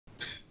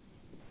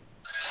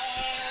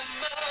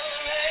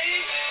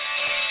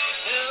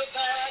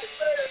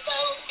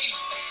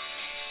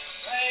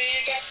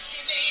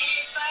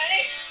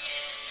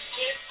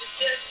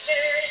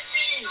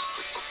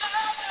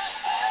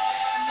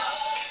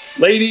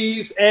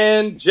Ladies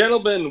and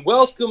gentlemen,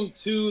 welcome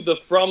to the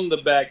From the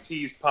Back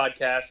Tees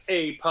podcast,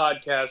 a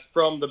podcast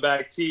from the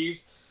Back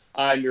Tees.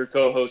 I'm your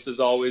co-host, as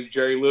always,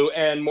 Jerry Lou,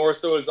 and more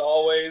so as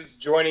always,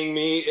 joining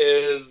me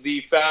is the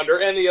founder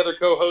and the other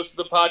co-host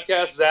of the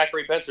podcast,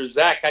 Zachary Pencer.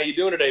 Zach, how you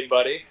doing today,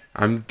 buddy?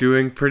 I'm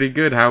doing pretty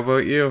good. How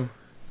about you?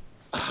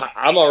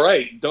 I'm all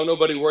right. Don't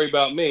nobody worry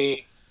about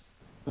me.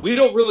 We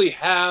don't really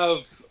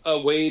have a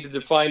way to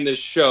define this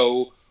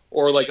show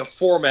or like a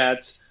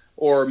format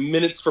or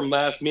minutes from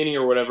last meeting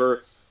or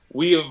whatever.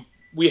 We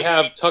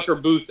have Tucker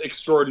Booth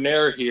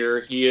extraordinaire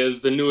here. He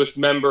is the newest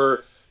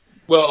member.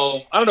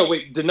 Well, I don't know.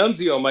 Wait,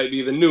 D'Annunzio might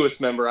be the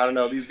newest member. I don't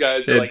know. These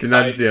guys are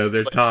D'Annunzio, tied.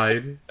 they're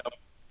tied.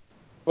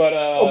 But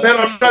oh man,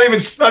 I'm not even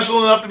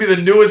special enough to be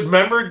the newest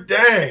member.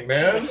 Dang,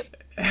 man.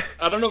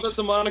 I don't know if that's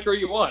a moniker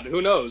you want.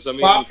 Who knows? I mean,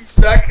 sloppy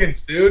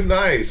seconds, dude.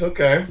 Nice.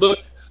 Okay. Look,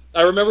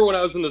 I remember when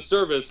I was in the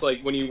service, like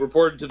when you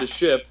reported to the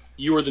ship,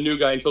 you were the new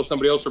guy until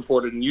somebody else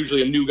reported, and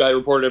usually a new guy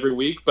reported every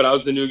week, but I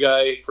was the new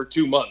guy for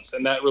 2 months,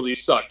 and that really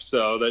sucked.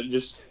 So that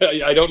just,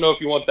 I don't know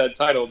if you want that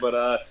title,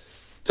 but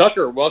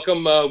Tucker,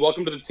 welcome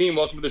to the team.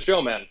 Welcome to the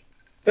show, man.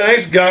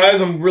 Thanks, guys.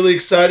 I'm really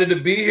excited to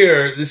be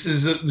here. This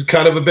is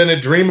kind of been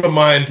a dream of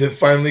mine to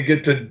finally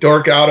get to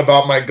dork out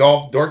about my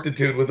golf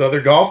dorkitude with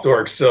other golf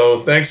dorks. So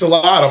thanks a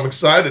lot. I'm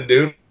excited,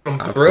 dude. I'm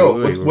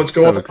thrilled. What's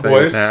going on,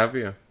 boys? To have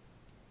you.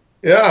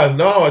 Yeah,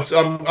 no,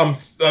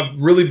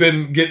 I've really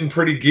been getting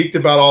pretty geeked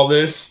about all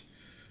this.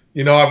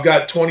 You know, I've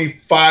got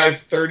 25,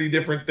 30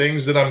 different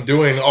things that I'm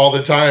doing all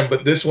the time,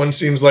 but this one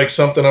seems like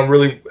something I've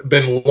really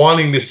been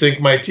wanting to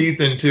sink my teeth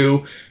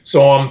into.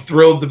 So I'm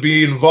thrilled to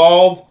be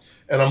involved,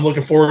 and I'm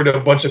looking forward to a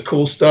bunch of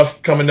cool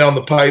stuff coming down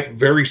the pipe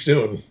very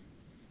soon.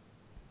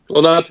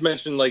 Well, not to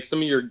mention, like, some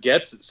of your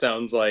gets, it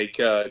sounds like,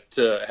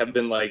 to have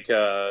been, like,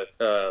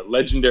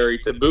 legendary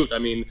to boot. I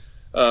mean,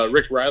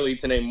 Rick Riley,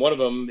 to name one of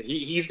them,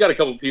 he's got a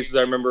couple pieces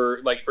I remember,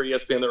 like, for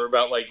ESPN that were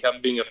about, like,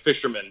 being a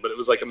fisherman, but it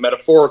was, like, a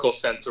metaphorical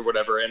sense or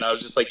whatever, and I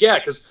was just like, yeah,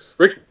 because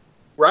Rick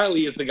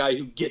Riley is the guy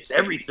who gets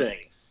everything,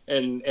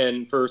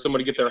 and for someone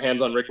to get their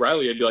hands on Rick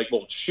Riley, I'd be like,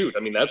 well, shoot, I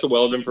mean, that's a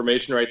well of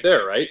information right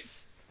there, right?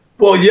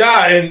 Well,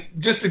 yeah, and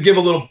just to give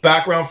a little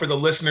background for the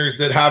listeners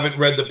that haven't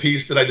read the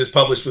piece that I just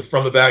published with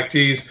From the Back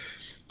Tees,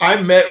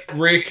 I met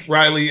Rick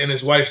Riley and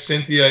his wife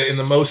Cynthia in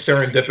the most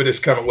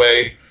serendipitous kind of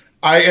way.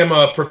 I am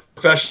a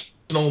professional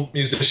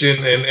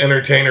musician and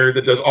entertainer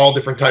that does all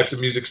different types of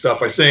music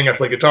stuff. I sing, I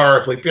play guitar,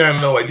 I play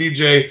piano, I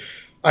DJ.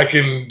 I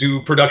can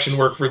do production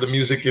work for the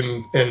music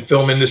and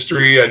film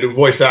industry. I do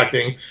voice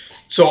acting.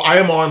 So I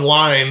am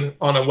online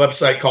on a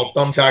website called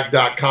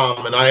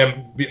thumbtack.com, and I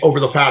am, over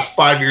the past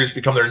 5 years,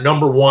 become their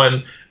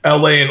 #1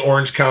 LA and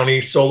Orange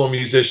County solo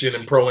musician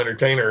and pro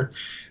entertainer.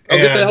 Oh,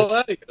 get the hell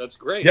out of here. That's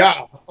great.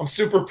 Yeah, I'm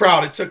super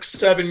proud. It took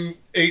 7-8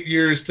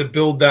 years to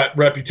build that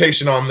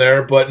reputation on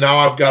there, but now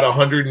I've got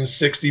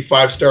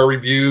 165-star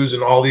reviews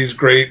and all these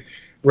great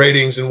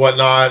ratings and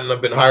whatnot, and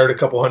I've been hired a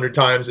couple hundred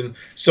times. And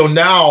so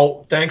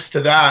now, thanks to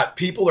that,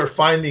 people are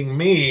finding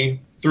me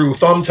through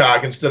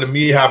Thumbtack instead of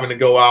me having to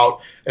go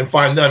out and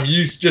find them.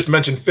 You just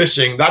mentioned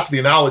fishing. That's the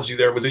analogy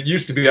there. Was it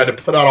used to be I had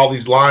to put out all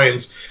these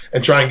lines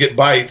and try and get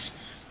bites,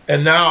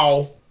 and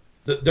now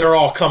they're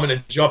all coming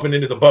and jumping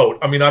into the boat.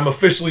 I mean, I'm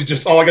officially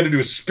just, all I got to do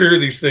is spear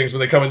these things when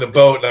they come in the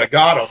boat, and I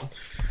got them.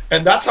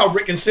 And that's how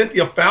Rick and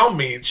Cynthia found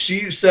me.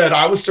 She said,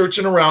 I was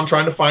searching around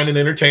trying to find an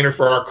entertainer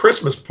for our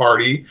Christmas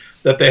party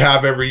that they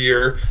have every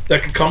year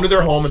that could come to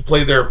their home and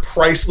play their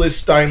priceless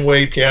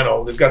Steinway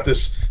piano. They've got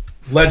this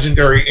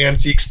legendary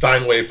antique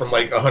Steinway from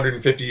like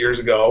 150 years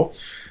ago.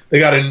 They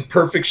got it in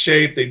perfect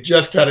shape. They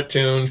just had it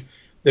tuned.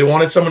 They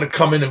wanted someone to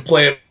come in and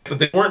play it, but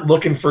they weren't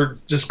looking for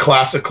just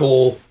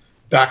classical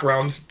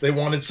background. They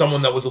wanted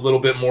someone that was a little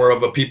bit more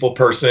of a people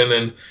person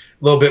and a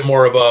little bit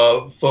more of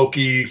a folk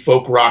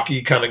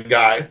rocky kind of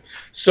guy.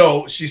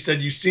 So she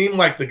said, you seem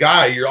like the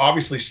guy. You're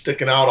obviously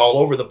sticking out all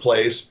over the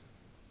place,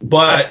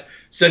 but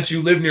since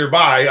you live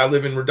nearby, I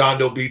live in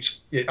Redondo Beach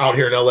out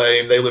here in LA,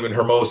 and they live in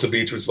Hermosa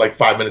Beach, which is like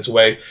 5 minutes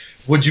away.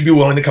 Would you be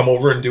willing to come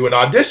over and do an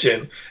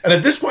audition? And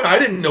at this point, I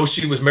didn't know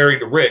she was married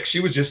to Rick. She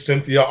was just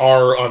Cynthia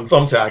R on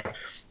Thumbtack.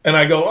 And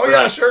I go, oh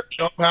yeah, sure.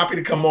 I'm happy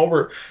to come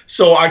over.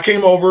 So I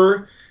came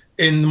over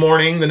in the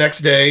morning the next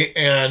day,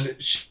 and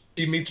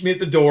she meets me at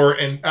the door,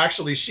 and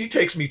actually she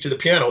takes me to the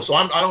piano. So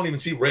I don't even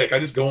see Rick. I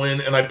just go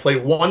in and I play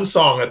one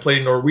song. I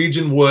play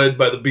Norwegian Wood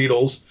by the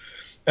Beatles,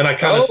 and I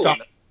kind of stop.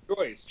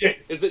 Choice.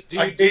 Is it? Do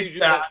you do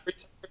that?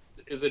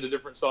 Is it a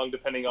different song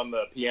depending on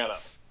the piano?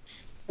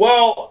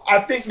 Well, I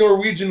think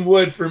Norwegian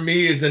Wood for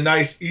me is a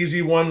nice,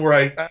 easy one where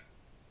I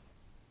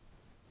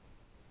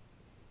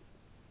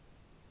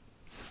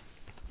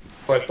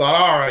thought,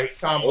 all right,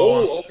 combo.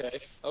 Oh, okay.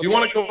 You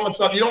want to go on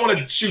something? You don't want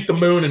to shoot the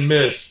moon and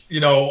miss,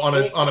 on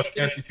a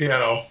fancy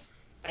piano.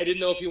 I didn't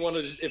know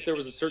if there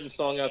was a certain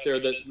song out there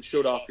that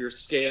showed off your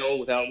scale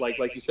without, like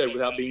you said,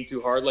 without being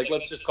too hard. Like,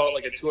 let's just call it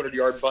like a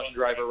 200-yard button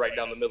driver right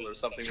down the middle or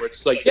something, where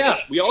it's like, yeah,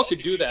 we all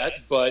could do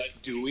that, but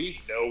do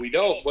we? No, we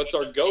don't. What's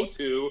our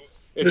go-to?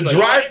 The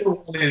driver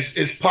one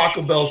is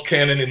Paco Bell's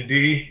Canon in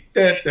D.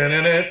 If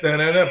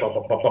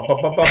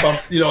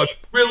you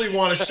really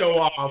want to show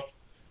off,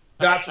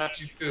 That's what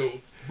you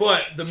do.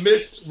 But the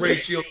miss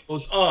ratio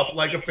goes up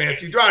like a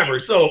fancy driver.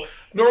 So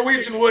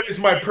Norwegian Wood is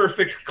my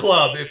perfect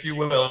club, if you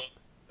will.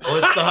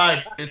 It's the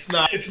hybrid. It's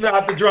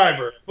not the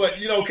driver. But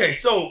okay,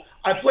 so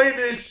I play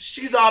this,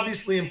 she's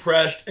obviously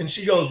impressed, and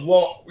she goes,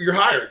 "Well, you're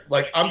hired."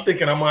 Like, I'm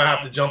thinking I'm gonna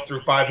have to jump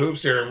through 5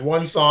 hoops here in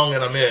one song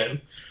and I'm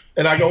in.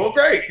 And I go, "Well,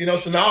 great."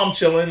 So now I'm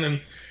chilling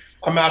and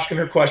I'm asking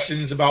her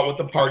questions about what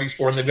the party's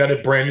for, and they've got a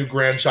brand new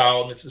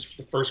grandchild, and it's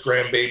the first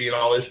grandbaby and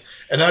all this.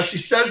 And as she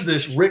says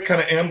this, Rick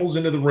kind of ambles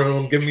into the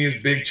room, giving me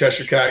his big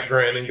Cheshire Cat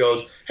grin, and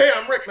goes, "Hey,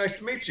 I'm Rick. Nice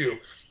to meet you."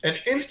 And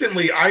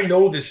instantly, I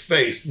know this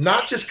face,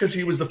 not just because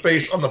he was the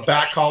face on the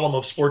back column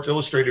of Sports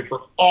Illustrated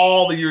for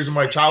all the years of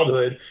my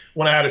childhood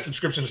when I had a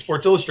subscription to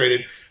Sports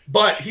Illustrated,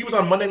 but he was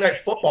on Monday Night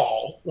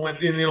Football when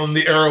in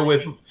the era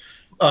with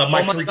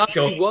Mike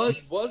Tirico, he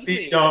wasn't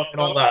he? Young,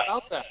 and all that.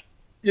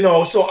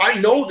 So I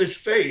know this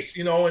face,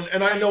 and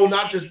I know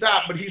not just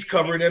that, but he's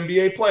covered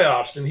NBA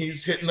playoffs, and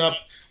he's hitting up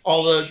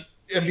all the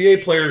NBA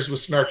players with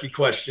snarky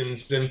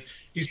questions, and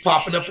he's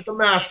popping up at the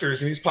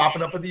Masters, and he's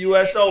popping up at the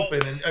U.S.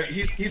 Open, and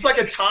he's like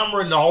a Tom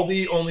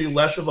Rinaldi, only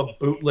less of a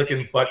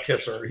bootlicking butt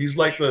kisser. He's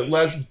like the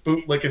less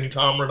bootlicking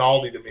Tom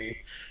Rinaldi to me.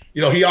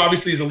 He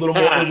obviously is a little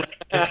more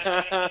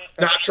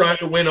not trying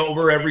to win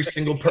over every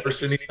single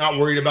person. He's not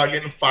worried about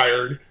getting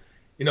fired.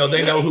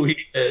 They know who he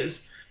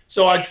is.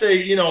 So I'd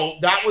say,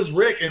 that was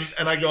Rick.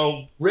 And I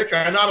go, "Rick,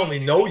 I not only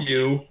know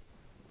you,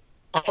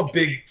 I'm a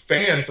big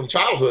fan from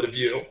childhood of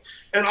you."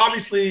 And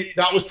obviously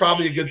that was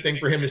probably a good thing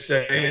for him to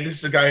say. And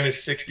this is a guy in his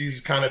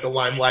 60s, kind of the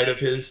limelight of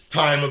his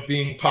time of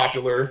being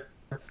popular.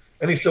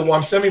 And he said, "Well,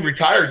 I'm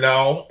semi-retired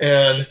now,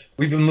 and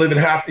we've been living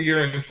half the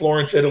year in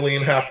Florence, Italy,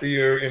 and half the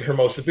year in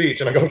Hermosa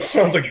Beach." And I go,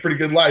 "Sounds like a pretty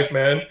good life,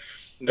 man."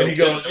 And he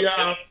goes,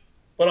 "Yeah,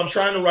 but I'm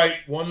trying to write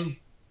one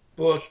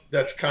book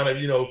that's kind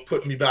of,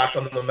 putting me back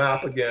on the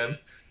map again."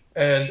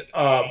 And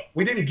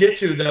we didn't get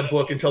to that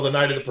book until the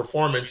night of the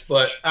performance.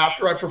 But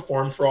after I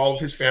performed for all of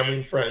his family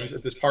and friends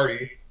at this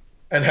party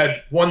and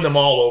had won them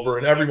all over,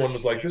 and everyone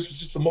was like, "This was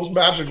just the most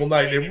magical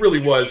night." And it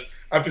really was.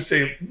 I have to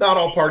say, not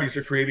all parties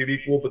are created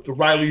equal, but the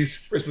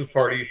Riley's Christmas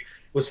party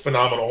was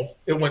phenomenal.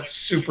 It went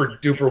super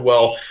duper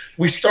well.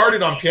 We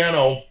started on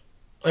piano,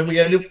 and we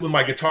ended with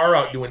my guitar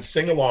out doing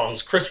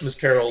sing-alongs, Christmas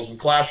carols, and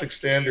classic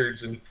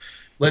standards, and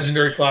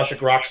legendary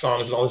classic rock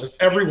songs and all this. And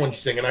everyone's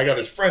singing. I got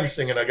his friends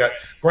singing. I got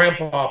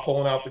Grandpa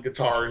pulling out the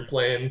guitar and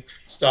playing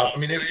stuff. I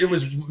mean, it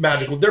was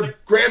magical. Their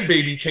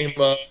grandbaby came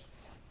up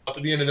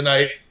at the end of the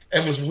night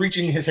and was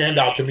reaching his hand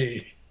out to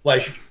me,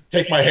 like,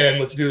 "Take my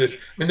hand, let's do this." I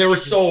mean, they were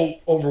so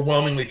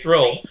overwhelmingly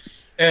thrilled.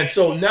 And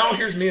so now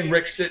here's me and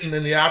Rick sitting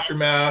in the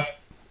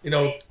aftermath,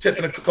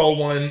 tipping a cold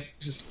one,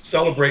 just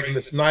celebrating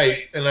this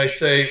night. And I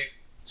say,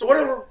 "So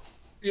whatever,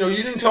 you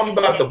didn't tell me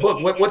about the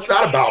book. What's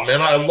that about,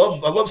 man? I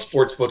love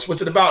sports books.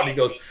 What's it about?" And he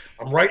goes,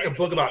 "I'm writing a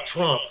book about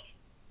Trump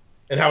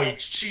and how he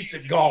cheats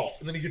at golf."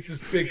 And then he gets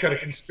this big kind of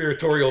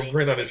conspiratorial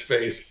grin on his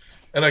face.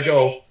 And I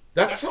go,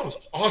 "That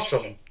sounds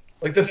awesome."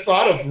 Like, the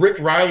thought of Rick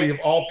Riley, of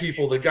all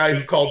people, the guy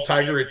who called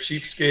Tiger a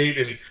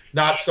cheapskate and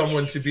not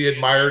someone to be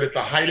admired at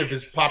the height of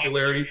his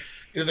popularity,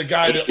 the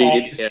guy that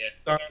always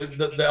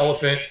the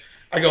elephant.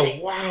 I go,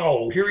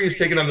 "Wow, here he is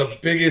taking on the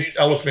biggest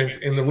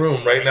elephant in the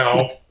room right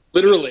now."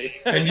 Literally.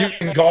 And you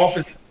can golf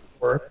is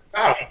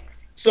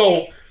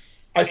So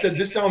I said,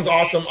 "This sounds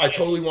awesome. I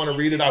totally want to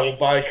read it. I will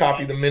buy a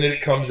copy the minute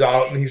it comes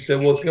out." And he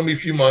said, "Well, it's going to be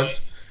a few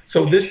months."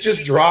 So this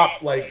just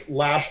dropped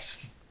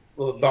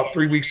about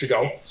 3 weeks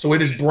ago. So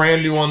it is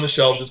brand new on the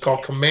shelves. It's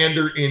called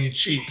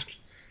Commander-in-Cheat.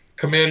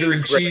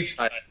 Commander-in-Cheat.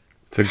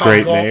 It's a great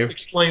How Golf name.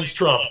 Explains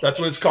Trump. That's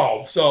what it's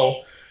called.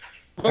 So,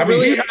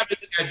 Really? he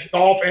had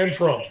golf and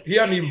Trump. He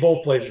had me in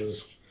both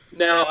places.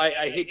 Now,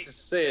 I hate to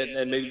say it,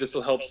 and maybe this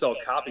will help sell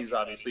copies,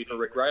 obviously, for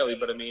Rick Riley,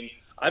 but I mean,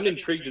 I'm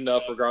intrigued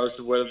enough, regardless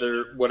of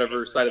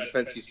whatever side of the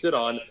fence you sit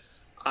on.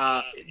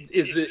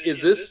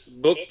 Is this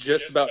book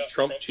just about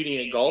Trump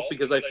cheating at golf?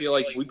 Because I feel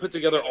like we put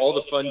together all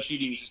the fun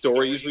cheating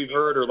stories we've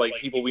heard, or like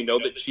people we know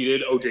that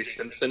cheated. O.J.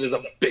 Simpson is a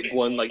big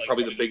one, like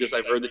probably the biggest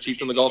I've heard that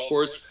cheats on the golf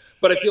course.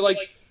 But I feel like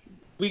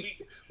we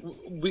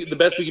the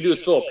best we can do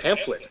is fill a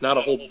pamphlet, not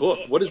a whole book.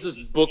 What is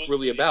this book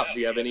really about?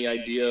 Do you have any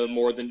idea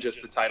more than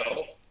just the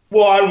title?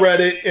 Well, I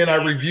read it and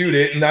I reviewed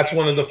it, and that's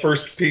one of the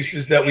first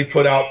pieces that we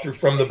put out through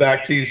From the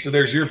Back Tees. So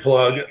there's your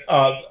plug.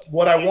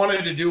 What I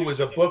wanted to do was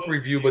a book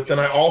review, but then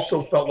I also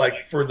felt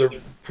like for the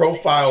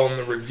profile and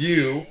the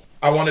review,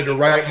 I wanted to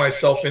write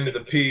myself into the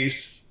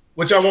piece,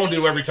 which I won't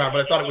do every time,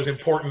 but I thought it was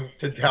important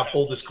to have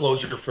full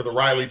disclosure for the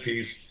Riley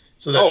piece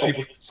so that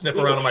people can sniff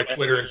around on my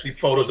Twitter and see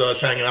photos of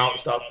us hanging out and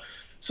stuff.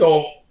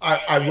 So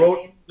I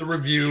wrote the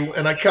review,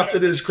 and I kept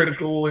it as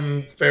critical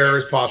and fair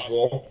as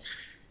possible.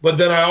 But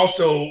then I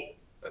also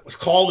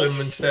called him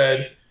and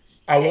said,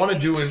 "I want to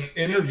do an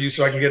interview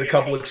so I can get a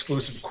couple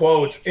exclusive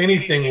quotes.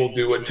 Anything will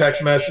do, a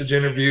text message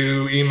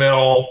interview,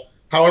 email,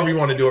 however you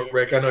want to do it,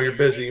 Rick. I know you're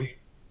busy."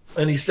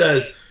 And he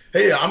says,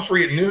 "Hey, I'm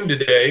free at noon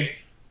today.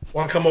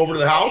 Want to come over to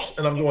the house?"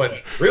 And I'm going,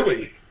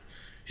 "Really?"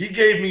 He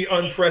gave me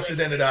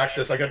unprecedented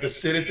access. I got to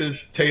sit at the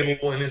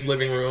table in his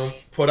living room,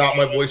 put out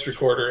my voice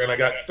recorder, and I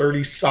got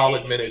 30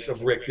 solid minutes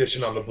of Rick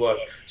dishing on the book.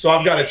 So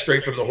I've got it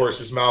straight from the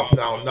horse's mouth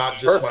now, not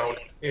just my own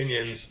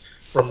opinions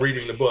from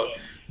reading the book.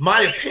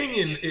 My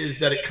opinion is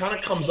that it kind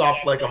of comes off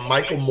like a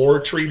Michael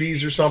Moore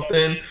treatise or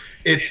something.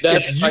 It's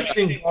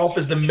using golf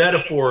as the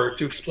metaphor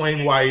to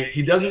explain why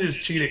he doesn't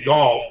just cheat at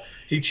golf,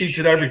 he cheats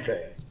at everything.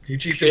 He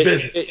cheats at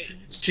business. He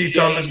cheats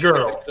on this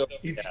girl.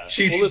 He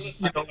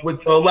cheats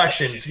with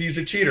elections. He's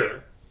a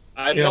cheater.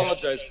 I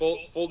apologize.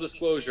 Full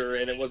disclosure,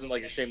 and it wasn't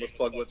like a shameless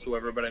plug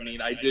whatsoever, but I mean,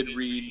 I did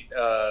read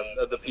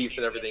the piece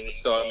and everything.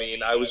 So, I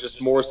mean, I was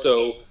just more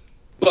so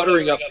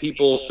buttering up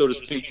people, so to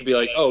speak, to be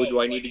like, oh,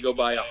 do I need to go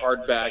buy a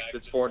hardback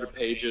that's 400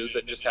 pages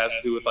that just has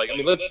to do with, like, I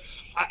mean,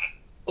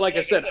 like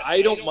I said,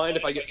 I don't mind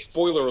if I get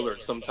spoiler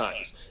alerts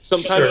sometimes.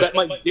 Sometimes that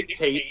might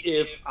dictate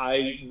if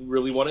I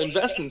really want to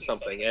invest in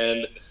something.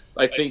 And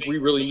I think we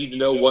really need to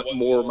know what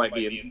more might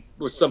be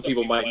some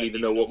people might need to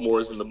know what more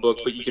is in the book,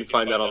 but you can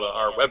find that on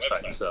our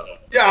website. So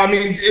yeah, I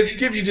mean, if you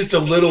give you just a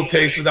little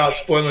taste without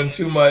spoiling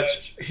too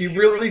much, he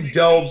really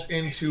delves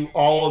into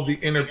all of the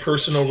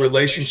interpersonal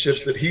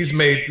relationships that he's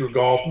made through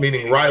golf,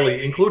 meaning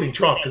Riley, including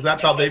Trump, because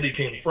that's how they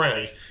became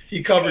friends.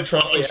 He covered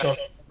Trump with some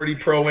pretty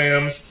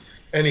pro-ams,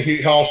 and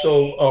he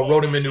also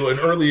wrote him into an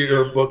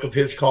earlier book of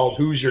his called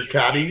Who's Your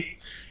Caddy?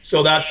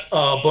 So that's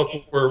a book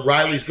where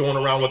Riley's going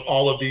around with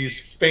all of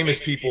these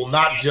famous people,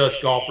 not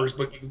just golfers,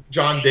 but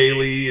John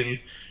Daly and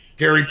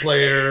Gary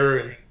Player.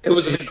 And it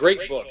was a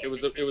great book. It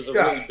was a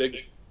really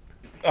big.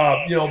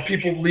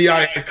 People, Lee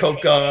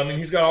Iacocca. I mean,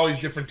 he's got all these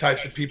different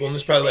types of people, and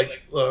this is probably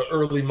like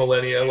early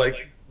millennia,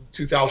 like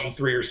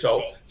 2003 or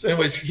so. So,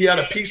 anyways, he had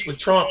a piece with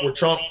Trump where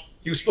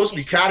he was supposed to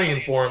be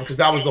caddying for him because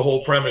that was the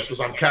whole premise was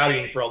I'm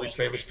caddying for all these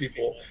famous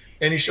people.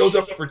 And he shows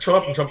up for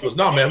Trump, and Trump goes,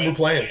 "No, man, we're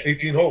playing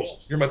 18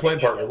 holes. You're my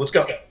playing partner. Let's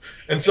go."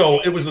 And so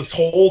it was this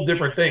whole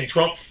different thing.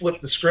 Trump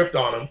flipped the script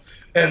on him.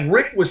 And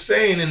Rick was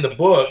saying in the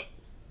book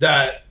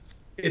that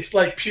it's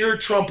like pure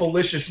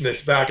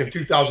Trump-aliciousness back in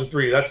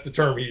 2003. That's the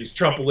term he used,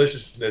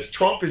 Trump-aliciousness.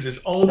 Trump is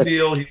his own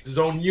deal. He's his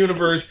own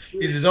universe.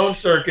 He's his own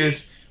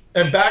circus.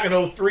 And back in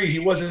 2003, he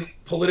wasn't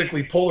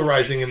politically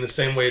polarizing in the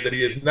same way that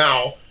he is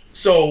now.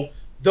 So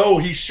though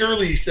he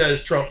surely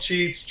says Trump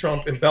cheats,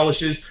 Trump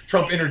embellishes,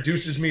 Trump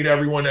introduces me to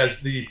everyone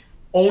as the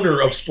owner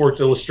of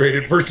Sports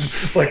Illustrated versus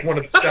just like one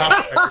of the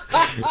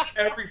staff.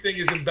 Everything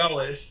is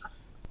embellished.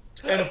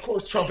 And of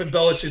course, Trump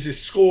embellishes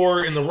his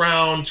score in the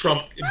round.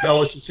 Trump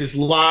embellishes his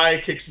lie,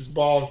 kicks his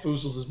ball and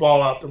foozles his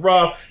ball out the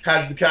rough,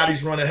 has the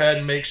caddies run ahead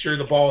and make sure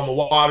the ball in the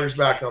water's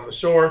back on the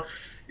shore.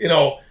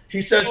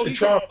 He says to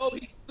Trump,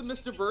 he did the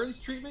Mr.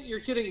 Burns treatment? You're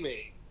kidding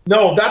me.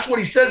 No, that's what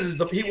he says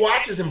is he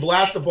watches him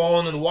blast the ball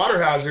into the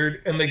water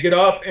hazard, and they get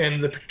up,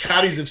 and the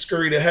caddies have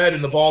scurried ahead,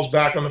 and the ball's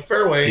back on the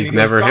fairway. He's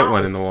never hit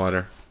one in the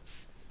water.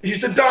 He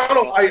said,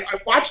 "Donald, I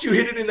watched you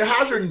hit it in the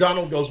hazard," and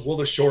Donald goes, "Well,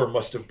 the shore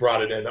must have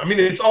brought it in." I mean,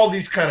 it's all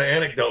these kind of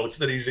anecdotes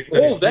that he's...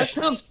 that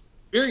sounds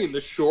weird. The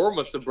shore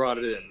must have brought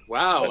it in.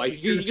 Wow. Like,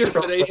 he just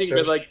said anything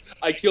but, like,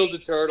 I killed the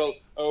turtle.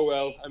 Oh,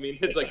 well. I mean,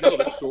 it's like, no,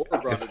 the shore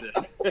brought it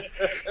in.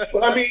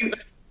 Well, I mean,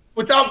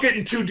 without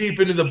getting too deep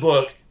into the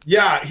book,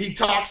 yeah, he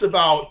talks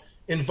about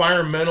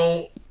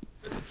environmental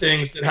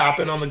things that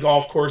happen on the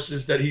golf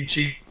courses that he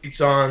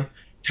cheats on,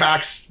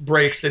 tax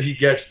breaks that he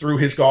gets through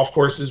his golf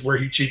courses where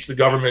he cheats the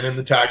government and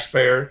the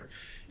taxpayer.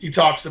 He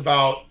talks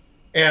about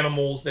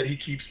animals that he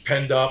keeps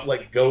penned up,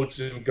 like goats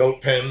and goat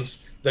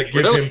pens that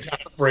give him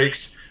tax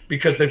breaks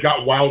because they've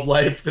got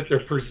wildlife that they're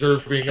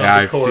preserving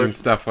on the course. I've seen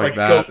stuff like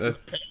that. Goats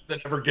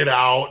that never get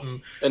out.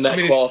 And that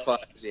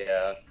qualifies,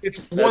 yeah.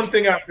 It's one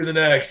thing after the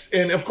next.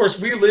 And, of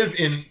course, we live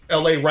in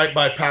L.A. right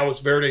by Palos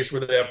Verdes where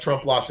they have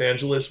Trump Los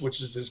Angeles,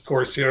 which is his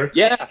course here.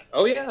 Yeah.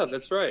 Oh, yeah,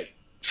 that's right.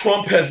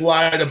 Trump has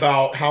lied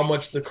about how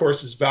much the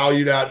course is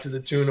valued at to the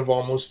tune of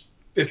almost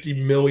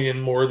 $50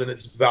 million more than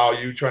its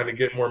value, trying to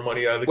get more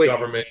money out of the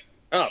government.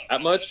 Oh,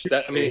 that much?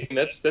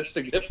 That's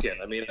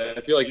significant. I mean,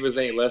 I feel like if it was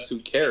any less, who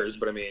cares?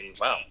 But I mean,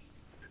 wow.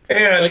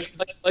 And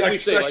like we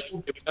say,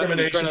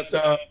 discrimination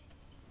stuff.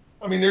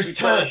 I mean, there's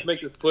tons. To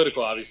make this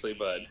political, obviously,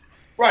 but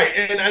right.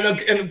 And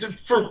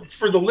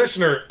for the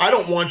listener, I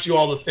don't want you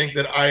all to think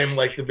that I am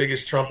like the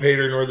biggest Trump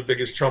hater nor the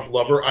biggest Trump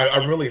lover.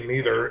 I'm really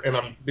neither, and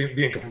I'm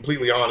being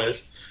completely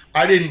honest.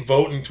 I didn't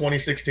vote in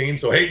 2016,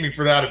 so hate me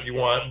for that if you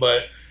want.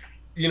 But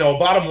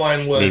bottom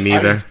line was, me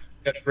neither.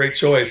 I had a great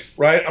choice,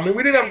 right? I mean,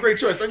 we didn't have a great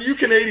choice. I mean, you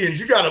Canadians,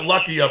 you got it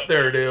lucky up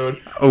there,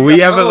 dude. We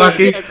have it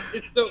lucky.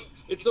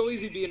 It's so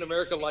easy being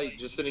America light,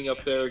 just sitting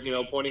up there,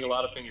 pointing a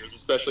lot of fingers,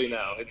 especially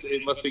now.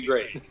 It must be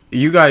great.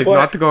 You guys,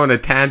 not to go on a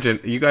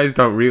tangent, you guys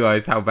don't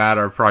realize how bad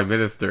our prime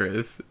minister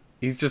is.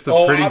 He's just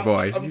a pretty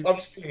boy.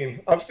 I've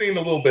seen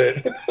a little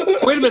bit.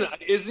 Wait a minute,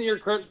 isn't your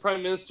current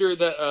prime minister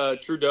that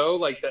Trudeau,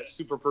 like that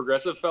super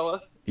progressive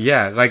fella?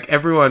 Yeah, like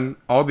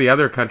all the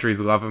other countries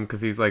love him because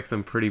he's like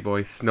some pretty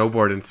boy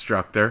snowboard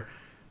instructor,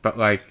 but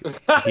like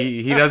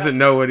he doesn't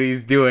know what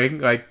he's doing.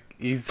 Like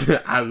he's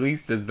at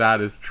least as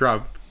bad as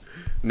Trump.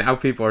 Now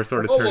people are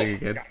sort of turning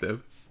against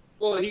him.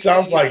 Well,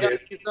 sounds like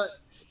it.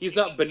 he's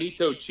not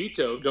Benito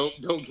Cheeto.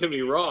 Don't get me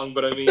wrong,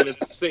 but I mean, at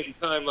the same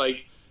time,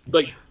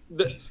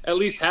 at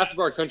least half of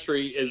our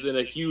country is in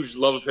a huge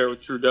love affair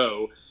with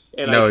Trudeau.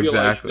 And No, I feel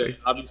exactly. like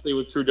that obviously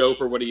with Trudeau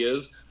for what he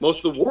is,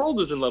 most of the world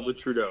is in love with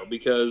Trudeau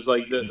because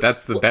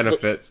that's the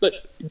benefit. But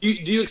do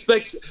you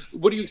expect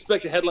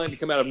the headline to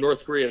come out of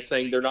North Korea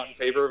saying they're not in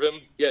favor of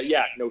him?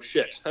 Yeah, no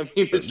shit. I mean,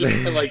 it's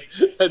just like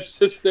that's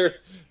just their.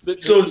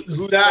 So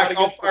Zach,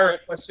 I'll fire a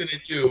question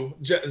at you.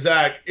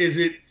 Zach, is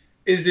it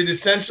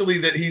essentially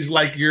that he's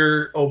like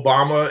your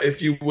Obama,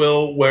 if you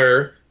will,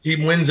 where he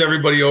wins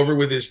everybody over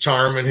with his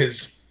charm and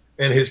his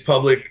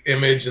public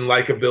image and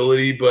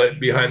likability, but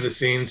behind the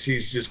scenes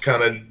he's just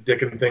kind of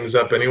dicking things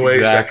up anyway?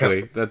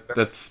 Exactly.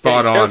 That's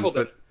spot on.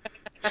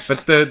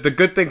 But the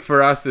good thing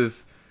for us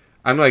is,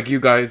 unlike you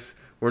guys,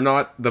 we're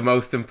not the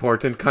most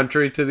important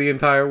country to the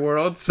entire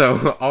world.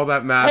 So all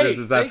that matters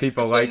is that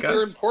people like us.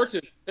 We're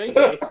important. Thank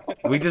you.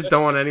 We just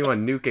don't want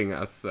anyone nuking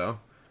us. So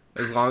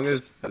as long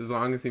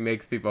as he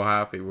makes people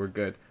happy, we're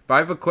good. But I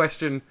have a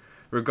question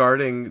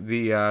regarding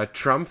the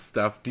Trump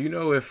stuff. Do you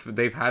know if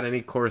they've had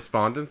any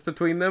correspondence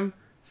between them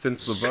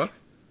since the book?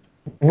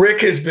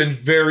 Rick has been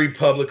very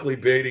publicly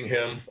baiting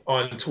him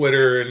on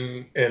Twitter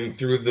and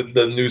through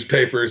the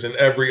newspapers and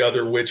every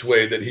other which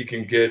way that he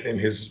can get in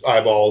his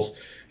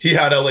eyeballs. He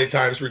had LA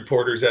Times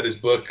reporters at his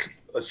book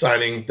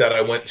signing that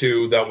I went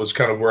to. That was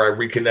kind of where I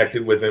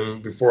reconnected with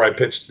him before I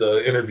pitched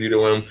the interview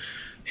to him.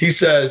 He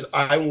says,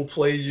 "I will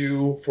play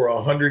you for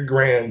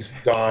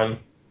 $100,000, Don,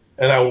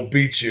 and I will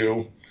beat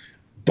you.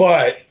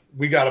 But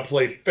we got to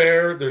play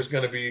fair. There's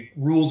going to be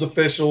rules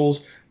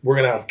officials. We're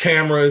going to have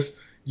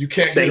cameras. You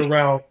can't get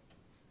around.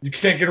 You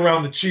can't get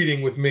around the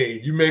cheating with me.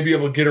 You may be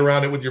able to get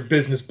around it with your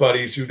business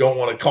buddies who don't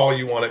want to call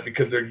you on it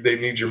because they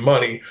need your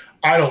money.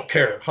 I don't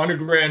care.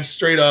 $100,000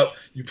 straight up.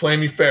 You play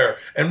me fair."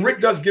 And Rick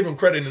does give him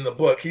credit in the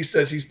book. He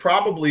says he's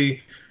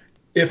probably,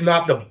 if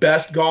not the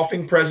best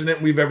golfing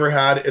president we've ever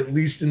had, at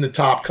least in the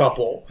top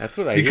couple. That's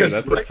what I hear.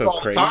 That's what's so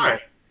crazy.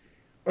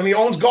 And he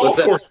owns golf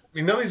courses. I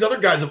mean, none of these other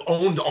guys have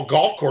owned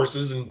golf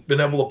courses and been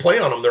able to play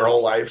on them their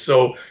whole life.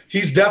 So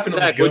he's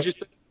definitely good.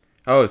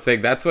 Oh,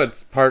 saying that's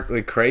what's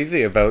partly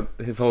crazy about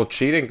his whole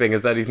cheating thing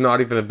is that he's not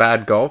even a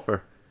bad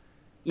golfer.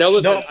 Now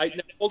listen,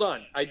 hold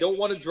on. I don't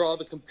want to draw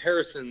the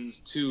comparisons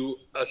to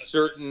a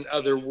certain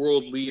other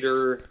world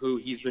leader who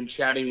he's been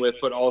chatting with,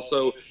 but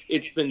also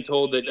it's been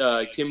told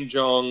that Kim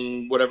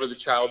Jong, whatever the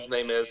child's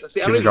name is.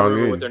 See, I don't even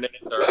remember what their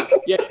names are.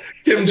 Yeah,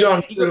 Kim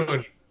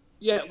Jong-un.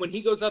 Yeah, when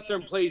he goes out there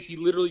and plays, he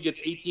literally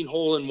gets 18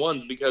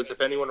 hole-in-ones because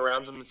if anyone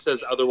around him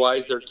says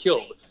otherwise, they're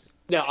killed.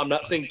 Now, I'm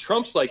not saying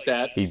Trump's like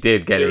that. He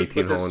did get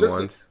 18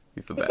 hole-in-ones.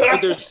 He's the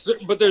best.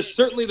 But there's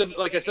certainly,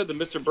 like I said, the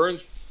Mr.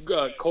 Burns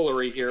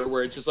colery here,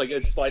 where it's just like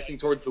it's slicing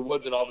towards the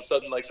woods, and all of a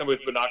sudden, like somebody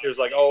with binoculars,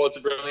 like, oh, it's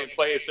a brilliant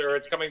place, or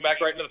it's coming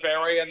back right into the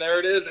fairway, and there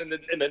it is, and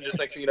then just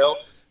next thing you know,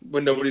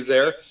 when nobody's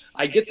there,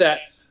 I get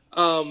that.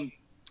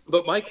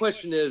 But my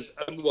question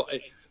is,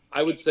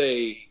 I would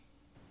say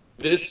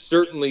this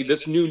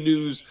new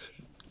news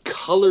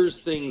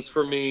colors things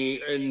for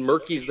me and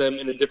murkies them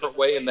in a different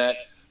way in that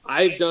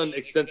I've done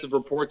extensive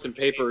reports and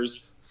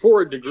papers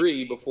for a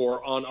degree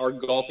before on our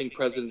golfing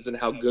presidents and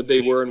how good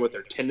they were and what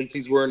their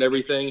tendencies were and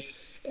everything.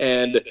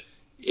 And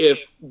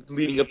if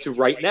leading up to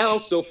right now,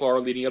 so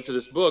far, leading up to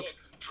this book,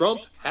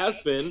 Trump has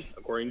been,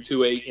 according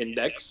to a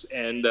index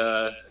and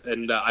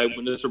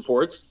eyewitness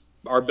reports,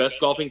 our best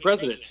golfing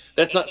president.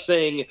 That's not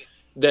saying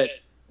that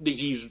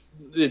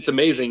it's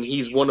amazing.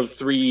 He's one of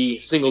 3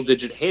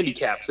 single-digit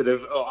handicaps that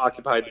have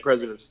occupied the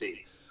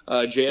presidency.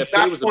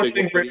 JFK was a big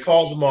thing Rick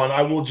calls him on.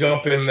 I will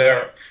jump in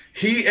there.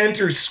 He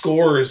enters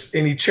scores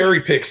and he cherry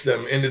picks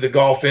them into the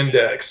golf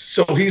index.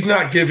 So he's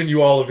not giving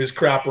you all of his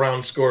crap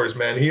round scores,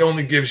 man. He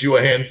only gives you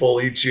a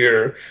handful each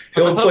year.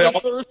 He'll play all.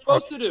 That's what we're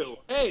supposed to do.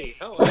 Hey,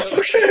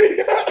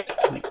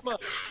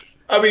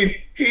 I mean,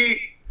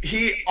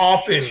 he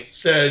often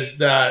says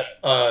that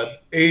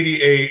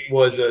 88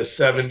 was a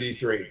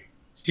 73.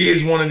 He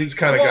is one of these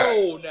kind of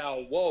guys.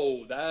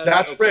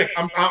 That's okay. Rick.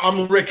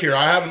 I'm Rick here.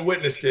 I haven't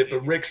witnessed it, but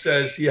Rick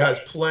says he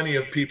has plenty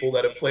of people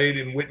that have played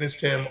and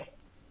witnessed him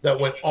that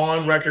went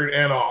on record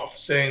and off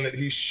saying that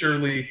he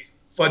surely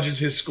fudges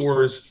his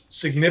scores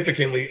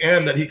significantly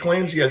and that he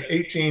claims he has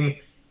 18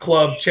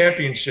 club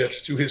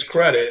championships to his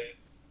credit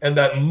and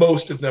that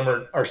most of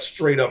them are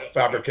straight up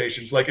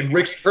fabrications. Like in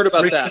Rick's I've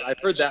heard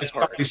that it's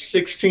part. Probably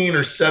 16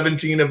 or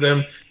 17 of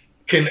them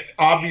can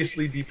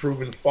obviously be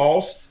proven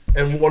false.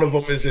 And one of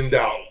them is in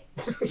doubt.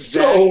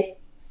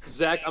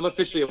 Zach, I'm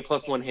officially a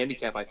 +1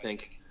 handicap, I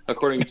think,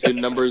 according to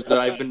numbers that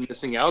I've been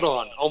missing out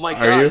on. Oh my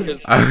god,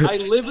 because I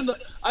live in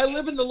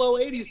the low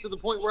 80s to the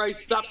point where I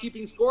stopped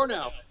keeping score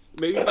now.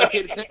 Maybe if I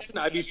paid attention,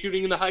 I'd be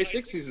shooting in the high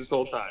 60s this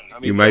whole time. I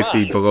mean, you might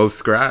be below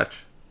scratch.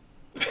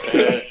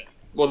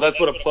 Well, that's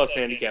what a plus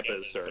handicap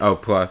is, sir. Oh,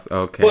 plus.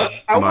 Okay. Well,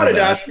 I wanted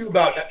to ask you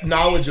about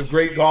knowledge of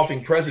great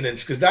golfing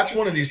presidents, because that's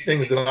one of these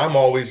things that I'm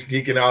always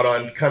geeking out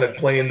on, kind of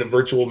playing the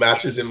virtual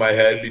matches in my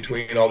head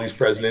between all these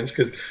presidents,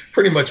 because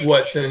pretty much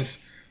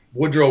since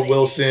Woodrow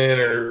Wilson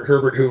or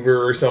Herbert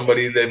Hoover or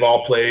somebody, they've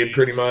all played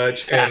pretty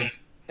much. And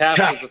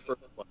Taft was the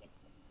first one.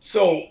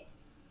 So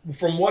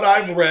from what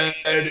I've read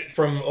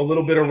from a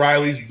little bit of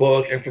Riley's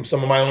book and from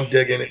some of my own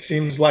digging, it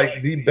seems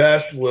like the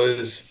best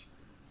was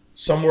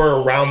somewhere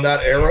around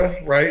that era,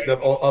 right? The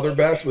other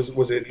best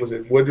was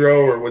it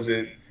Woodrow or was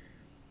it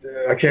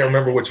I can't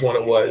remember which one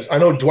it was. I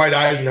know Dwight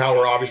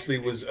Eisenhower obviously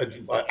was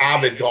an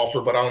avid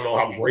golfer, but I don't know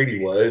how great he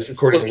was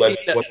according Well, to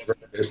legend. Whatever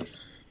it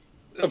is.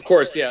 of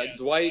course, yeah.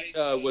 Dwight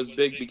was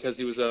big because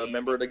he was a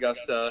member at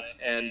Augusta,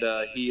 and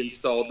he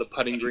installed the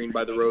putting green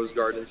by the Rose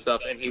Garden and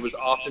stuff. And he was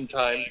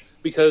oftentimes,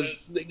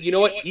 because you know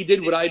what, he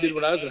did what I did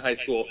when I was in high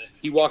school.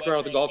 He walked around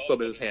with a golf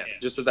club in his hand,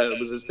 just as that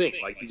was his thing.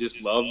 Like he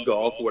just loved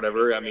golf or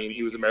whatever. I mean,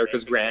 he was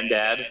America's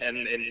granddad,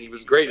 and he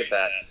was great at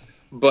that.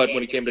 But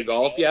when it came to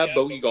golf, yeah,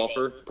 bogey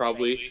golfer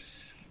probably.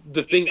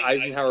 The thing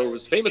Eisenhower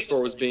was famous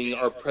for was being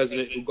our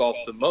president who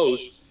golfed the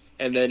most,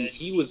 and then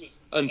he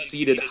was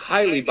unseated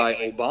highly by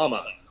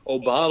Obama.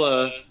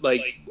 Obama,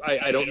 like,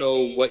 I don't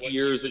know what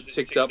years it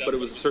ticked up, but it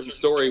was a certain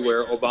story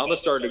where Obama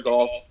started to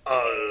golf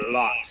a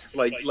lot.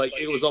 Like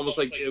it was almost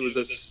like it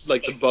was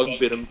like the bug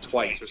bit him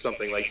twice or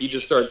something. Like he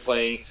just started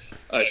playing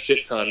a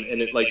shit ton,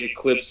 and it like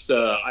eclipsed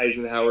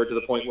Eisenhower to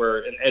the point where,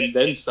 and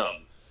then some.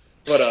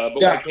 But Yeah,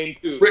 when it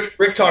came to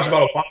Rick talks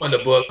about Obama in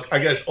the book. I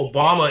guess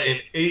Obama in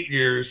 8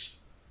 years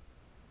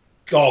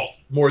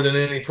golfed more than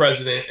any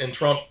president, and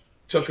Trump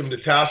took him to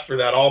task for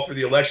that all through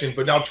the election.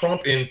 But now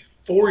Trump in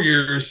 4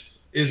 years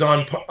is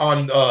on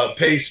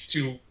pace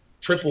to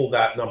triple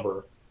that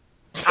number.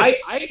 I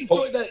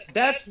enjoy that.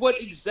 That's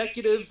what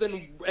executives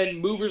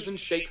and movers and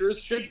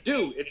shakers should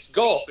do. It's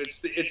golf.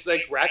 It's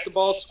like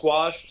racquetball,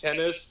 squash,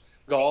 tennis,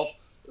 golf,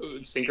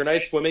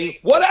 synchronized swimming,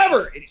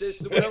 whatever. It's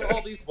just whatever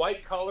all these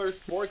white collar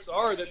sports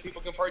are that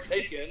people can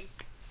partake in.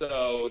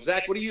 So,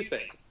 Zach, what do you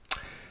think?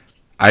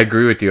 I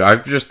agree with you.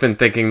 I've just been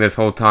thinking this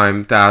whole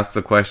time to ask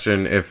the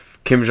question: if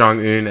Kim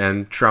Jong-un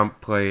and Trump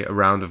play a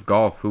round of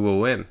golf, who will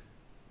win?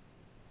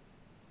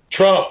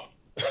 Trump.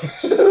 I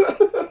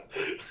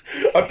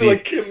feel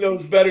like Kim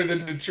knows better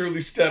than to truly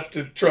step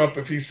to Trump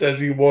if he says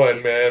he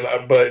won, man.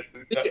 But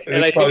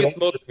and I think it's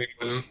most.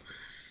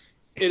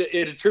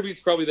 It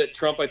attributes probably that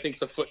Trump, I think,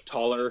 is a foot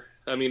taller.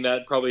 I mean,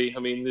 that probably. I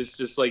mean, it's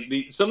just like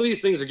some of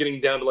these things are getting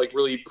down to like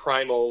really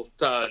primal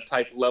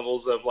type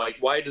levels of like,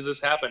 why does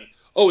this happen?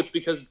 Oh, it's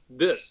because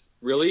this.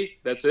 Really?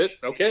 That's it?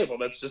 Okay, well,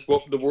 that's just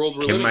what the world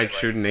we're living in. Kim might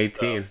shoot an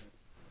 18.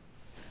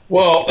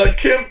 Well,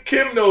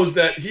 Kim knows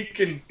that he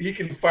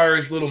can fire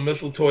his little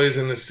missile toys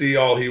in the sea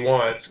all he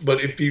wants,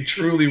 but if he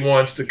truly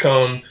wants to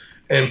come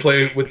and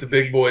play with the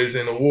big boys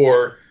in a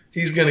war,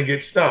 he's going to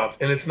get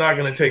stopped, and it's not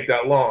going to take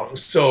that long.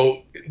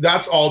 So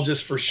that's all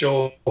just for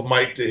show of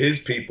might to his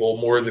people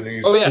more than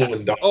he's fooling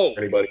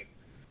anybody.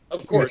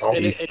 Of course.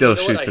 And he still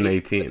shoots an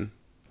 18.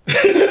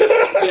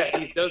 Yeah,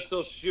 he does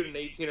still shoot an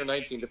 18 or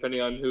 19, depending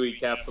on who he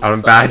caps on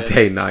a bad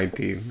day,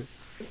 19.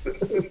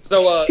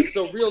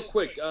 So real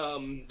quick,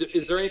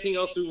 is there anything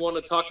else we want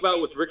to talk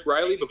about with Rick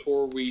Riley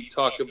before we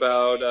talk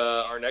about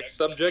our next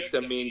subject?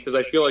 I mean, because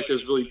I feel like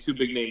there's really two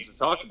big names to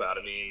talk about.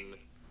 I mean,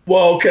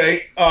 well,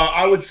 okay,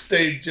 I would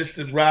say just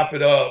to wrap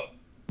it up,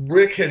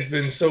 Rick has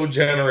been so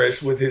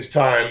generous with his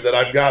time that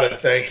I've got to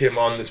thank him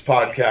on this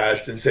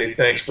podcast and say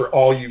thanks for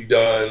all you've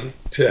done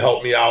to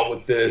help me out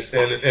with this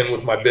and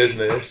with my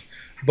business.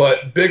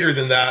 But bigger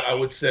than that, I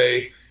would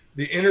say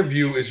the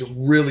interview is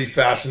really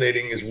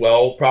fascinating as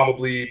well,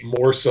 probably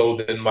more so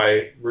than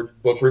my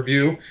book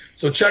review.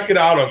 So check it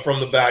out on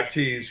From the Back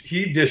Tees.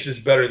 He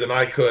dishes better than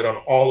I could on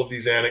all of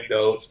these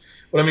anecdotes.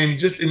 But I mean,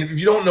 just if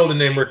you don't know the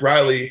name Rick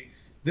Riley,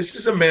 this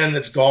is a man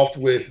that's golfed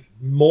with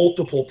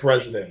multiple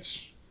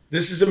presidents.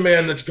 This is a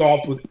man that's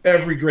golfed with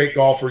every great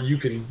golfer you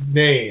can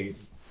name.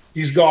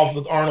 He's golfed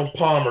with Arnold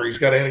Palmer. He's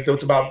got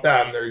anecdotes about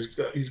that. And there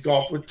he's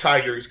golfed with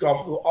Tiger. He's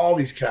golfed with all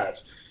these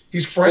cats.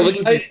 He's friends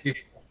with these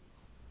people.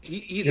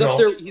 He's up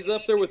there. He's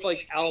up there with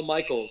like Al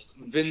Michaels,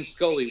 Vin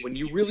Scully. When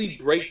you really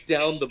break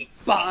down the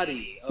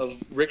body of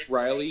Rick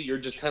Riley, you're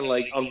just kind of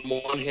like, on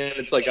one hand,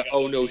 it's like,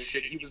 oh no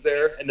shit, he was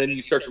there, and then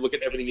you start to look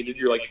at everything he did.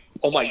 You're like,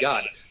 oh my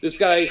god, this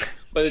guy.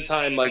 By the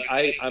time I'm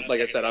like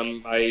I said,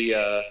 I'm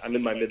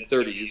in my mid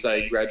 30s.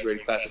 I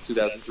graduated class of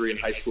 2003 in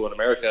high school in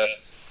America,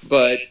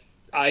 but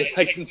I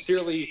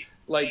sincerely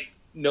I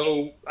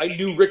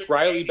knew Rick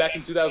Riley back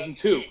in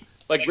 2002.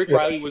 Like, Rick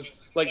Riley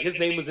was, like, his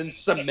name was in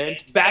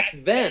cement back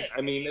then.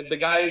 I mean, the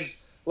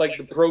guy's, like,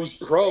 the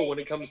pro's pro when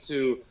it comes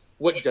to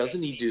what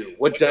doesn't he do?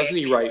 What doesn't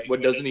he write?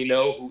 What doesn't he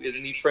know? Who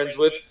isn't he friends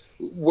with?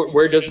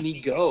 Where doesn't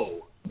he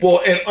go? Well,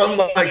 and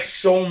unlike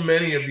so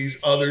many of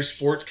these other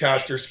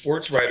sportscaster,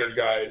 sports writer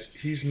guys,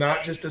 he's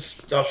not just a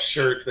stuffed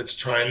shirt that's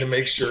trying to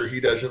make sure he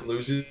doesn't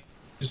lose his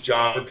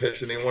job or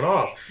piss anyone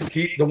off.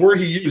 The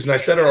word he used, and I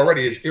said it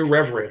already, is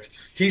irreverent.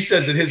 He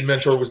said that his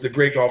mentor was the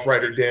great golf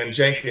writer Dan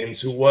Jenkins,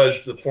 who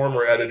was the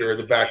former editor of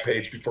the Back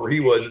Page before he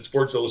was at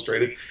Sports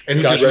Illustrated, and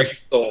who just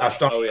recently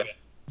passed on. Oh, yeah.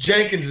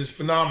 Jenkins is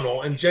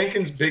phenomenal, and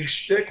Jenkins' big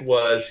shtick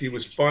was he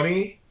was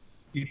funny,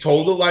 he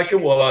told it like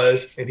it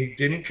was, and he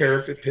didn't care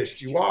if it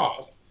pissed you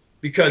off.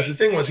 Because the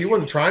thing was, he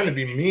wasn't trying to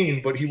be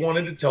mean, but he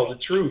wanted to tell the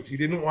truth. He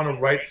didn't want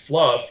to write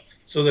fluff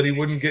so that he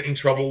wouldn't get in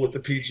trouble with the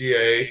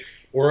PGA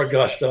or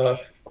Augusta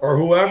or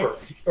whoever,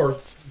 or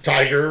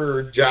Tiger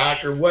or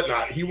Jack or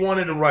whatnot. He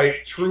wanted to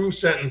write true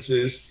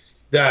sentences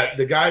that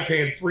the guy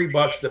paying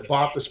 $3 that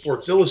bought the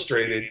Sports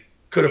Illustrated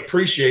could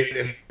appreciate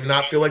and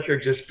not feel like they're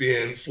just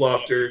being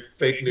fluffed or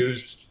fake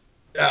news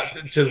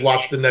to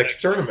watch the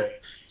next tournament.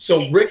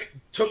 So Rick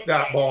took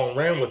that ball and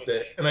ran with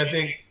it, and I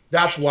think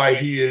that's why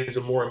he is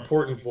a more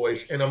important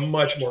voice and a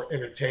much more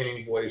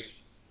entertaining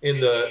voice in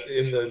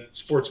the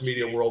sports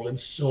media world than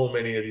so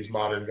many of these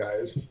modern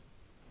guys.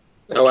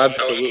 Oh,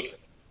 absolutely.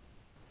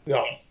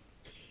 Yeah.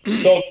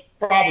 So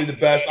probably the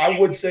best. I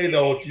would say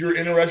though, if you're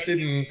interested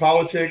in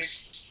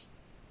politics,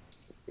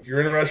 if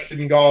you're interested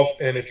in golf,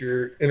 and if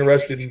you're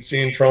interested in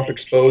seeing Trump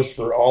exposed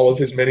for all of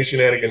his many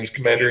shenanigans,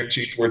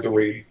 Commander-in-Chief's worth a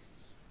read.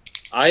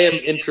 I am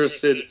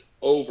interested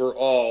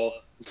overall.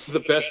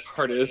 The best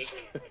part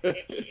is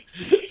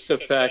the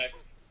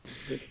fact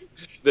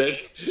that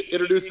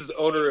introduces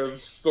owner of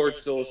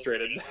Sports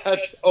Illustrated.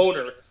 That's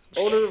owner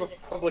of a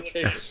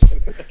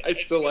publication. I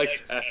still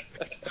like that.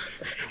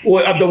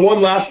 Well, the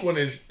one last one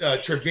is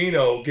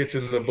Trevino gets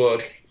in the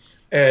book,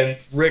 and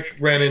Rick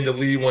ran into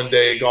Lee one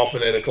day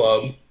golfing at a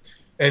club,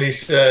 and he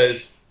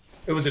says,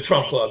 it was a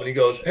Trump club, and he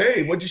goes,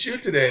 hey, what'd you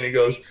shoot today? And he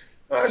goes,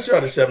 I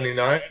shot a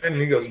 79. And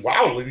he goes,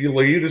 wow,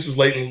 Lee, this was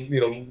late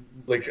in,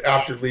 like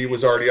after Lee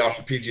was already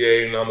off the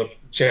PGA and on the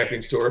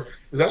Champions Tour.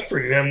 Because that's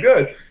pretty damn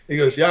good. He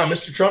goes, yeah,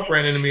 Mr. Trump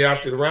ran into me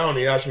after the round.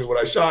 He asked me what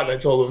I shot, and I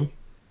told him.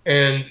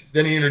 And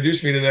then he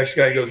introduced me to the next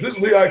guy. He goes, this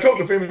is Lee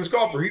Iacocca, famous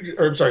golfer.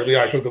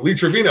 Lee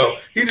Trevino.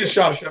 He just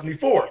shot a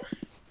 74.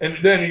 And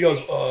then he goes,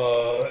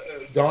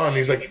 Don,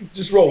 he's like,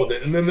 just roll with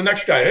it. And then the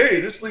next guy,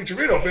 hey, this is Lee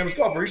Trevino, famous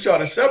golfer. He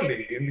shot a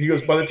 70. And he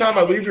goes, by the time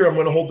I leave here, I'm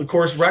going to hold the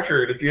course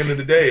record at the end of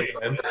the day,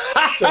 man.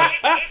 So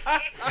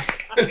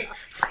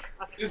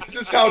this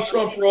is how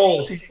Trump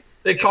rolls.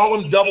 They call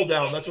him double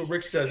down. That's what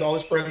Rick says. All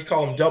his friends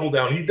call him double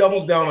down. He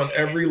doubles down on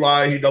every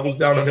lie. He doubles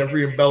down on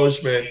every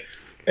embellishment.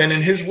 And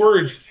in his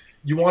words,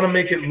 you want to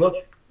make it look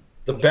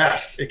the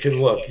best it can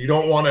look. You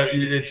don't want to.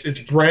 It's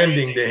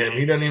branding to him.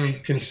 He doesn't even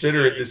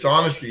consider it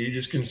dishonesty. He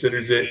just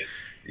considers it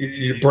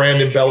your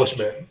brand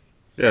embellishment.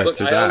 Yeah, look,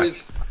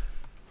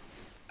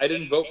 I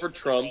didn't vote for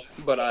Trump,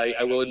 but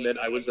I will admit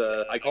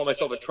I call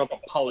myself a Trump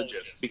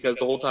apologist, because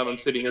the whole time I'm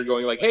sitting here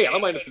going like, hey, I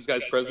don't mind if this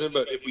guy's president,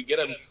 but if we get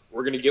him,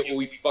 we're going to get what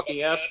we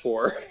fucking asked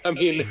for. I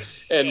mean,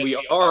 and we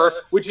are,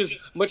 which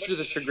is much to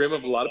the chagrin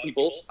of a lot of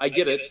people. I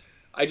get it.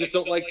 I just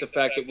don't like the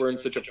fact that we're in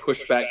such a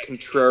pushback,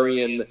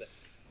 contrarian,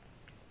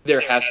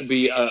 there has to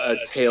be a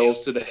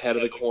tails to the head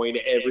of the coin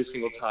every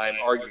single time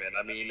argument.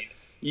 I mean,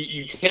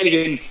 you can't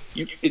even,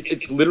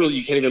 it's literally,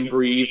 you can't even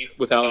breathe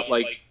without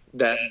like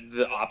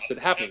the opposite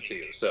happening to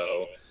you.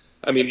 So,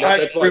 I mean,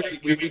 that's why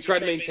we try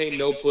to maintain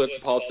no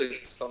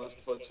politics on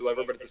this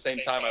whatsoever, but at the same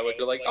time, I would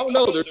be like, oh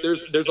no,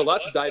 there's a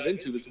lot to dive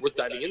into that's worth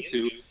diving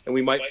into, and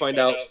we might find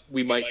out,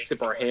 we might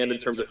tip our hand in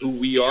terms of who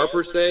we are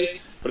per se,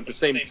 but at the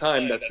same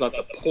time, that's not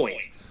the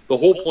point. The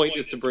whole point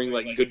is to bring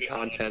like good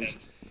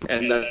content,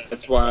 and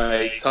that's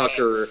why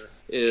Tucker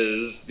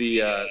is the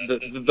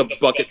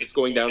bucket that's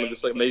going down to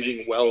this like,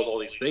 amazing well of all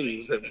these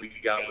things that we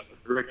got with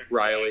Rick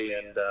Riley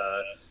and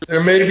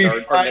there may be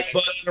flies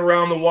buzzing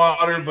around the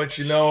water, but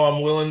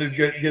I'm willing to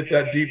get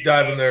that deep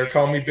dive in there.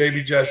 Call me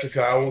Baby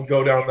Jessica. I will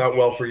go down that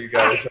well for you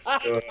guys.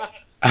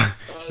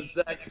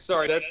 Zach,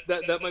 sorry,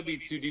 that might be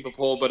too deep a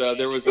pull, but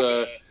there was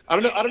I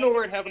don't know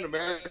where it happened in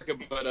America,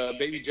 but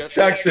Baby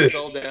Jessica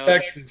fell down.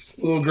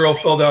 Texas, little girl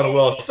fell down a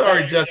well.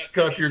 Sorry,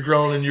 Jessica, if you're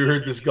grown and you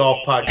heard this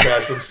golf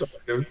podcast, I'm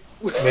sorry, dude.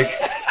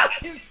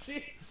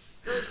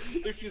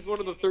 If she's one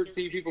of the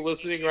 13 people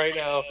listening right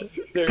now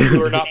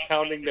who are not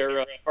pounding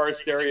their car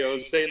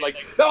stereos, saying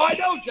like, "No, I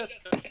know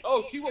Jessica.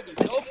 Oh, she will be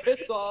so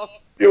pissed off."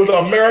 It was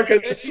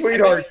America's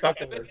sweetheart.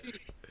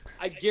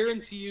 I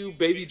guarantee you,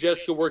 Baby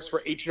Jessica works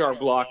for H&R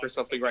Block or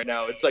something right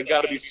now. It's like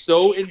got to be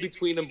so in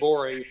between and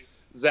boring.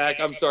 Zach,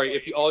 I'm sorry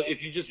if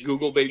you just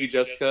Google Baby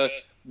Jessica,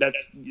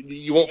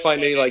 you won't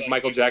find any like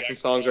Michael Jackson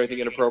songs or anything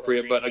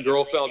inappropriate. But a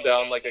girl fell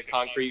down like a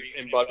concrete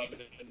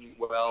embankment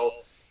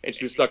well, and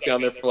she was stuck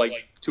down there for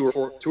like 2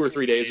 or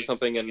 3 days or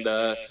something, and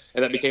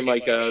that became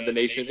like the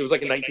nation. It was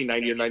like in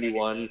 1990 or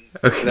 91,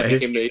 okay. And that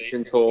became the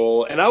nation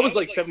toll. And I was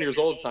like 7 years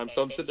old at the time,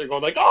 so I'm sitting there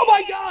going like, "Oh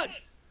my god,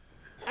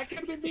 that could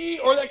have been me,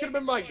 or that could have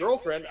been my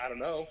girlfriend. I don't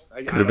know.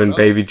 Could have been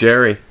Baby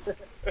Jerry."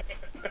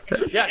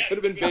 Yeah, it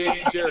could have been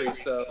Baby Jerry.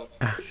 So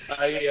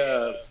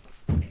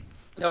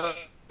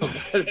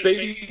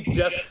Baby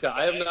Jessica.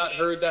 I have not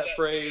heard that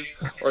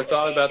phrase or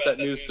thought about that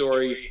news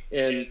story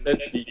in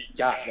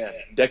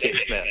decades.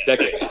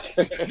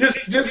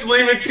 Just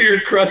leave it to your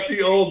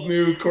crusty old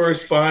new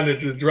correspondent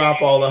to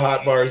drop all the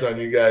hot bars on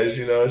you guys.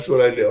 That's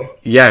what I do.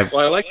 Yeah.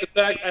 Well, I like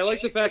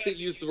the fact that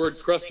you used the word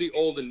crusty,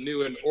 old, and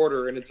new in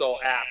order, and it's all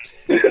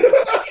apt.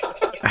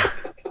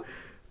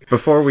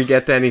 Before we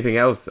get to anything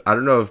else, I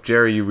don't know if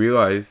Jerry, you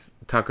realize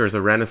Tucker's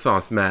a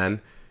Renaissance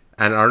man.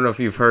 And I don't know if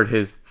you've heard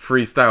his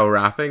freestyle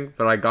rapping,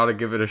 but I gotta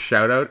give it a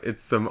shout out.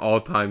 It's some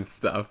all-time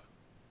stuff.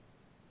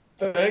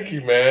 Thank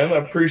you, man. I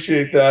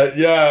appreciate that.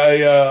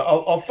 Yeah,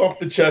 I'll thump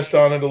the chest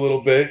on it a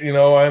little bit.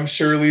 I'm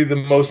surely the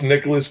most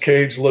Nicolas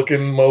Cage looking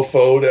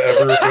mofo to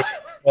ever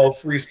called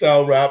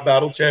Freestyle Rap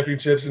Battle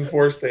Championships in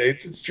 4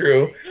 states. It's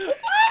true.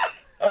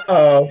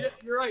 Yeah,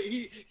 you're right.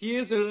 He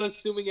is an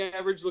unassuming,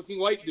 average-looking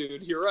white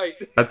dude. You're right.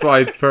 That's why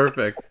it's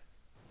perfect.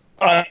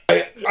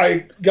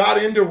 I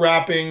got into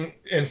rapping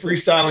and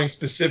freestyling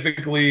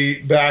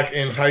specifically back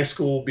in high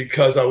school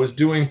because I was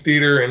doing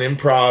theater and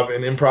improv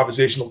and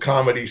improvisational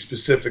comedy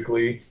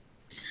specifically.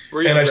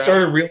 And I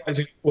started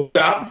realizing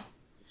that.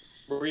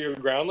 Were you a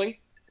groundling?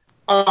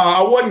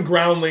 I wasn't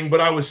groundling, but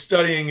I was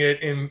studying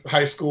it in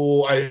high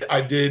school.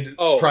 I did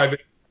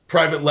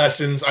private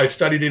lessons. I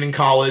studied it in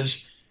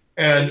college.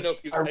 And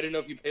I didn't know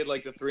if you paid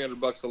like the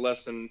 $300 a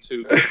lesson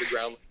to the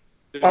groundling.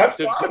 I've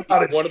thought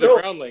about it. One of the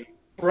groundling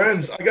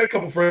friends. I got a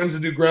couple friends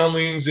that do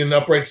groundlings in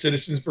Upright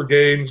Citizens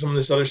Brigade and some of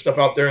this other stuff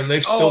out there, and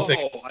they still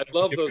think. I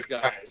love those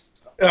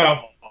guys.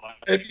 Yeah,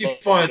 it'd be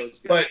fun.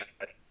 But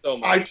so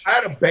I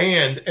had a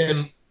band,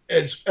 and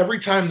it's every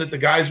time that the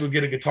guys would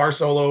get a guitar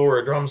solo or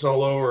a drum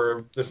solo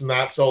or this and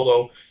that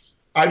solo,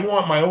 I'd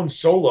want my own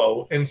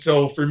solo. And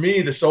so for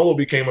me, the solo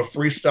became a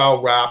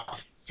freestyle rap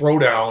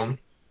throwdown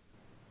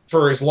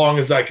for as long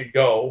as I could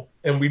go,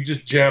 and we'd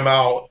just jam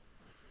out.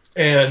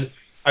 And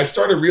I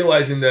started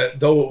realizing that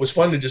though it was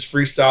fun to just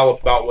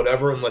freestyle about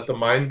whatever and let the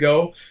mind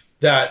go,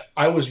 that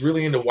I was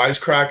really into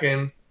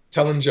wisecracking,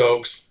 telling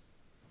jokes,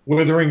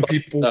 withering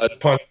people with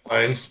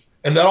punchlines,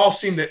 and that all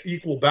seemed to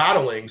equal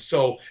battling.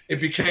 So it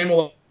became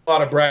a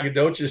lot of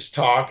braggadocious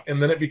talk,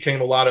 and then it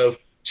became a lot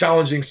of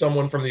challenging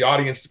someone from the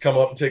audience to come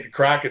up and take a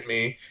crack at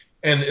me.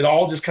 And it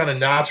all just kind of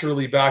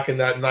naturally, back in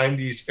that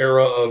 90s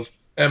era of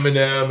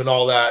Eminem and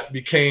all that,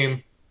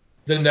 became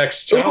the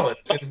next challenge.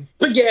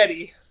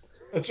 Spaghetti.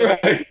 That's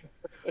right.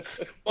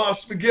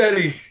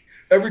 Spaghetti.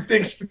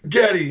 Everything's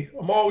spaghetti.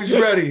 I'm always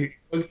ready.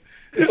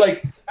 It's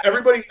like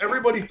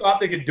everybody thought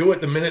they could do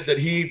it the minute that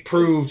he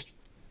proved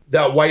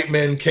that white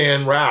men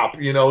can rap,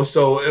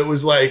 So it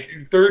was like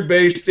Third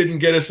Base didn't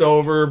get us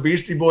over.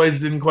 Beastie Boys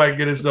didn't quite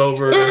get us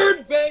over.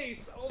 Third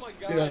Base. Oh my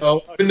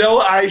God.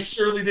 Vanilla Ice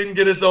surely didn't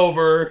get us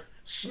over.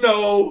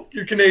 Snow,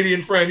 your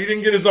Canadian friend, he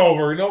didn't get us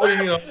over. Nobody,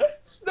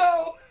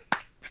 Snow.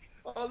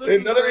 None of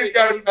these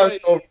guys got us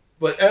over.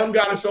 But M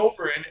got us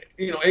over, and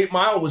 8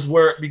 Mile was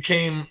where it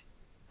became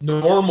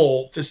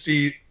normal to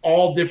see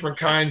all different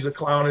kinds of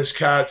clownish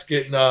cats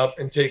getting up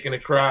and taking a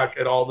crack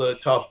at all the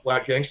tough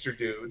black gangster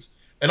dudes.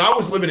 And I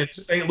was living in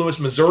St. Louis,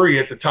 Missouri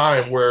at the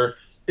time, where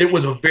it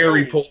was a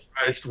very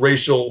polarized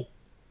racial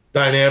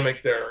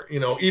dynamic there.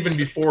 Even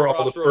before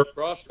all the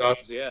Ferguson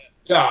stuff.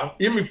 Yeah,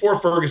 even before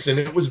Ferguson,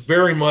 it was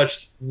very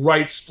much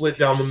right split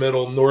down the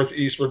middle.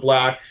 Northeast were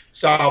black,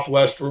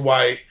 southwest were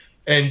white.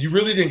 And you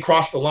really didn't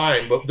cross the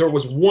line, but there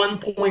was one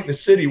point in the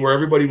city where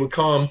everybody would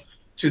come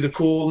to the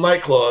cool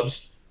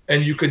nightclubs,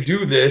 and you could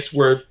do this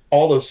where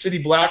all the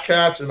city black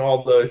cats and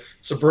all the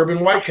suburban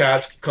white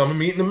cats could come and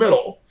meet in the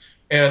middle.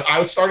 And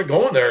I started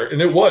going there,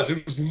 and it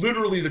was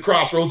literally the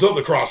crossroads of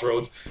the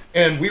crossroads.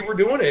 And we were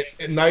doing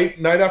it night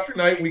after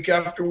night, week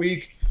after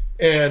week,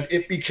 and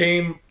it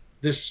became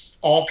this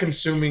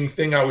all-consuming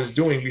thing I was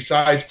doing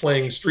besides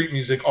playing street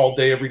music all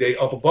day, every day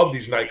up above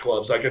these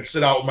nightclubs. I could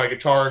sit out with my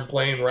guitar and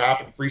play and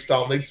rap and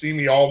freestyle, and they'd see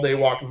me all day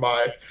walking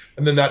by.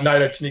 And then that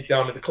night I'd sneak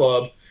down to the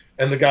club,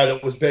 and the guy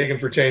that was begging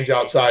for change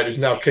outside is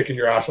now kicking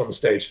your ass on the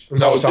stage.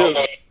 And that was how it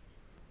was.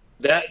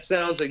 That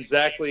sounds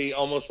exactly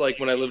almost like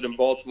when I lived in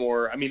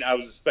Baltimore. I mean, I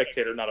was a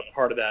spectator, not a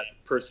part of that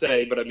per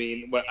se, but I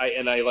mean,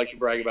 I like to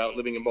brag about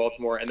living in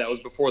Baltimore, and that was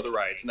before the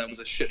riots, and that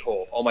was a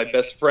shithole. All my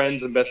best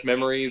friends and best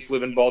memories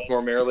live in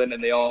Baltimore, Maryland,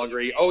 and they all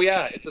agree, oh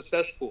yeah, it's a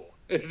cesspool.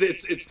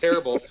 It's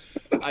terrible.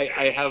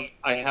 I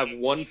have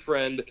one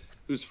friend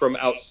who's from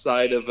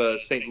outside of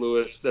St.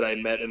 Louis that I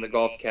met in the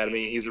golf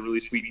academy. He's a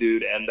really sweet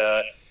dude, and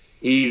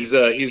he's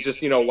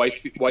just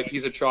white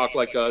piece of chalk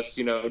like us,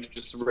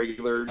 just a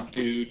regular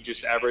dude,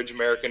 just average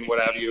American, what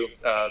have you.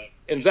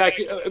 And Zach,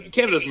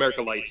 Canada's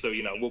America Light, so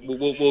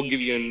we'll give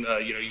you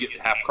you get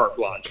half carte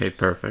blanche. Okay,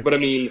 perfect. But I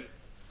mean,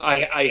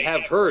 I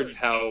have heard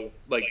how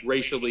like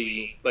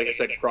racially, like I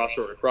said,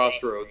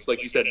 crossroads,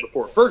 like you said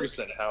before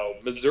Ferguson, how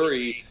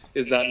Missouri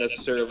is not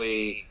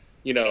necessarily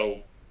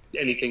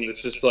anything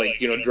that's just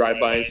like drive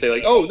by and say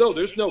like, oh no,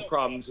 there's no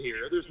problems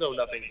here, there's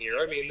nothing here.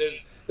 I mean,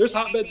 there's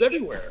hotbeds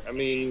everywhere. I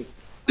mean,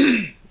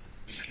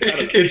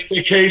 it's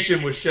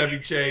Vacation with Chevy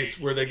Chase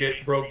where they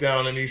get broke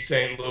down in East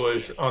St.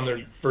 Louis on their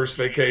first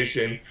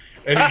vacation,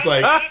 and he's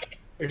like,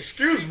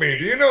 excuse me,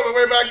 do you know the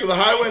way back to the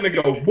highway? And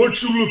they go,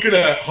 what you looking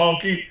at,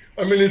 honky?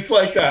 I mean, it's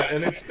like that,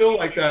 and it's still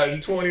like that in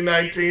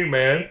 2019,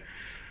 man.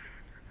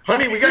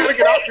 Honey, we gotta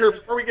get out here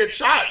before we get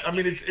shot. I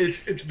mean,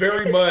 it's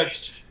very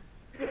much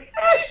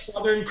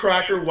Southern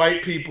cracker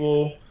white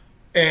people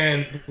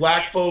and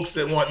black folks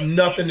that want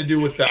nothing to do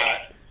with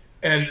that,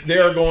 and they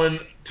are going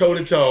toe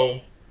to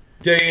toe,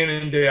 day in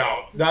and day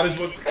out. That is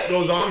what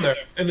goes on there.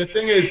 And the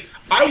thing is,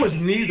 I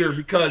was neither,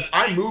 because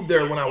I moved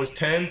there when I was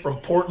 10 from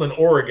Portland,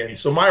 Oregon.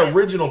 So my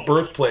original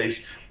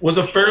birthplace was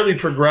a fairly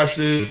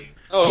progressive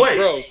place.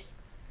 Gross.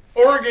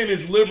 Oregon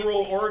is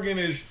liberal. Oregon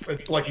is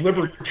like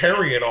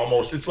libertarian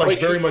almost. It's like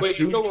very much.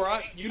 You know where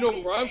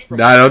I'm from.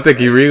 No, I don't think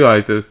he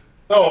realizes.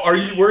 No,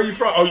 where are you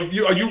from?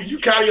 You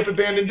County up at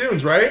Bandon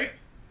Dunes, right?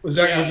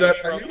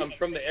 I'm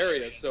from the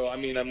area, so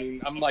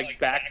I'm like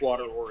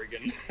backwater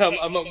Oregon.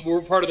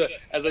 We're part of the.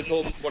 As I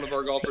told one of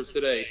our golfers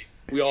today,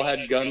 we all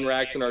had gun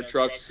racks in our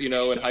trucks, in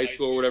high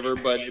school or whatever.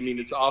 But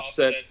it's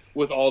offset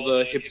with all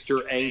the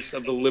hipster angst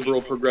of the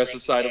liberal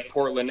progressive side of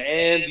Portland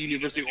and the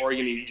University of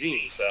Oregon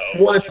Eugene. So.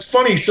 Well, it's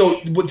funny.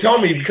 So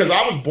tell me, because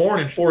I was born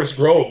in Forest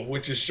Grove,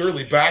 which is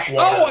surely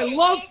backwater. Oh, I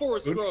love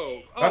Forest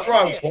Grove. That's where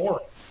I was born.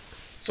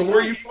 So where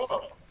are you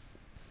from?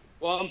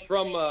 Well, I'm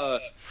from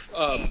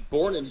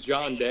born in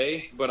John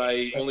Day, but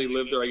I only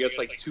lived there, I guess,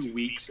 like 2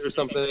 weeks or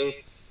something.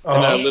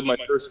 And then I lived my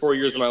first 4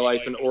 years of my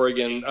life in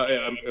Oregon.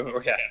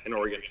 In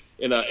Oregon,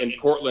 in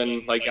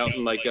Portland, like out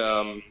in like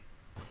it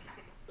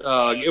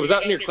was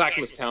out near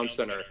Clackamas Town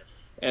Center.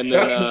 And then,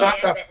 that's not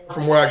that far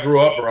from where I grew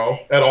up, bro,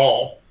 at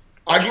all.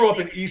 I grew up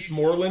in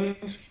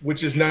Eastmoreland,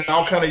 which is now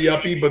kind of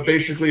yuppie, but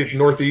basically it's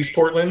northeast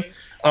Portland.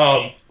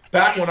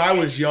 Back when I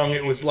was young,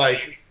 it was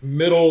like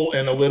middle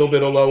and a little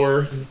bit of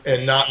lower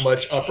and not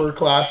much upper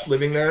class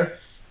living there,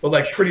 but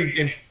like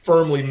pretty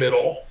firmly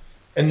middle.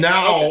 And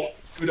now,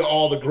 due to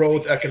all the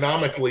growth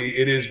economically,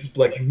 it is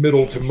like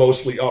middle to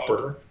mostly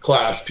upper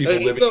class people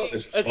living in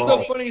this. That's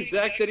so funny,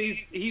 Zach, that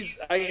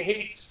he's I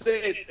hate to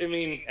say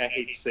it. I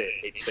hate to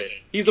say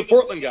it. He's a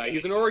Portland guy.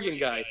 He's an Oregon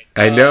guy.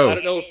 I know.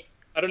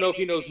 I don't know if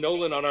he knows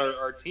Nolan on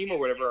our team or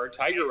whatever, our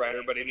Tiger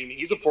writer, but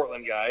he's a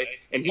Portland guy,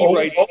 and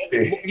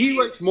he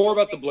writes more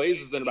about the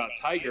Blazers than about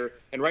Tiger.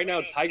 And right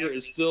now, Tiger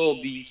is still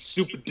the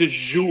soup du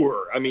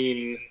jour.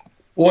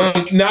 Well,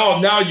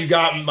 now you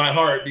got my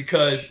heart,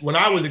 because when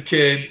I was a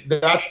kid,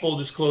 that's full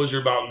disclosure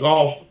about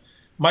golf.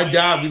 My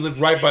dad, we lived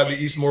right by the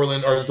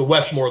Eastmoreland, or the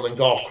Westmoreland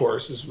golf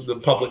course. This was the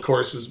public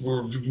courses.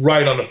 We're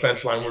right on the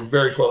fence line. We're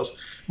very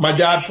close. My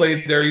dad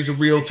played there. He's a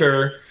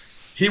realtor.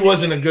 He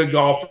wasn't a good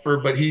golfer,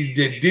 but he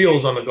did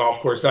deals on the golf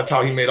course. That's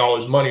how he made all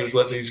his money. He was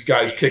letting these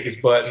guys kick his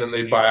butt, and then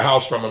they'd buy a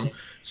house from him.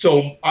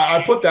 So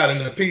I put that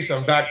in the piece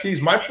on back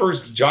tees. My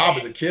first job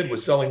as a kid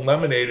was selling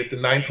lemonade at the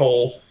 9th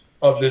hole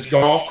of this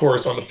golf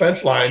course on the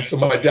fence line. So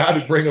my dad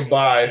would bring them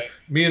by.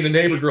 Me and the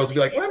neighbor girls would be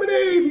like,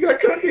 lemonade, we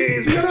got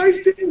cookies, we got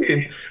iced tea.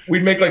 And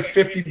we'd make like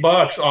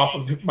 $50 off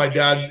of my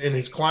dad and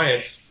his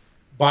clients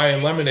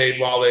buying lemonade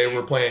while they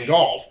were playing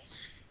golf.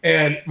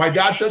 And my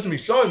dad says to me,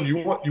 son, you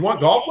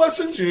want golf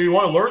lessons? You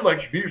want to learn,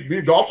 like, be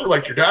a golfer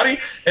like your daddy?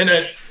 And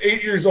at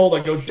 8 years old,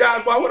 I go,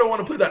 Dad, why would I want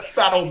to play that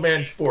fat old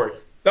man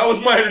sport? That was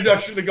my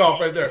introduction to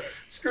golf right there.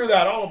 Screw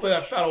that. I don't want to play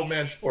that fat old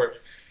man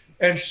sport.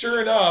 And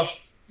sure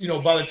enough,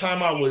 by the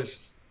time I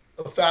was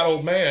a fat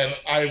old man,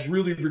 I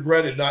really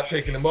regretted not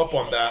taking him up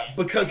on that,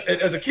 because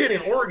as a kid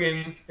in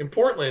Oregon, in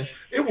Portland,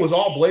 it was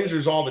all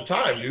Blazers all the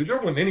time, dude. There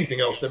wasn't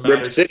anything else that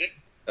mattered.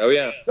 Oh,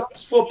 yeah.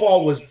 Ducks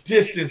football was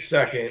distant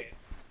second.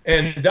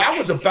 And that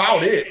was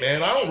about it,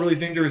 man. I don't really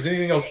think there was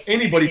anything else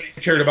anybody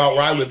cared about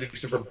where I lived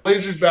except for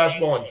Blazers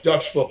basketball and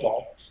Ducks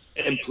football.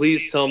 And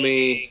please tell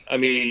me,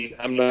 I'm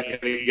not going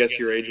to guess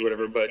your age or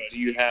whatever, but do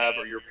you have,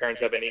 or your parents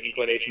have, any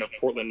inclination of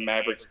Portland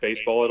Mavericks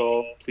baseball at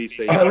all? Please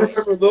say yes. I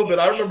remember a little bit.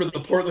 I remember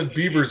the Portland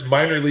Beavers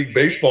minor league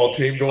baseball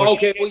team going.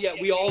 Okay, well, yeah,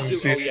 we all do.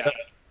 Oh, yeah.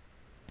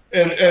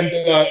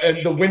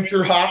 And the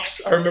Winter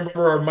Hawks. I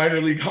remember our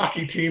minor league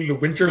hockey team, the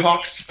Winter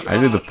Hawks. I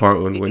knew the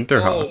Portland Winter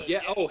Hawks. Oh,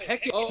 yeah. Oh,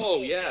 heck.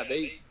 Oh, yeah.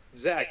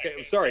 Zach,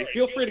 I'm sorry.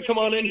 Feel free to come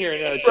on in here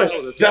and chat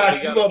with us.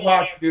 Zach, you love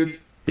hockey, dude.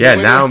 Yeah,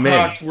 now I'm in.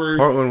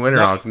 Portland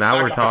Winterhawks.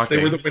 Now we're talking.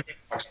 They were the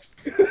Winterhawks.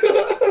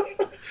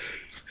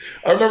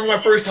 I remember my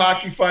first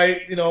hockey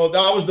fight.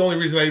 That was the only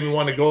reason I even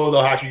wanted to go to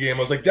the hockey game. I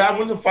was like, Dad,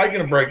 when's the fight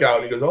going to break out?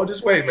 And he goes, oh,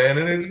 just wait, man.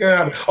 And it's going to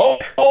happen.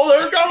 Oh,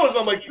 there it goes.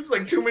 I'm like, this is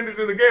like 2 minutes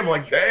in the game. I'm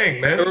like,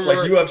 dang, man. It's like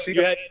UFC.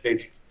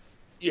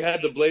 You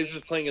had the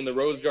Blazers playing in the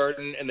Rose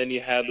Garden, and then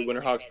you had the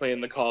Winterhawks playing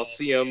in the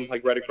Coliseum,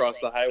 like right across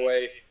the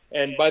highway.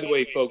 And by the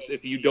way, folks,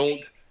 if you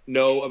don't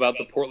know about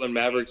the Portland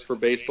Mavericks for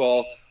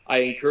baseball, I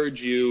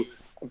encourage you.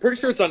 I'm pretty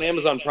sure it's on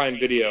Amazon Prime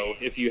Video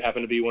if you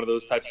happen to be one of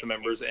those types of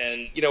members.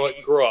 And you know what?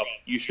 Grow up.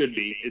 You should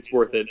be. It's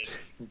worth it.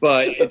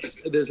 But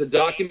there's a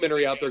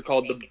documentary out there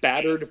called The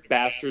Battered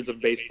Bastards of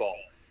Baseball.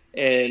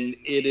 And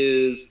it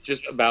is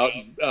just about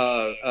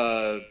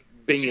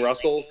Bing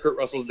Russell, Kurt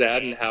Russell's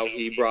dad, and how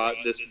he brought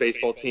this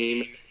baseball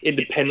team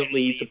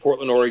independently to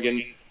Portland,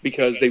 Oregon,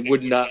 because they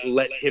would not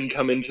let him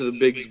come into the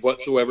bigs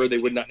whatsoever. They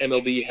would not.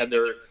 MLB had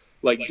their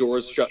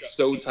doors shut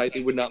so tight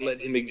they would not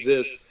let him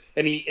exist.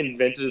 And he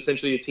invented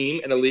essentially a team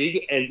and a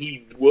league, and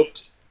he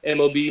whooped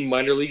MLB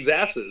minor leagues'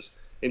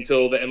 asses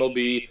until the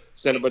MLB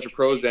sent a bunch of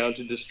pros down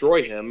to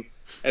destroy him,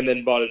 and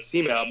then bought his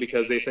team out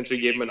because they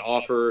essentially gave him an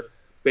offer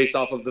based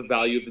off of the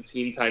value of the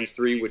team times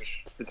 3,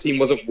 which the team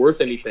wasn't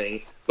worth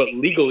anything. But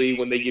legally,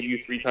 when they give you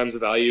 3 times the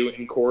value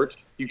in court,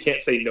 you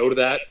can't say no to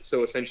that.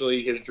 So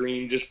essentially, his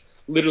dream just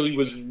literally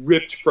was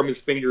ripped from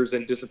his fingers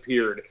and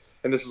disappeared.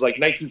 And this is like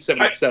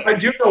 1977. I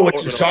do know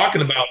what you're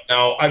talking about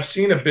now. I've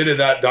seen a bit of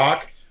that,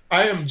 Doc.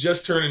 I am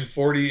just turning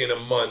 40 in a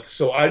month,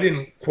 so I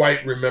didn't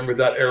quite remember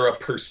that era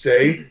per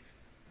se.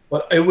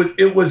 But it was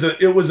a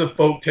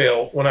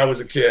folktale when I was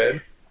a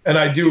kid. And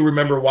I do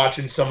remember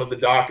watching some of the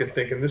doc and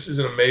thinking, this is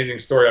an amazing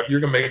story. You're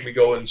going to make me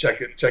go and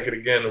check it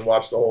again and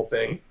watch the whole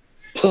thing.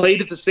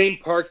 Played at the same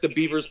park the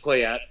Beavers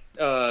play at.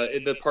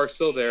 The park's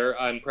still there.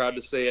 I'm proud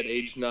to say at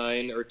age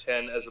 9 or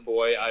 10 as a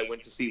boy, I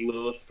went to see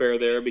Lilith Fair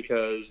there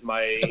because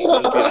my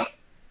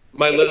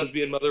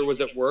lesbian mother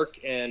was at work,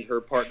 and her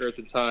partner at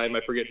the time,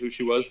 I forget who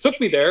she was, took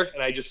me there,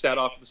 and I just sat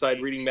off to the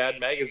side reading Mad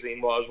Magazine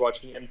while I was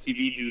watching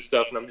MTV do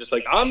stuff, and I'm just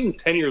like, I'm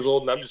 10 years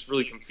old, and I'm just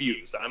really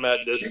confused. I'm at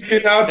this... You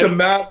get out to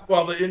Mad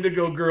while the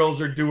Indigo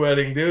Girls are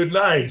duetting, dude.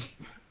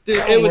 Nice. Dude,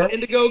 it was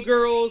Indigo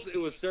Girls, it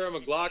was Sarah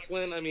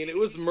McLachlan. I mean, it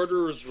was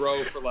Murderer's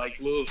Row for, like,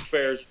 Lilith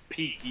Fair's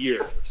peak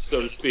year,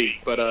 so to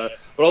speak. But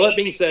all that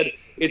being said,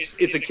 it's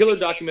a killer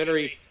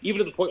documentary, even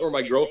to the point where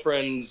my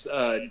girlfriend's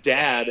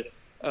dad...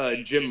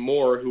 Jim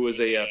Moore, who was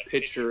a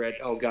pitcher at,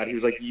 he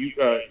was like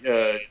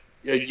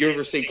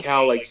University of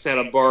Cal, like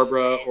Santa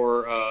Barbara,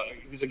 or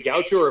he was a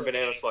Gaucho or a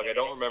Banana Slug, I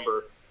don't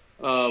remember.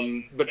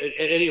 But at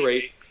any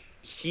rate,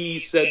 he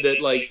said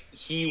that like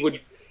he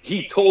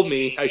told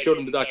me, I showed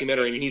him the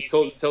documentary, and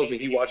tells me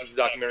he watches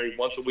the documentary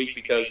once a week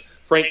because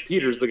Frank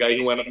Peters, the guy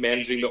who wound up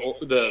managing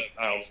the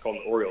I almost called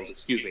them the Orioles,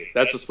 excuse me.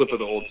 That's a slip of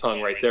the old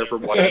tongue right there for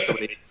watching so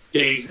many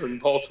games in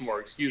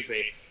Baltimore, excuse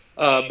me.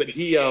 But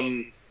he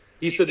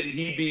said that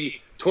he'd be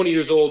 20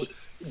 years old,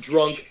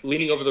 drunk,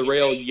 leaning over the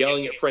rail,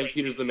 yelling at Frank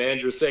Peters, the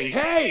manager, saying,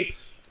 "Hey,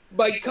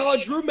 my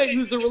college roommate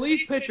who's the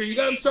relief pitcher, you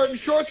got him starting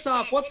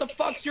shortstop. What the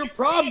fuck's your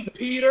problem,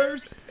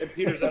 Peters?" And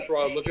Peters, after a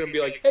while, would look at him and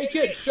be like, "Hey,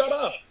 kid, shut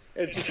up."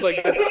 And it's just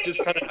like, that's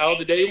just kind of how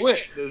the day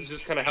went. It was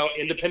just kind of how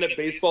independent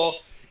baseball,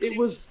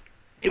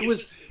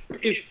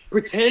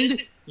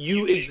 pretend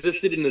you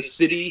existed in the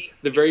city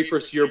the very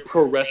first year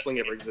pro wrestling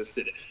ever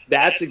existed.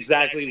 That's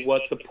exactly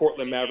what the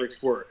Portland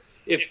Mavericks were.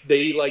 If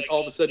they, like,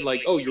 all of a sudden,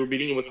 like, you were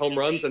beating them with home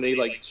runs and they,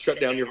 like,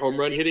 shut down your home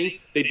run hitting,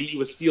 they beat you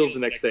with steals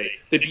the next day.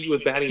 They beat you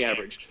with batting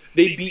average.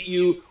 They beat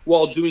you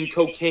while doing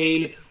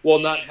cocaine, while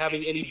not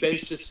having any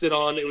bench to sit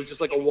on. It was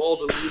just like a wall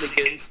to lean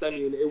against. I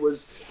mean, it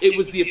was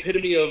the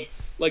epitome of,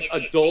 like,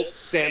 adult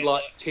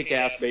sandlot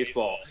kick-ass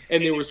baseball.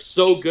 And they were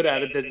so good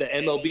at it that the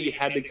MLB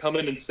had to come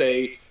in and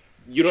say,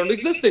 you don't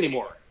exist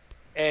anymore.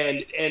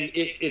 And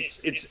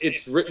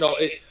it's written all...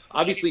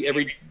 Obviously,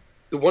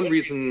 the one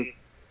reason...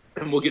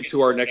 And we'll get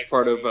to our next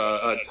part of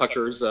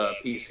Tucker's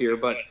piece here.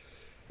 But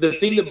the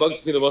thing that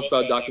bugs me the most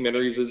about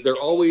documentaries is they're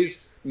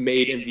always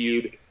made and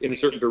viewed in a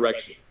certain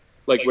direction.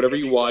 Like, whatever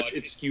you watch,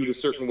 it's skewed a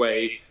certain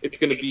way. It's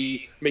going to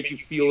make you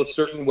feel a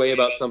certain way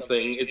about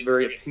something. It's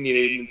very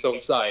opinionated in its own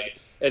side.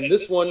 And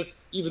this one,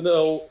 even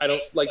though I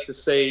don't like to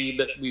say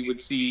that we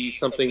would see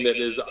something that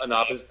is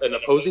an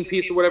opposing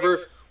piece or whatever,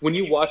 when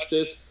you watch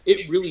this,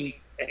 it really,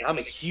 and I'm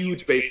a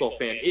huge baseball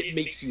fan, it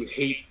makes you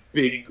hate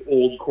big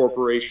old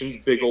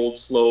corporations, big old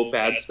slow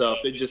bad stuff.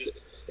 It just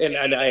and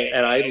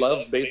I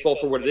love baseball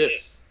for what it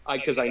is.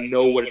 Because I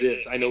know what it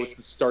is. I know it's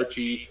the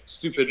starchy,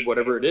 stupid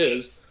whatever it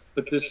is.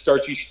 But this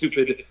starchy,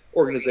 stupid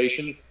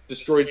organization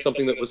destroyed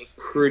something that was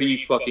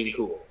pretty fucking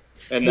cool,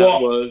 and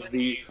that was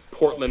the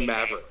Portland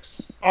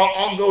Mavericks.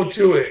 I'll go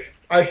to it.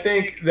 I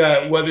think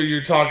that whether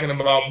you're talking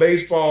about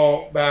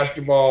baseball,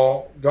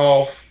 basketball,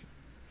 golf,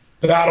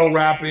 battle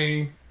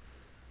rapping,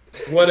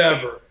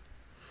 whatever,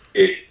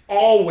 it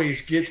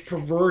always gets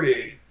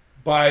perverted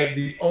by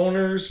the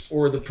owners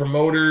or the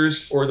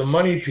promoters or the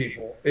money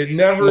people. It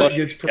never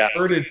gets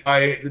perverted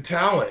by the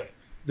talent.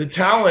 The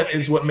talent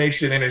is what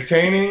makes it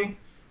entertaining,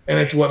 and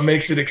it's what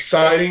makes it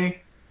exciting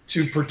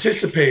to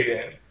participate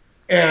in.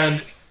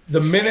 And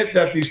the minute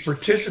that these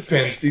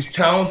participants, these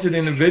talented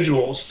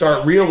individuals,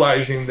 start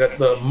realizing that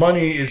the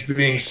money is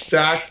being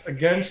stacked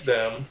against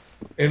them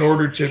in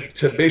order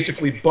to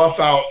basically buff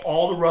out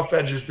all the rough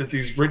edges that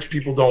these rich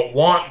people don't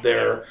want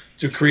there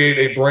to create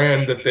a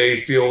brand that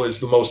they feel is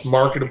the most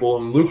marketable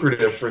and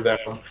lucrative for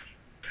them.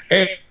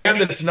 And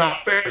that it's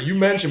not fair. You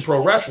mentioned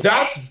pro wrestling.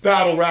 That's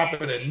battle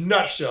rap in a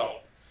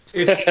nutshell.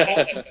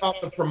 It's all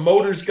about the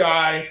promoter's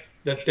guy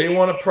that they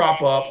want to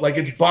prop up. Like,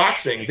 it's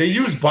boxing. They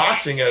use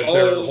boxing as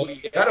their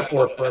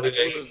metaphor for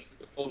everything.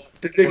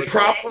 They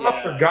prop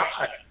up their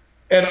guy.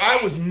 And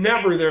I was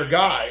never their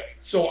guy.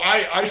 So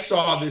I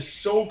saw this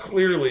so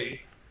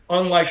clearly,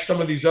 unlike some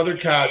of these other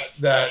cats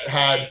that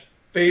had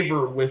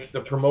favor with the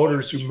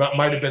promoters who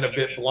might have been a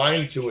bit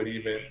blind to it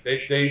even.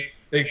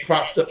 They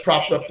propped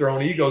up their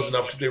own egos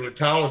enough because they were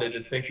talented to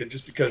think that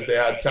just because they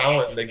had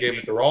talent and they gave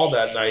it their all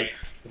that night,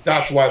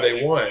 that's why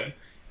they won.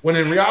 When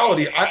in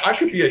reality, I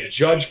could be a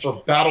judge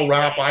for Battle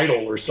Rap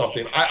Idol or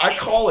something. I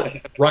call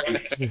it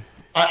right.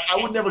 I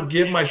would never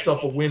give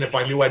myself a win if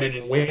I knew I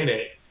didn't win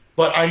it.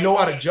 But I know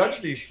how to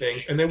judge these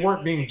things, and they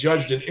weren't being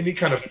judged in any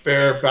kind of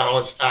fair,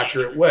 balanced,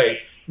 accurate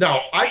way. Now,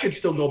 I could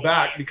still go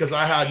back because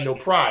I had no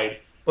pride,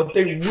 but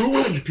they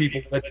ruined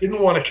people that didn't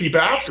want to keep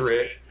after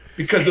it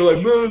because they're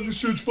like, man, this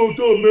shit's fucked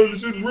up, man,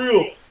 this isn't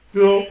real.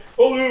 You know,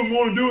 all they ever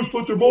want to do is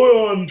put their boy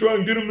on and try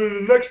and get him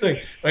in the next thing.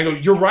 And I go,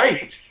 you're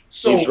right.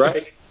 So he's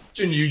right.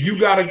 You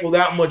got to go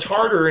that much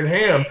harder and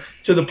ham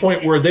to the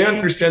point where they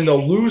understand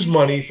they'll lose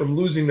money from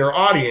losing their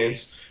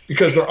audience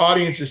because their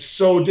audience is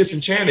so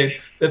disenchanted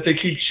that they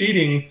keep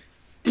cheating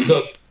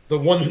the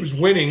one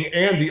who's winning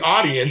and the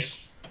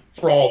audience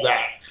for all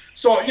that.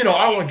 So, I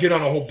don't want to get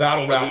on a whole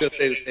battle rap.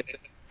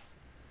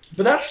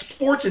 But that's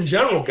sports in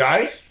general,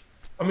 guys.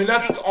 I mean,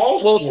 that's all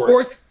Well,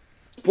 sports.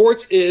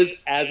 sports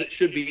is, as it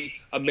should be,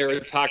 a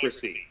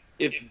meritocracy.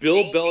 If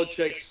Bill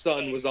Belichick's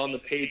son was on the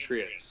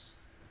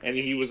Patriots and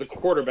he was a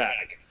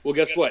quarterback, well,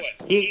 guess what?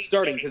 He ain't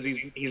starting because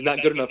he's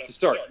not good enough to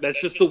start.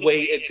 That's just the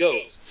way it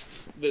goes,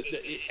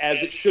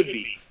 as it should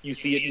be. You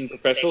see it in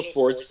professional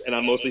sports, and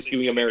I'm mostly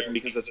skewing American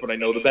because that's what I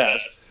know the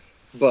best.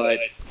 But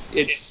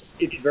it's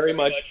very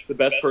much the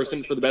best person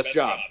for the best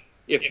job.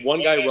 If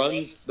one guy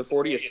runs the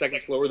 40 a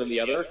second slower than the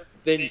other,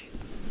 then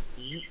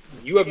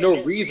you have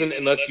no reason,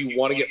 unless you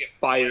want to get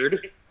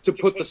fired, to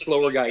put the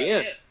slower guy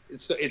in.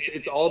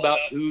 It's all about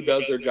who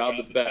does their job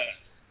the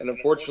best. And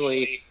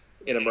unfortunately,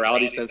 in a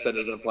morality sense, that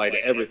doesn't apply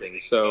to everything.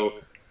 So,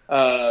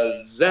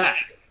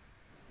 Zach,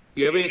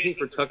 do you have anything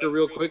for Tucker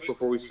real quick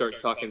before we start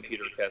talking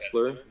Peter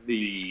Kessler,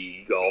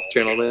 the Golf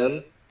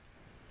Channel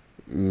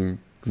man?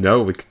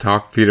 No, we could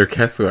talk Peter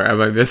Kessler.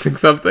 Am I missing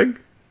something?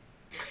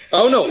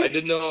 Oh, no, I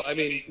didn't know. I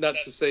mean, not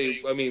to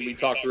say, I mean, we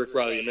talked to Rick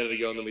Riley a minute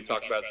ago, and then we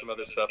talked about some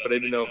other stuff, but I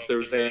didn't know if there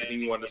was anything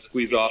you wanted to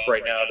squeeze off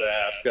right now to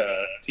ask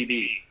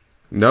TD.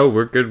 No,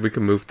 we're good. We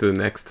can move to the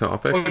next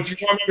topic. What you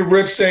talking to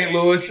rip St.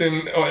 Louis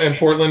and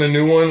Portland a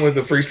new one with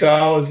the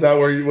freestyle? Is that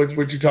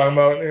what you talking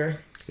about here?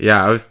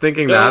 Yeah, I was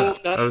thinking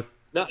that.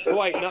 Not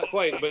quite.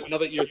 But now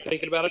that you're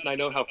thinking about it, and I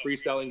know how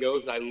freestyling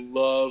goes, and I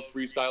love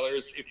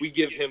freestylers. If we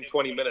give him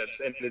 20 minutes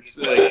and it's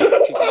like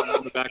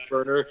on the back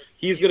burner,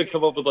 he's gonna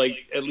come up with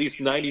like at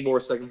least 90 more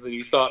seconds than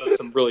you thought of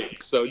some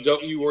brilliance. So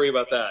don't you worry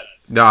about that.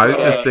 No, I was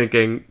just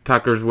thinking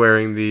Tucker's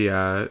wearing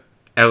the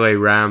LA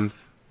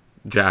Rams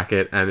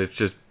jacket, and it's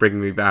just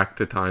bringing me back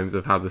to times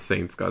of how the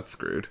Saints got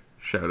screwed.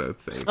 Shout out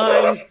Saints.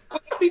 Times?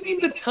 What do you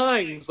mean the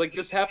times? Like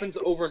this happens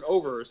over and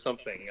over or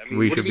something? I mean,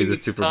 we should be the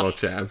Super Bowl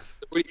champs.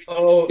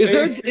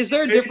 Is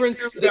there a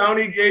difference?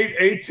 Downy Gate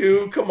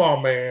A2. Come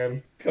on,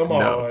 man. Come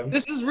on.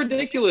 This is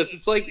ridiculous.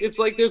 It's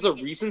like there's a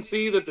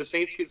recency that the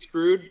Saints get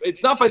screwed.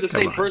 It's not by the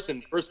same person,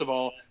 first of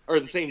all, or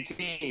the same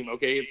team.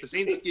 Okay, if the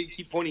Saints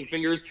keep pointing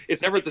fingers,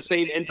 it's never the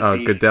same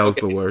entity. Goodell's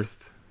the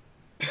worst.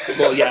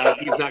 Well, yeah,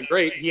 he's not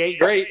great. He ain't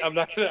great. I'm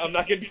not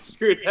gonna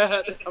disagree with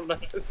that. I'm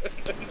not.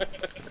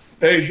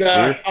 Hey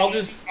Zach,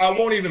 I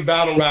won't even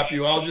battle rap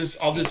you. I'll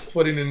just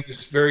put it in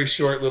this very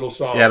short little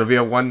song. Yeah, it'll be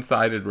a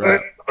one-sided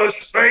rap. When the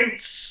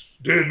Saints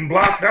didn't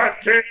block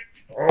that kick.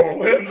 Oh,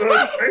 when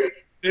the Saints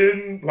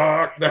didn't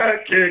block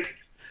that kick.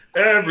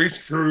 Every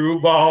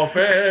screwball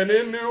fan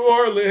in New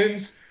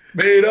Orleans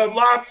made up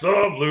lots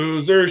of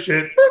loser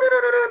shit.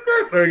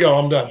 There you go.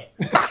 I'm done.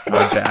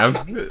 Oh,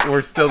 damn.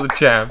 We're still the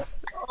champs.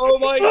 Oh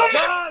my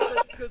God,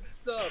 that's good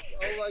stuff.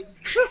 Oh my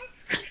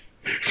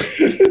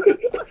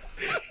God.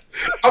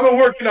 I've been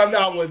working on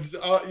that one.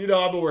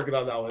 I've been working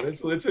on that one.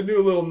 It's a new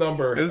little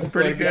number. It was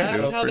pretty good.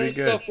 That's how that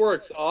stuff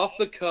works. Off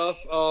the cuff.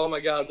 Oh my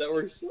God, that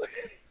works.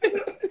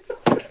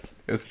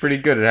 It was pretty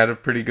good. It had a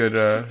pretty good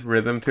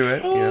rhythm to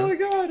it. Oh my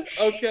God.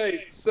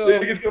 Okay, so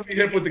it's gonna be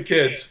hip with the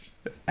kids.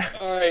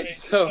 All right,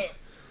 so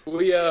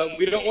we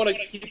don't want to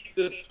keep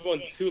this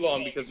one too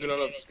long because we don't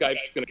know if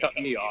Skype's going to cut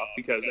me off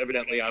because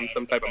evidently I'm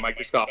some type of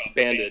Microsoft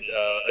bandit,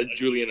 a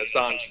Julian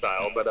Assange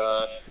style.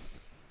 But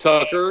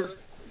Tucker,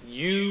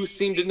 you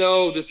seem to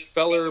know this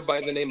feller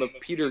by the name of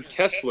Peter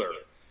Kessler.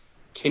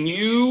 Can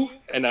you,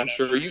 and I'm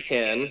sure you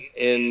can,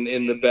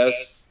 in the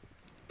best,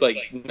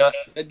 you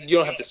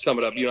don't have to sum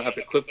it up, you don't have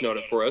to cliff note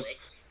it for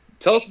us.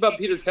 Tell us about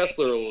Peter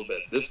Kessler a little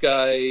bit. This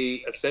guy,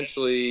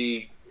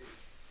 essentially,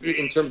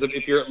 in terms of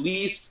if you're at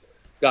least,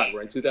 God,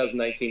 we're in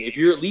 2019, if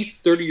you're at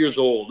least 30 years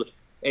old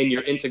and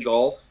you're into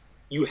golf,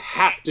 you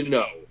have to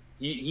know.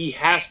 He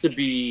has to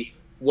be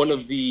one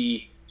of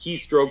the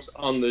keystrokes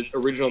on the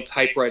original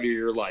typewriter of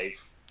your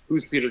life.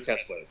 Who's Peter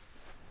Kessler?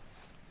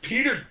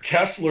 Peter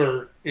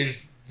Kessler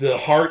is the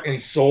heart and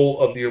soul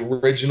of the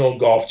original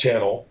Golf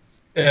Channel.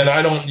 And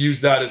I don't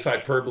use that as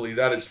hyperbole.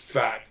 That is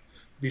fact.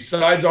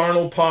 Besides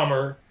Arnold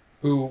Palmer,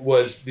 who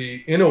was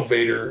the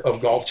innovator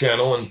of Golf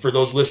Channel, and for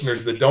those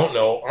listeners that don't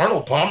know,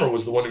 Arnold Palmer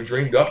was the one who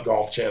dreamed up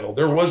Golf Channel.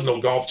 There was no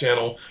Golf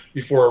Channel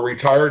before a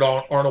retired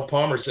Arnold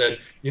Palmer said,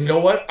 you know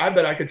what, I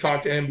bet I could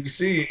talk to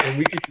NBC and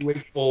we could do a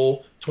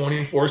full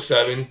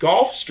 24/7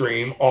 golf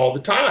stream all the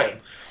time.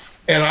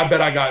 And I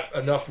bet I got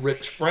enough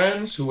rich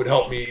friends who would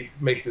help me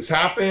make this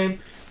happen.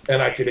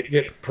 And I could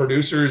get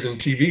producers and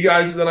TV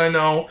guys that I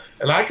know,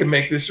 and I could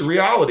make this a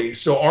reality.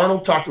 So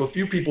Arnold talked to a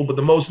few people, but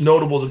the most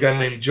notable is a guy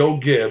named Joe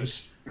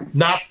Gibbs,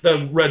 not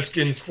the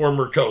Redskins'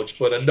 former coach,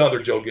 but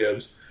another Joe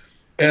Gibbs.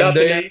 And not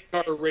the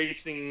NASCAR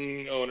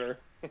racing owner.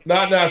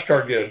 Not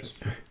NASCAR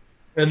Gibbs.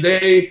 And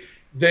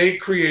they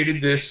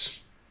created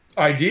this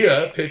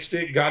idea, pitched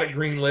it, got it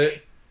greenlit.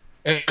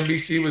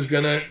 NBC was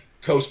going to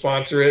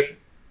co-sponsor it.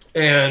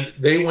 And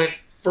they went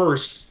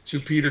first to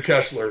Peter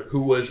Kessler,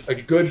 who was a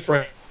good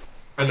friend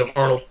of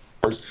Arnold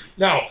Palmer's.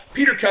 Now,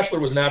 Peter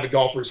Kessler was an avid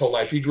golfer his whole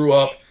life. He grew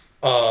up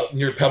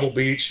near Pebble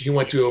Beach. He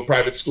went to a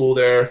private school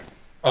there,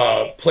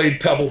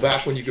 played Pebble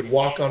back when you could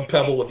walk on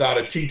Pebble without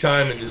a tee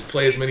time and just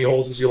play as many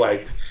holes as you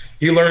liked.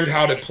 He learned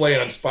how to play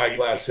on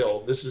Spyglass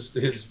Hill. This is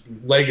his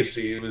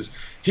legacy.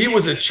 He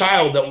was a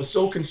child that was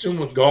so consumed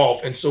with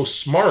golf and so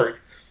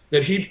smart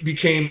that he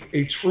became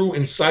a true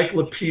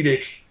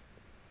encyclopedic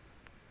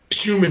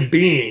human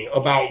being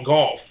about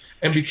golf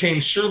and became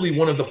surely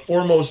one of the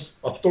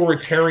foremost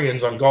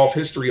authoritarians on golf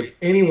history of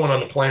anyone on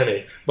the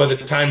planet by the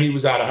time he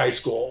was out of high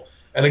school.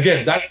 And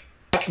again,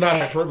 that's not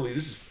hyperbole.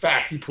 This is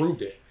fact. He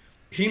proved it.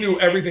 He knew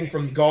everything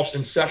from golf's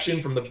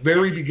inception, from the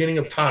very beginning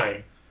of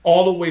time,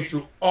 all the way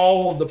through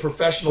all of the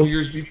professional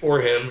years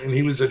before him. And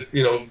he was a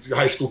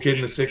high school kid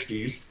in the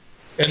 60s,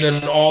 and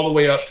then all the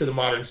way up to the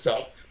modern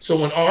stuff. So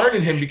when Arn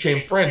and him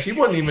became friends, he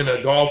wasn't even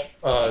a golf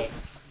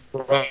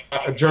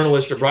a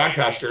journalist or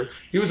broadcaster.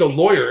 He was a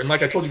lawyer, and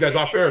like I told you guys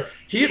off air,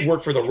 he had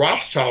worked for the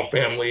Rothschild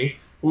family,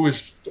 who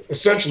is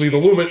essentially the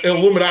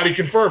Illuminati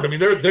confirmed. I mean,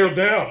 they're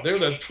them. They're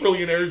the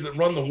trillionaires that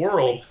run the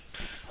world.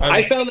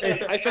 I found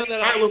that.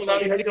 Hi,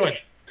 Illuminati. How you doing?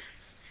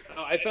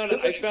 I found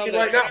that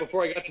right now.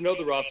 Before I got to know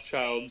the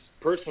Rothschilds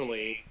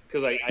personally,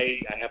 because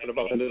I happened to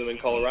bump into them in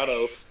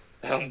Colorado,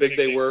 how big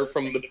they were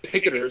from the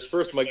picketers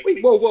first. I'm like,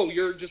 wait, whoa,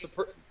 you're just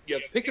you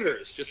have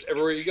picketers just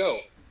everywhere you go.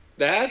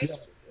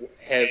 That's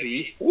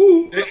heavy.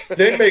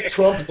 They make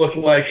Trump look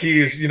like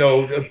he's, a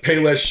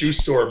Payless shoe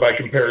store by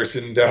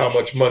comparison to how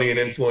much money and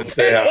influence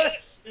they have.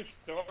 Payless shoe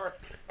store.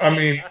 I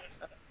mean,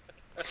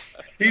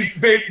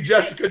 he's baby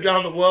Jessica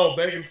down the well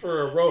begging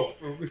for a rope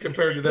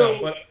compared to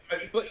them.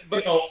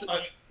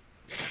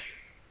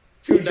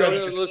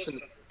 Listen.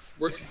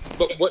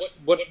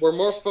 We're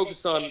more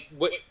focused on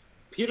what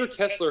Peter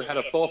Kessler had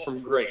a fall from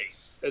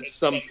grace at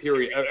some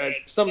period,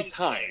 at some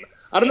time.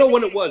 I don't know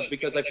when it was,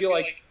 because I feel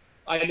like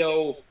I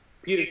know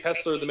Peter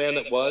Kessler, the man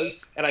that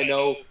was, and I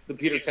know the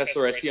Peter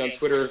Kessler I see on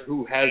Twitter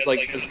who has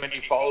like as many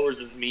followers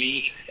as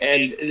me,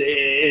 and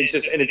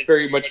it's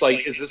very much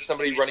like, is this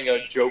somebody running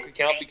a joke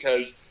account?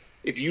 Because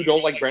if you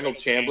don't like Brandon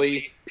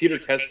Chambly, Peter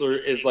Kessler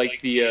is like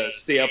the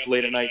stay up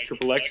late at night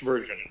XXX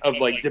version of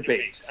like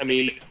debate. I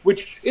mean,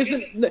 which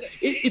isn't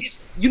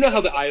it's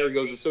how the ire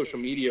goes to social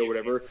media or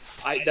whatever.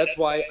 That's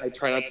why I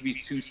try not to be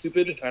too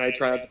stupid, and I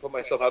try not to put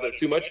myself out there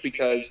too much,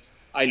 because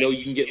I know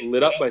you can get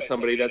lit up by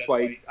somebody. That's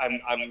why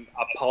I'm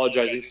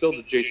apologizing still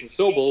to Jason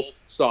Sobel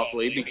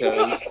softly,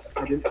 because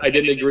I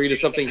didn't agree to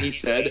something he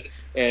said,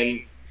 and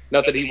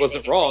not that he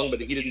wasn't wrong,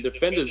 but he didn't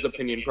defend his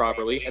opinion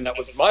properly, and that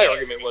was my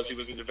argument, was he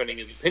wasn't defending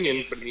his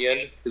opinion, but in the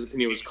end, his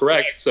opinion was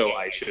correct, so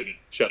I should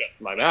shut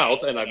my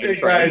mouth, and I've been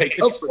trying to make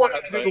up for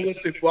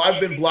that. Well,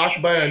 I've been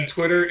blocked by on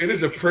Twitter. It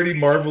is a pretty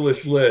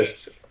marvelous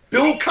list.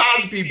 Bill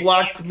Cosby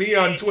blocked me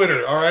on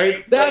Twitter, all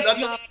right?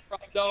 That's a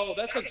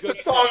good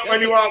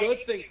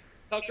thing.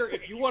 Tucker,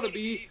 if you want to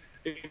be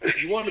a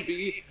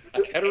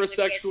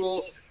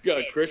heterosexual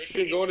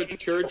Christian going to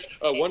church,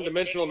 a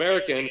one-dimensional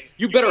American,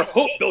 you better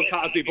hope Bill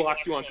Cosby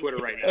blocks you on Twitter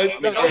right now.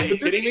 Are you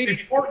kidding me?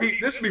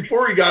 This is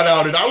before he got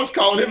outed. I was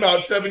calling him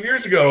out 7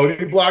 years ago, and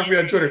he blocked me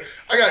on Twitter.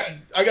 I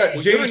got.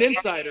 Well, you're an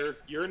insider.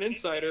 You're an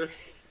insider.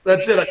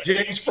 That's it.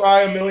 James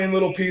Fry, A Million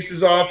Little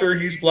Pieces author,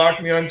 he's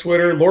blocked me on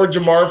Twitter. Lord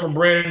Jamar from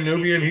Brand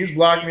Nubian, he's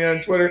blocked me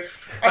on Twitter.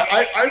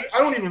 I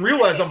don't even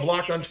realize I'm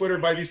blocked on Twitter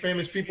by these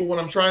famous people when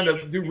I'm trying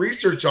to do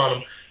research on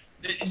them.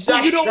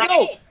 Well, you don't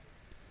know.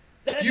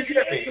 You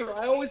get me.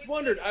 I always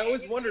wondered.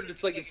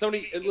 It's like if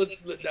somebody,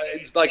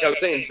 it's like I was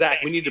saying,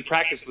 Zach, we need to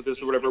practice with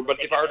this or whatever.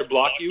 But if I were to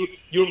block you,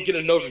 you don't get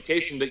a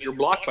notification that you're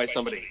blocked by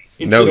somebody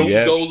until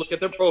you go look at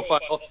their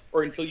profile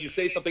or until you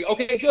say something.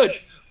 Okay, good.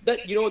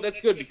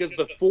 That's good, because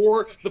the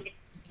four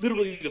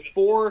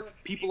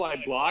people I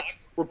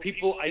blocked were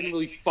people I didn't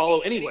really follow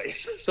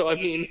anyways. So I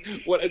mean,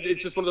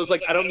 it's just one of those,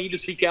 like, I don't need to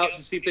seek out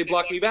to see if they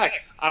block me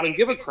back. I don't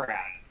give a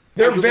crap.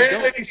 They're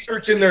vanity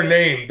searching their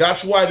name.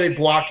 That's why they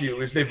block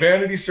you, is they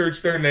vanity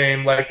search their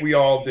name like we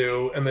all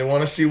do, and they want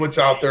to see what's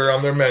out there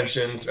on their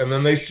mentions, and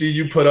then they see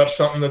you put up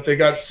something that they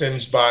got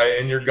singed by,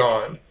 and you're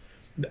gone.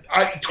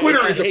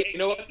 Twitter is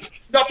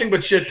nothing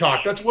but shit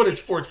talk. That's what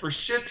it's for. It's for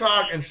shit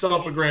talk and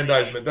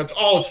self-aggrandizement. That's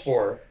all it's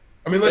for.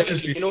 I mean, let's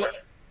just be fair.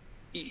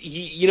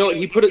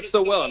 He put it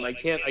so well, and I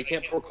can't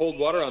pour cold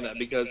water on that,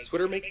 because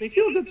Twitter makes me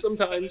feel good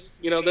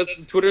sometimes.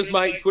 Twitter's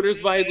my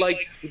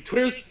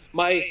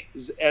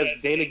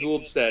as Dana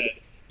Gould said,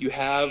 you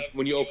have,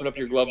 when you open up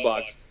your glove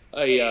box,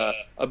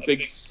 a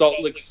big Salt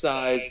Lick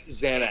size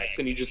Xanax,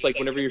 and you just, like,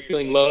 whenever you're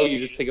feeling low, you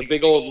just take a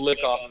big old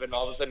lick off of it, and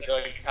all of a sudden you're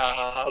like,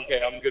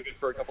 okay, I'm good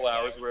for a couple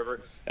hours or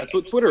whatever. That's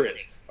what Twitter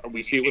is.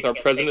 We see it with our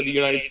president of the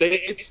United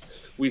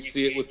States. We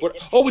see it with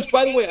which,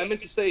 by the way, I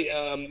meant to say,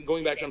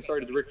 going back, I'm sorry,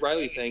 to the Rick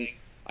Riley thing.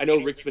 I know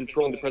Rick's been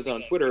trolling the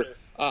president on Twitter.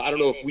 I don't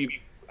know if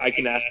I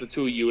can ask the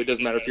two of you. It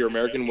doesn't matter if you're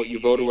American, what you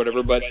vote or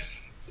whatever, but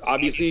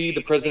obviously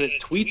the president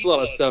tweets a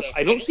lot of stuff.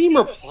 I don't see him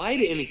reply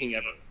to anything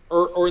ever,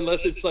 or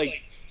unless it's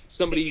like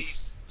somebody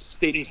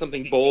stating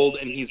something bold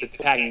and he's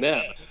attacking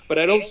them. But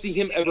I don't see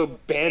him ever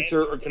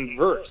banter or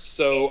converse.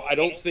 So I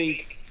don't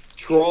think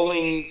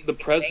trolling the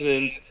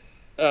president,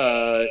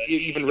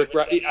 even Rick,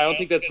 I don't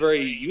think that's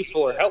very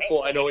useful or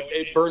helpful. I know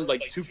it burned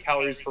like 2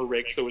 calories for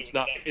Rick, so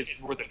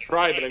it's worth a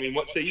try. But I mean,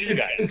 what say you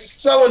guys? It's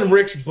selling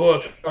Rick's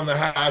book on the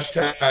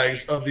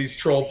hashtags of these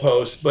troll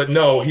posts, but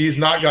no, he's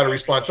not got a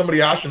response.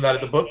 Somebody asked him that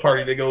at the book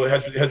party. They go,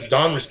 has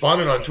Don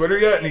responded on Twitter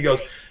yet? And he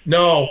goes,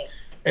 no.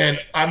 And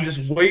I'm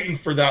just waiting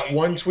for that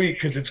one tweet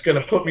because it's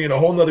going to put me in a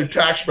whole nother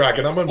tax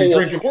bracket. I'm going to be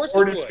drinking beer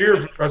for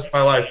the rest of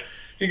my life.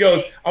 He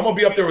goes, I'm going to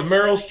be up there with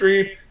Meryl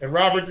Streep and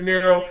Robert De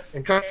Niro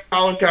and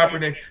Colin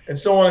Kaepernick and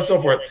so on and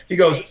so forth. He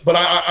goes, but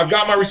I've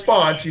got my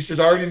response. He says,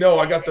 I already know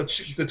I got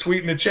the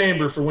tweet in the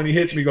chamber for when he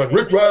hits me going,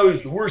 Rick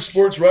Riley's the worst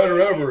sports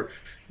writer ever.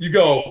 You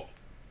go,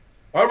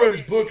 I read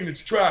his book and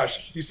it's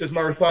trash. He says,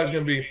 my reply is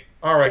going to be,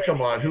 all right,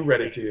 come on. Who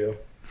read it to you?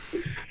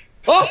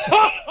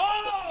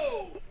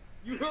 Oh!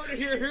 You heard it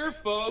here,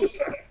 folks.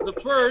 The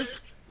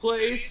first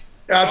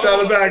place. That's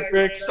out of the bag,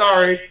 Rick.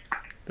 Sorry.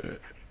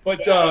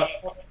 But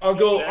I'll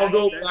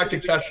go back to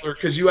Kessler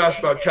because you asked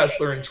about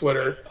Kessler and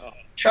Twitter.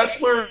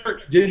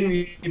 Kessler didn't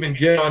even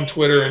get on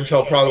Twitter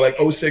until probably like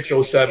 06,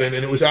 07,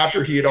 and it was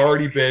after he had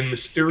already been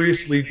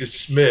mysteriously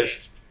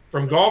dismissed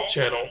from Golf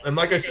Channel. And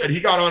like I said, he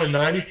got on in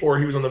 94.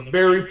 He was on the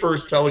very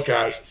first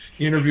telecast.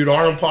 He interviewed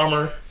Arnold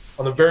Palmer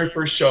on the very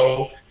first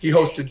show. He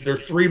hosted their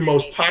 3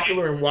 most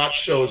popular and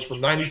watched shows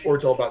from 94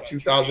 till about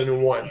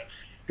 2001.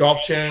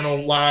 Golf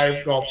Channel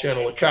Live, Golf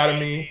Channel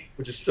Academy,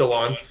 which is still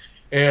on,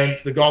 and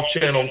the Golf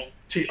Channel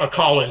a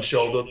call-in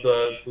show,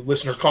 the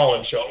listener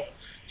call-in show.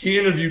 He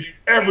interviewed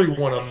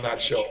everyone on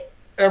that show,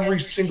 every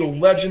single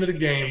legend of the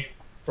game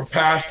from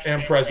past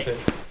and present.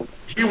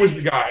 He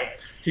was the guy.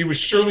 He was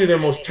surely their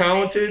most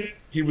talented.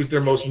 He was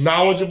their most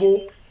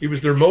knowledgeable. He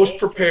was their most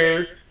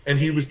prepared, and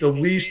he was the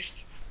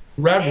least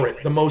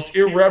reverent, the most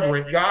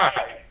irreverent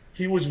guy.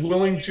 He was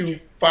willing to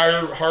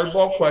fire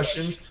hardball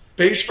questions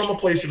based from a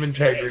place of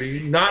integrity,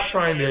 not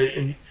trying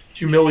to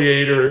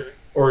humiliate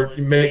or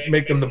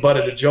make them the butt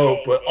of the joke,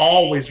 but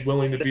always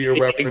willing to be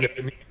irreverent if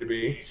it needed to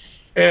be.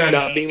 And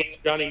not being like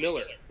Johnny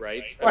Miller,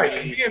 right? Right,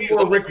 and being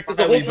more Rick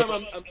Riley.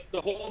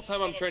 The whole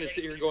time I'm trying to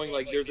sit here going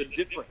like, there's a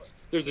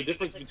difference. There's a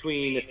difference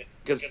between,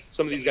 because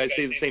some of these guys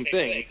say the same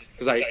thing,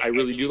 because I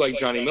really do like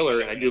Johnny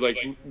Miller and I do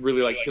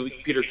really like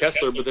Peter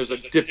Kessler, but there's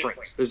a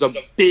difference. There's a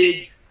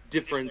big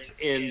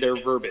difference in their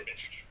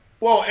verbiage.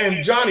 Well,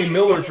 and Johnny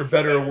Miller, for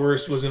better or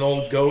worse, was an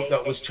old goat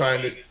that was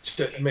trying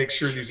to make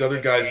sure these other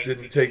guys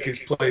didn't take his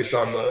place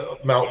on the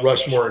Mount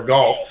Rushmore of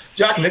golf.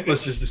 Jack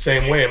Nicklaus is the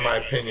same way, in my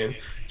opinion.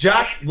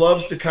 Jack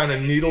loves to kind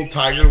of needle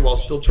Tiger while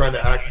still trying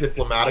to act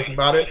diplomatic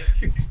about it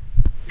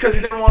because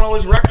he didn't want all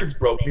his records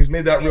broken. He's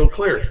made that real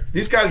clear.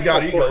 These guys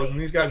got egos,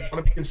 and these guys want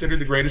to be considered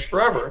the greatest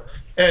forever.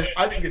 And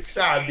I think it's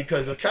sad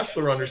because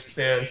Kessler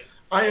understands,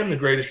 I am the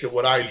greatest at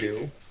what I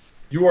do.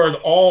 You are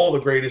all the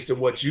greatest at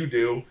what you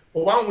do.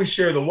 Well, why don't we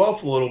share the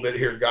wealth a little bit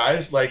here,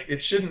 guys? Like,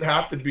 it shouldn't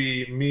have to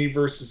be me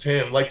versus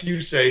him. Like you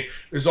say,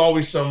 there's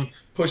always some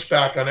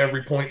pushback on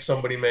every point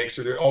somebody makes,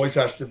 or there always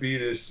has to be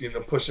this,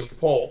 push and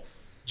pull.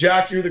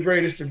 Jack, you're the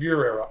greatest of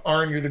your era.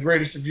 Arn, you're the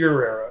greatest of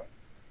your era.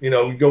 We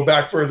go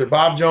back further.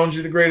 Bob Jones,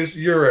 you're the greatest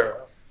of your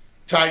era.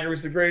 Tiger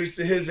is the greatest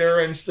of his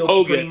era and still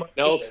Hogan,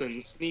 Nelson,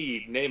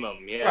 Snead, name them.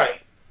 Yeah. Right.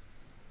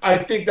 I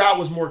think that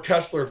was more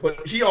Kessler,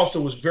 but he also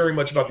was very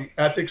much about the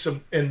ethics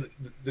of and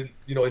the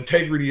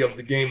integrity of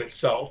the game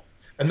itself.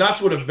 And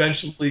that's what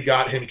eventually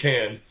got him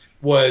canned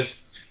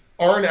was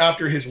Arn,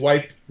 after his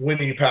wife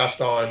Winnie passed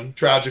on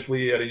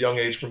tragically at a young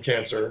age from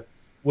cancer,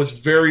 was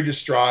very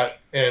distraught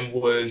and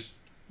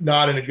was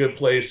not in a good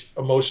place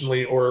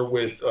emotionally or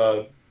with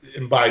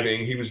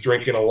imbibing. He was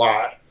drinking a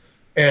lot.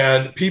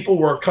 And people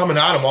were coming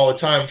at him all the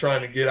time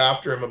trying to get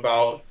after him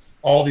about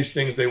all these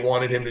things they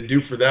wanted him to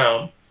do for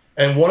them.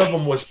 And one of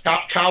them was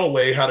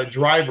Callaway had a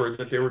driver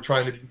that they were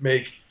trying to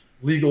make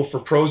legal for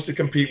pros to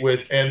compete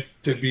with and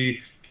to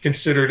be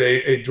considered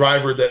a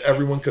driver that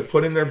everyone could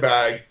put in their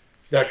bag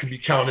that could be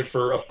counted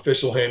for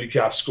official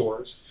handicap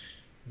scores.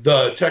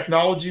 The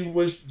technology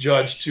was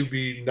judged to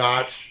be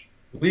not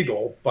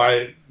legal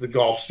by the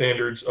golf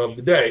standards of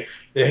the day.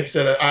 They had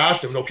said, I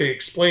asked him, okay,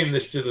 explain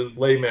this to the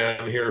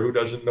layman here who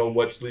doesn't know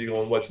what's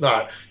legal and what's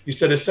not. He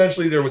said,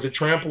 essentially, there was a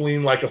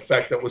trampoline-like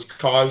effect that was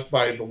caused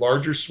by the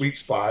larger sweet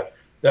spot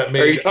that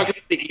made. Are you talking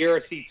about the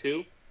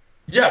ERC2?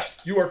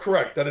 Yes, you are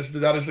correct. That is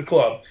the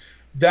club.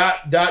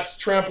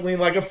 That's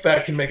trampoline-like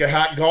effect can make a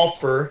hack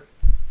golfer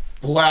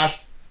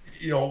blast,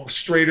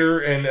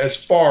 straighter and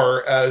as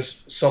far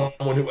as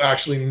someone who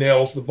actually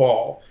nails the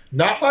ball.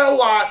 Not by a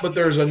lot, but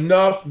there's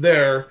enough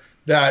there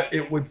that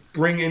it would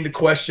bring into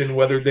question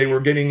whether they were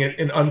getting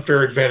an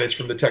unfair advantage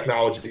from the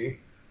technology.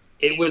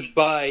 It was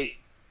by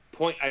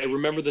point. I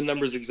remember the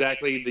numbers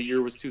exactly. The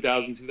year was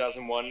 2000,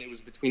 2001. It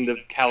was between the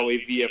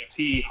Callaway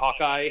VFT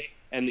Hawkeye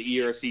and the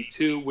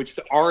ERC2, which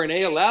the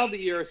RNA allowed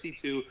the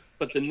ERC2,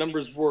 but the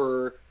numbers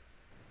were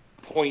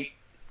it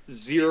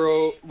was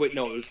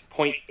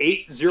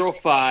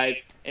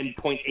 0.805 and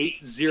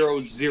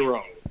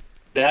 0.800.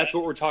 That's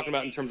what we're talking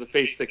about in terms of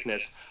face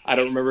thickness. I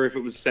don't remember if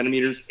it was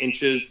centimeters,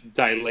 inches,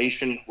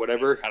 dilation,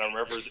 whatever. I don't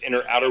remember if it was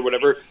inner, outer,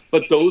 whatever.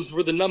 But those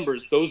were the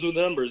numbers. The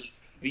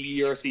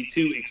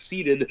ERC2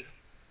 exceeded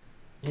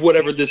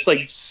whatever this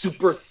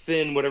super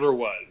thin whatever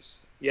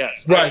was.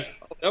 Yes. Right.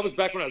 That was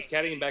back when I was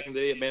caddying back in the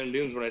day at Man and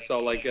Dunes when I saw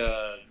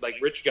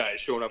rich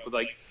guys showing up with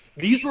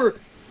these were,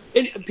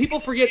 and people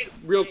forget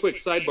real quick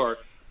sidebar.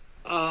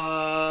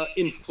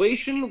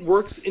 Inflation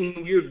works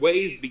in weird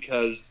ways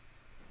because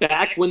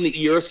back when the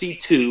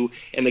ERC2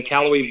 and the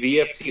Callaway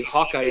VFT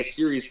Hawkeye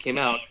series came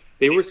out,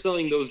 they were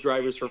selling those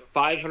drivers for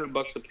 $500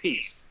 a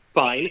piece.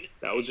 Fine,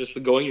 that was just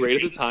the going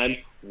rate at the time,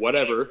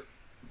 whatever.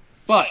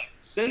 But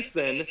since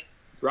then,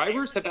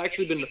 drivers have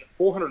actually been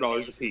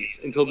 $400 a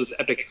piece until this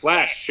Epic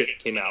Flash shit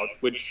came out,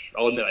 which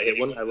I'll admit I hate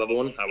one, I love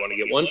one, I want to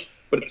get one.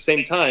 But at the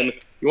same time,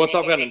 you want to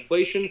talk about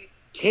inflation?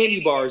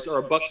 Candy bars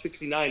are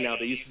 $1.69 now.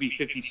 They used to be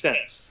 50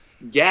 cents.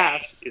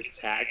 Gas is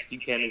taxed. You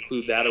can't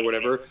include that or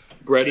whatever.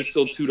 Bread is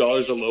still $2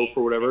 a loaf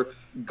or whatever.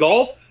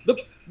 Golf, the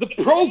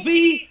Pro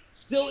V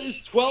still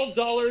is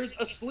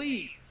 $12 a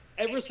sleeve.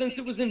 Ever since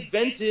it was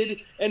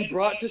invented and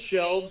brought to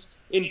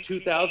shelves in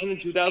 2000 and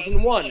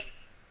 2001.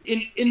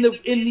 In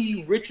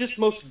the richest,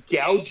 most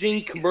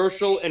gouging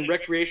commercial and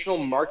recreational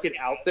market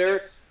out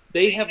there,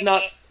 they have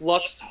not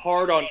fluxed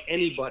hard on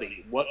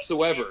anybody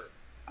whatsoever.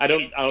 I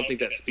don't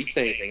think that speaks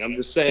to anything. I'm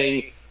just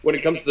saying, when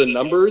it comes to the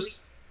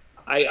numbers,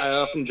 I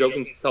often joke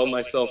and tell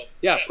myself,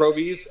 yeah, Pro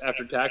Vs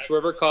after tax,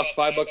 whatever, cost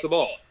 $5 a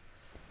ball.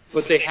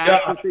 But they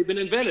have since they've been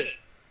invented.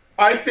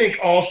 I think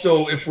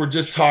also, if we're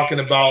just talking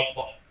about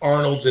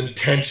Arnold's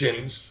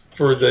intentions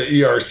for the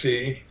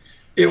ERC,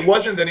 it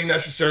wasn't that he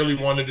necessarily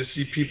wanted to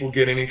see people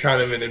get any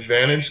kind of an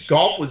advantage.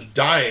 Golf was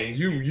dying.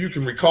 You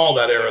can recall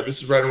that era.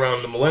 This is right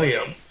around the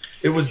millennium.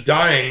 It was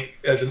dying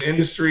as an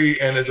industry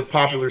and as a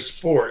popular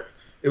sport.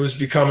 It was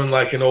becoming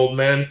like an old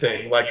man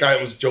thing, like I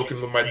was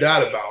joking with my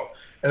dad about.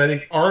 And I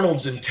think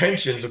Arnold's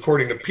intentions,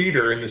 according to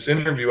Peter in this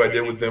interview I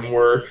did with him,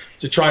 were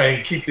to try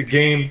and keep the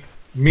game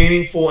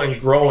meaningful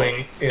and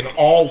growing in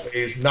all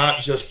ways, not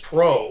just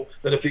pro.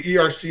 That if the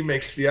ERC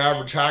makes the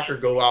average hacker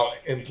go out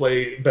and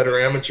play better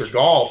amateur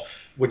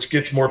golf, which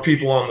gets more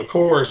people on the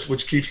course,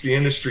 which keeps the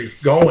industry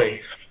going,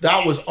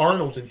 that was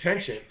Arnold's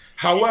intention.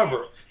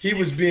 However, he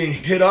was being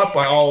hit up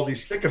by all of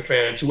these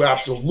sycophants who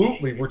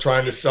absolutely were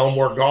trying to sell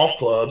more golf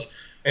clubs,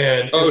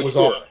 and it was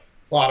all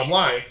bottom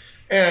line.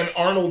 And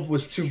Arnold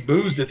was too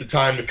boozed at the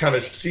time to kind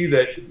of see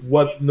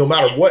that no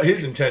matter what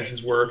his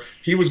intentions were,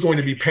 he was going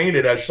to be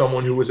painted as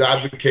someone who was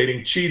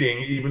advocating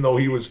cheating, even though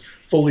he was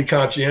fully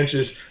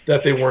conscientious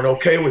that they weren't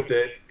okay with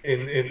it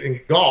in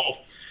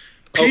golf.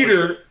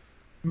 Peter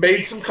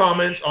made some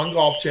comments on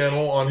Golf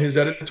Channel on his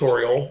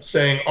editorial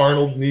saying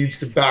Arnold needs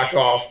to back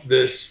off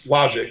this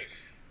logic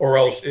or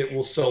else it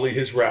will sully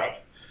his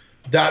rap.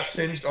 That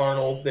singed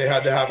Arnold. They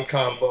had to have a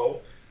combo.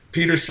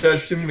 Peter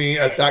says to me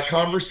at that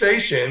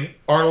conversation,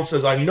 Arnold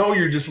says, I know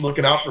you're just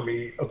looking out for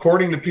me.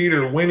 According to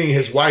Peter, Winnie,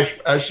 his wife,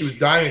 as she was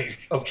dying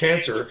of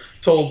cancer,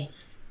 told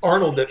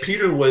Arnold that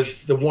Peter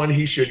was the one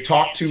he should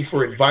talk to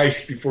for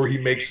advice before he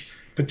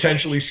makes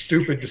potentially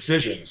stupid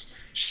decisions.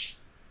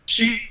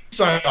 She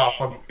signed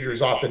off on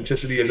Peter's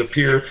authenticity as a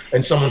peer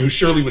and someone who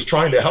surely was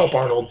trying to help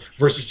Arnold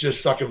versus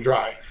just suck him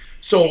dry.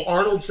 So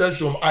Arnold says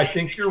to him, I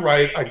think you're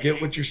right. I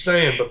get what you're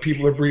saying, but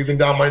people are breathing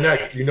down my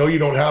neck. You know you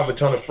don't have a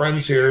ton of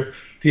friends here.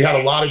 He had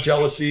a lot of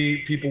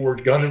jealousy. People were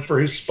gunning for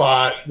his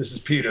spot. This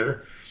is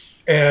Peter.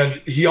 And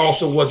he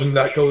also wasn't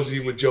that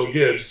cozy with Joe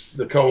Gibbs,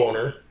 the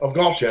co-owner of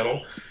Golf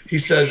Channel. He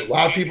says, a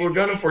lot of people are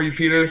gunning for you,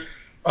 Peter.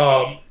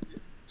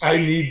 I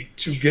need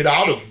to get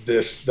out of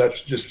this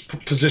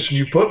position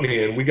you put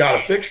me in. We got to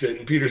fix it.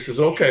 And Peter says,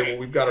 okay, well,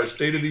 we've got our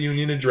State of the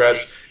Union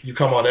address. You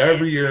come on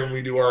every year and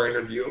we do our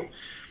interview.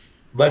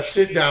 Let's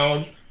sit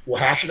down. We'll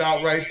hash it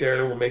out right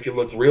there. We'll make it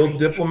look real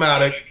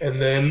diplomatic,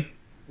 and then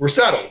we're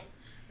settled.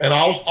 And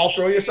I'll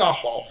throw you a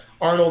softball.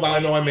 Arnold, I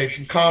know I made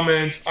some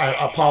comments. I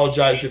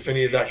apologize if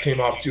any of that came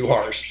off too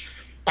harsh.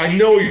 I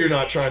know you're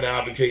not trying to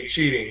advocate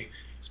cheating,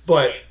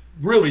 but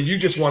really you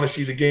just want to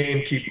see the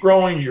game keep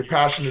growing. You're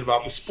passionate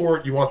about the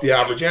sport. You want the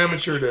average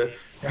amateur to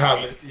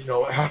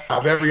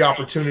have every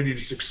opportunity to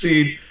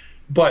succeed,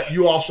 but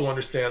you also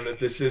understand that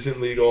this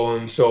isn't legal,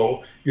 and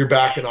so you're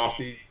backing off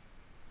the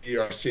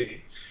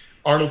ERC.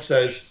 Arnold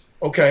says,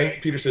 okay.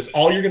 Peter says,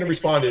 all you're going to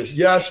respond is,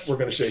 yes, we're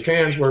going to shake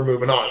hands, we're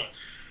moving on.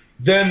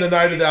 Then the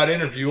night of that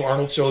interview,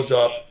 Arnold shows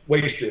up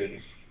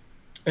wasted.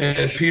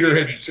 And Peter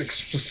had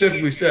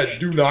specifically said,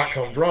 do not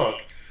come drunk,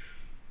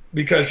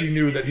 because he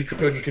knew that he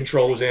couldn't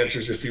control his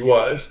answers if he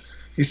was.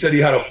 He said he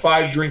had a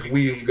 5-drink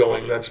weave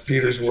going. That's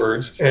Peter's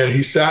words. And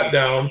he sat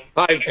down.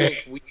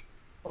 5-drink weave.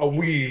 A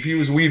weave. He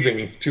was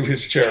weaving to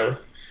his chair.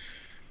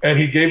 And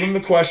he gave him the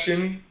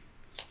question.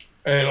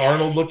 And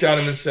Arnold looked at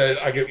him and said,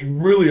 I get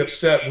really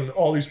upset when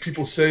all these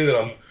people say that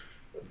I'm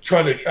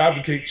trying to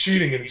advocate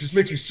cheating, and it just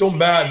makes me so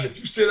mad. And if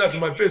you say that to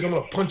my face, I'm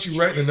going to punch you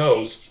right in the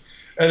nose.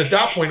 And at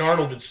that point,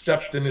 Arnold had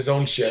stepped in his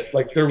own shit.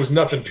 Like, there was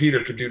nothing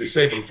Peter could do to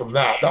save him from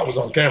that. That was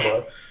on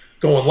camera,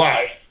 going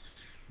live.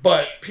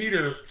 But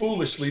Peter,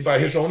 foolishly, by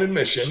his own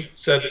admission,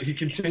 said that he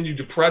continued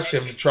to press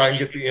him to try and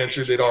get the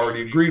answer they'd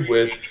already agreed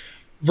with,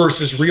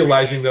 versus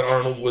realizing that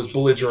Arnold was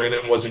belligerent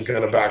and wasn't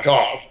going to back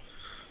off.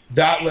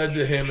 That led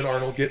to him and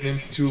Arnold getting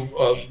into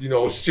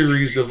a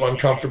series of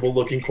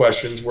uncomfortable-looking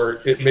questions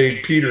where it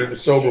made Peter, the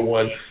sober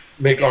one,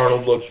 make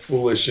Arnold look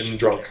foolish and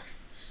drunk.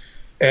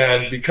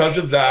 And because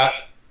of that,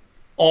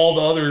 all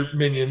the other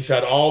minions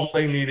had all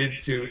they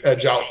needed to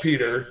edge out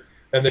Peter,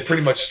 and they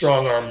pretty much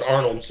strong-armed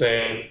Arnold,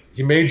 saying,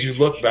 he made you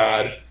look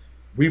bad.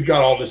 we've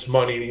got all this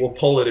money. We'll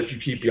pull it if you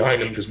keep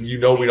behind him because we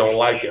don't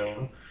like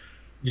him.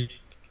 You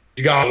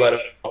got to let him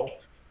go.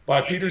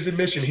 By Peter's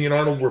admission, he and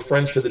Arnold were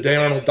friends to the day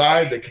Arnold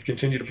died. They could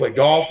continue to play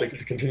golf. They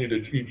could continue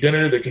to eat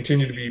dinner. They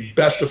continued to be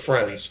best of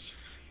friends.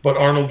 But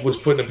Arnold was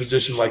put in a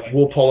position like,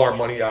 we'll pull our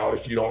money out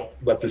if you don't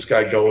let this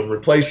guy go and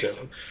replace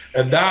him.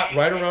 And that,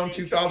 right around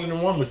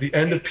 2001, was the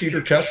end of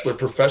Peter Kessler,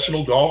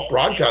 professional golf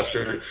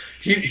broadcaster.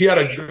 He had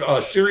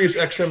a Sirius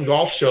XM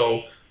golf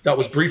show that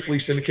was briefly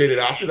syndicated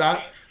after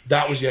that.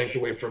 That was yanked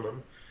away from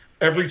him.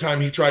 Every time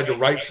he tried to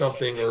write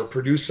something or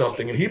produce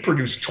something, and he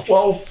produced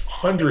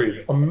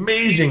 1,200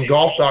 amazing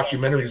golf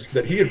documentaries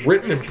that he had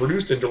written and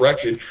produced and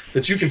directed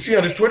that you can see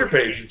on his Twitter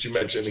page that you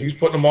mentioned. He's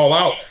putting them all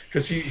out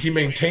because he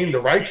maintained the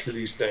rights to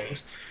these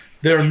things.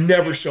 They're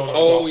never shown on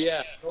Oh, golf.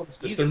 yeah.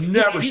 They're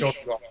never shown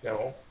on golf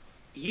channel.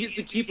 He's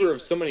the keeper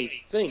of so many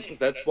things.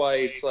 That's why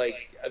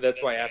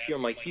I asked you.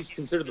 I'm like, he's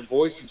considered the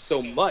voice of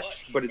so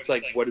much, but it's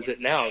like, what is it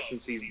now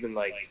since he's been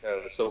like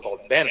so-called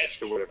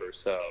banished or whatever?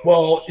 So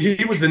well,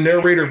 he was the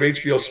narrator of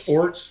HBO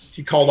Sports.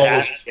 He called all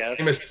those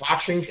famous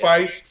boxing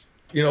fights.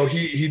 You know,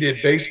 he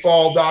did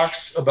baseball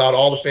docs about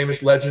all the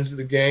famous legends of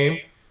the game.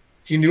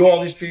 He knew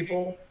all these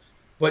people.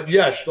 But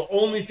yes, the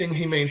only thing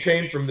he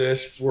maintained from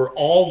this were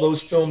all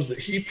those films that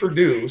he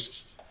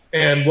produced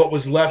and what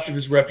was left of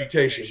his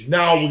reputation.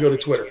 Now we'll go to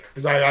Twitter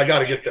because I got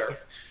to get there.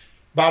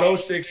 About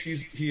 06,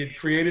 he had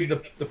created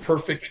the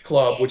Perfect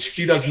Club, which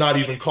he does not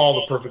even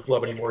call the Perfect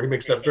Club anymore. He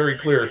makes that very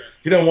clear.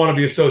 He doesn't want to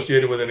be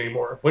associated with it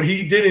anymore. But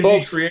he did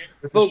indeed create it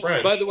with his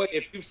friend. By the way,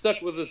 if you've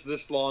stuck with us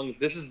this long,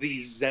 this is the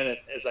zenith,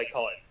 as I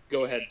call it.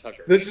 Go ahead,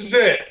 Tucker. This is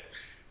it.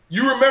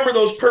 You remember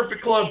those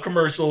Perfect Club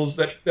commercials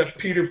that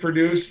Peter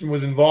produced and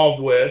was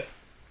involved with?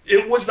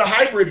 It was the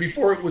hybrid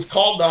before it was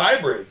called the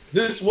hybrid.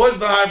 This was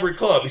the hybrid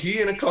club. He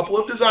and a couple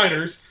of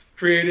designers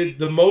created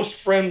the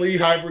most friendly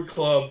hybrid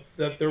club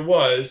that there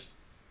was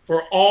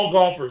for all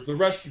golfers, the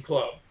Rescue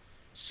Club.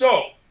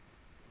 So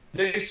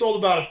they sold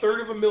about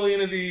 1/3 of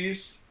these of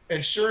these,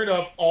 and sure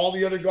enough, all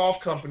the other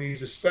golf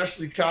companies,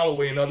 especially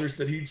Callaway and others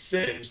that he'd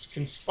singed,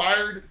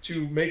 conspired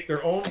to make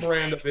their own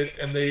brand of it,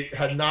 and they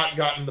had not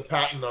gotten the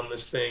patent on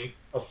this thing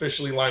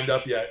officially lined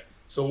up yet.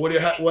 So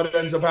what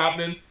ends up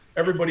happening?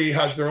 Everybody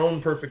has their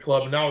own Perfect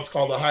Club, and now it's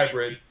called a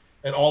hybrid,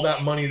 and all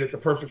that money that the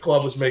Perfect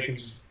Club was making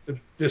just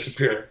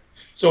disappeared.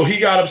 So he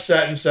got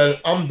upset and said,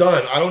 I'm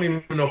done. I don't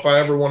even know if I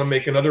ever want to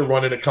make another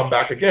run and come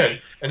back again.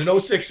 And in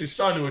 06, his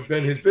son, who had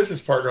been his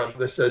business partner on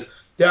this, says,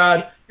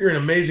 Dad, you're an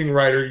amazing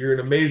writer. You're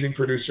an amazing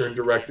producer and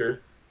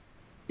director.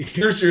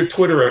 Here's your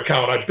Twitter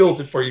account. I built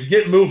it for you.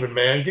 Get moving,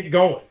 man. Get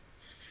going.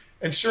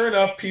 And sure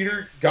enough,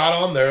 Peter got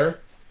on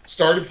there,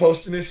 started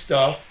posting his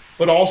stuff.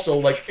 But also,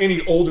 like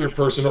any older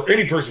person or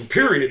any person,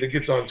 period, that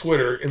gets on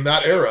Twitter in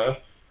that era,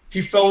 he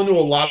fell into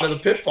a lot of the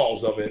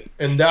pitfalls of it.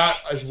 And that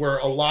is where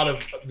a lot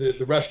of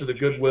the rest of the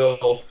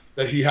goodwill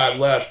that he had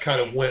left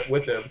kind of went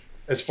with him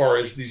as far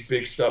as these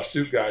big stuff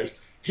suit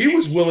guys. He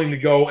was willing to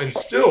go and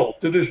still,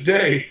 to this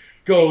day,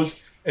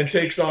 goes and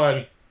takes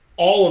on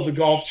all of the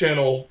Golf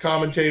Channel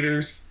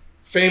commentators,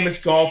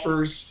 famous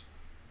golfers,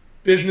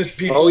 business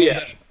people. Oh,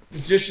 yeah.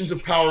 Positions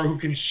of power who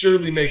can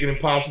surely make it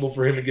impossible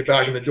for him to get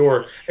back in the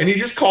door. And he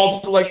just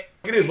calls it like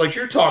it is, like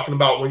you're talking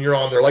about when you're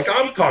on there, like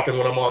I'm talking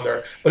when I'm on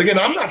there. But again,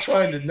 I'm not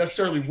trying to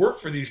necessarily work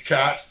for these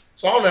cats,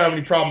 so I don't have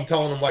any problem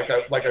telling them like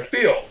I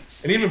feel,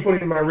 and even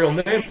putting my real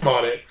name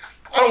on it.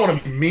 I don't want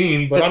to be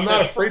mean, but I'm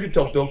not afraid to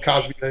tell Bill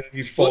Cosby that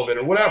he's full of it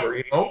or whatever,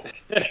 you know?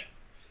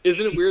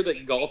 Isn't it weird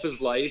that golf is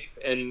life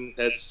and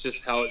that's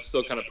just how it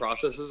still kind of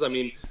processes? I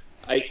mean,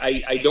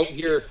 I don't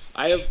hear –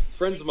 I have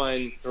friends of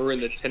mine who are in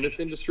the tennis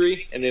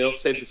industry, and they don't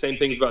say the same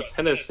things about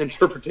tennis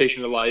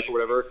interpretation of life or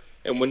whatever.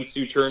 And once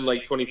you turn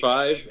like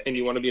 25 and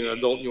you want to be an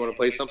adult and you want to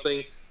play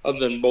something other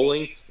than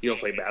bowling, you don't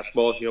play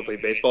basketball, you don't play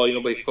baseball, you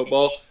don't play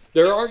football.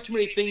 There aren't too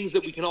many things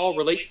that we can all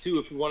relate to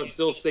if we want to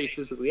still stay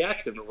physically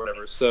active or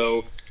whatever.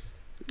 So,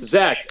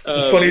 Zach.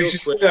 It's funny you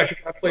say that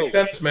because I play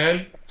tennis,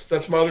 man.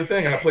 That's my other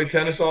thing. I play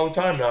tennis all the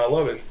time now. I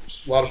love it.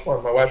 It's a lot of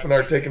fun. My wife and I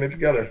are taking it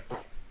together.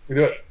 We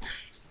do it.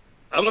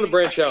 I'm going to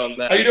branch out on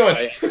that. How you doing?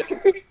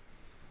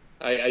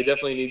 I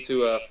definitely need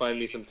to find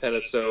me some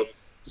tennis. So,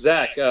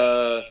 Zach,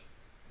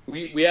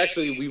 we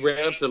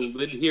ran up to the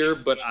lid here,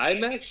 but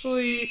I'm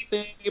actually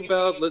thinking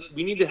about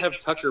we need to have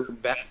Tucker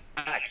back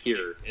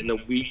here in a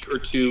week or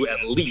two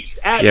at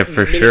least. Yeah,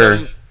 for sure.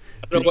 I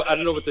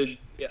don't know what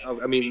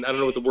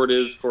the word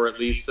is for at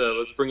least.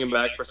 Let's bring him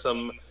back for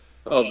some.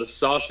 Oh, the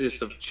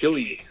sauciest of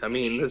chili. I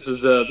mean, this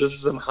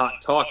is some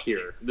hot talk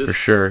here. For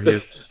sure.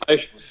 Yes.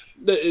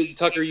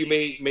 Tucker, you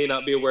may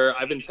not be aware.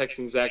 I've been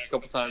texting Zach a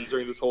couple times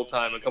during this whole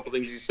time. A couple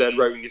things you said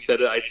right when you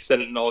said it, I said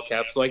it in all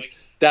caps. Like,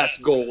 that's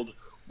gold.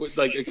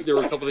 Like, there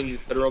were a couple things you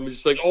said around me,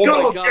 just like, oh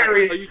my God, are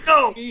you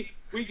kidding me?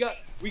 We got.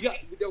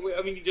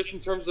 I mean, just in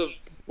terms of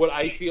what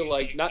I feel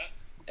like,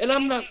 and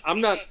I'm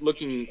not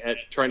looking at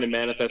trying to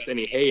manifest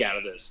any hay out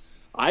of this.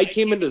 I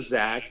came into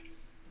Zach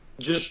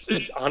just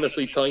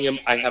honestly telling him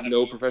I have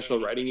no professional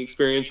writing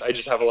experience. I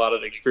just have a lot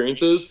of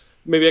experiences.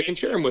 Maybe I can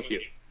share them with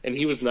you. And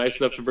he was nice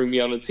enough to bring me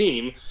on the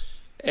team.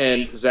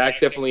 And Zach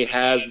definitely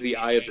has the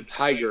eye of the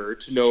tiger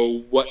to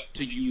know what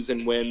to use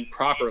and when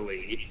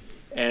properly.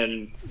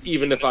 And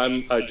even if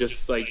I'm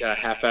just like a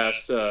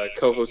half-assed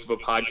co-host of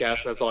a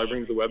podcast, and that's all I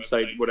bring to the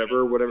website,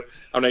 whatever.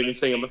 I'm not even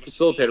saying I'm a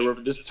facilitator.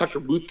 Whatever. This Tucker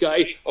Booth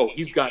guy,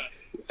 he's got,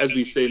 as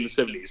we say in the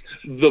 '70s,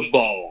 the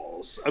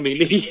balls. I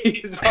mean,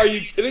 are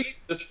you kidding?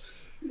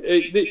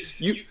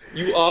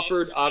 You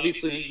offered,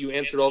 obviously, you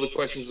answered all the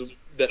questions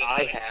that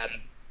I had,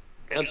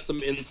 and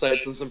some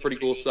insights and some pretty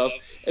cool stuff.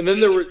 And then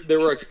there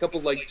were a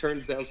couple like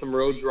turns down some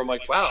roads where I'm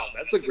like, wow,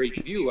 that's a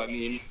great view. I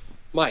mean,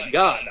 my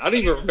God, I don't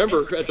even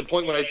remember at the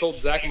point when I told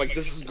Zach, I'm like,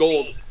 this is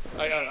gold.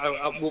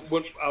 I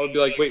would be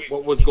like, wait,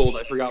 what was gold?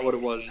 I forgot what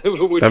it was.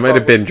 That might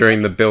have been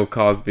during the Bill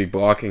Cosby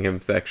blocking him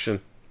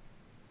section.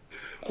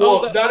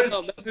 Well,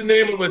 that's the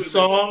name of a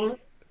song.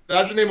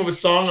 That's the name of a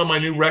song on my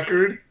new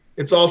record.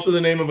 It's also the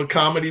name of a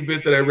comedy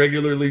bit that I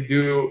regularly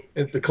do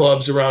at the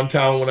clubs around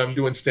town when I'm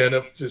doing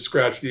stand-up to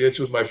scratch the itch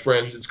with my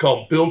friends. It's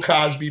called Bill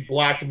Cosby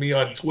Blocked Me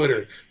on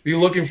Twitter. Be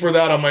looking for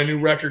that on my new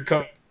record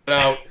coming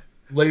out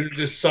later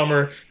this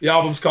summer. The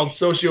album's called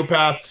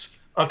Sociopaths,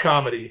 a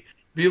Comedy.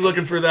 Be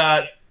looking for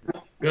that.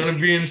 Gonna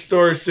be in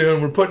stores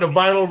soon. We're putting a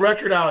vinyl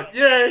record out.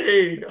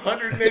 Yay!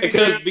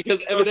 180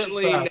 because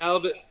evidently now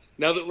that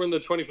we're in the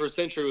 21st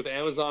century with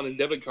Amazon and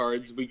debit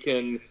cards, we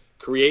can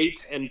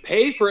create and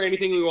pay for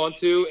anything we want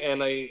to,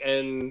 and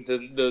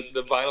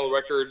the vinyl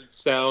record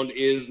sound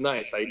is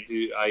nice. I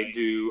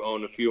do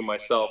own a few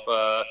myself.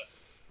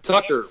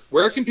 Tucker,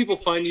 where can people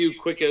find you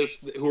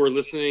quickest who are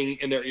listening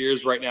in their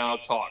ears right now?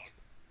 Talk.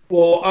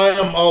 Well, I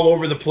am all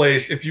over the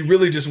place. If you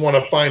really just want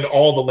to find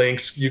all the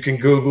links, you can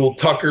Google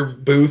Tucker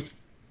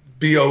Booth,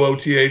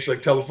 Booth,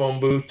 like telephone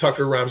booth.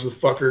 Tucker rhymes with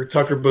fucker,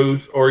 Tucker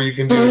Booth, or you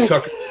can do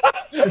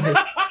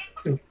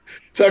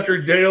Tucker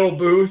Dale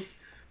Booth.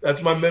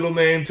 That's my middle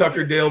name,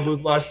 Tucker Dale Booth.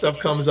 A lot of stuff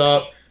comes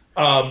up.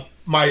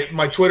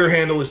 My Twitter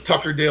handle is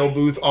Tucker Dale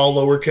Booth, all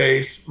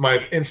lowercase. My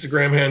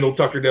Instagram handle,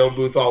 Tucker Dale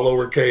Booth, all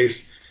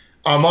lowercase.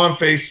 I'm on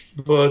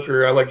Facebook,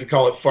 or I like to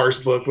call it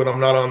Farcebook, but I'm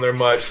not on there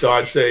much. So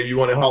I'd say you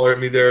want to holler at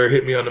me there,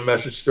 hit me on the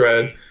message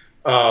thread,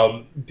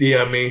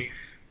 DM me.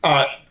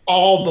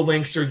 All the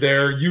links are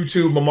there.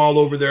 YouTube, I'm all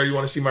over there. You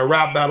want to see my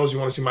rap battles, you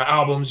want to see my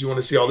albums, you want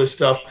to see all this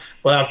stuff.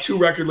 But I have 2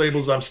 record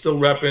labels I'm still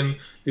repping.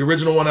 The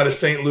original one out of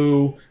St.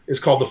 Louis is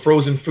called The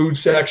Frozen Food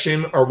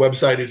Section. Our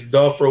website is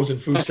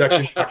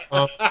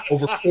thefrozenfoodsection.com.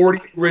 Over 40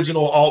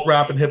 original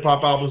alt-rap and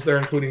hip-hop albums there,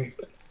 including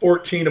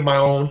 14 of my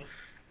own.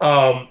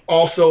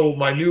 Also,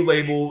 my new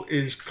label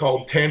is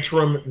called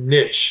Tantrum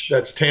Niche.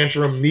 That's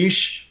Tantrum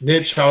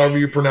Niche, however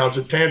you pronounce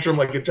it. Tantrum,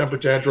 like a temper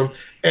tantrum,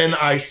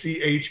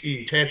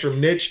 Niche,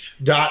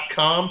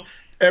 tantrumniche.com.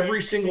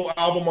 Every single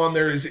album on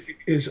there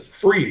is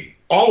free.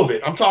 All of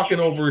it. I'm talking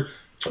over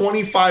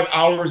 25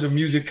 hours of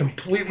music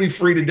completely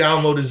free to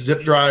download as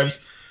zip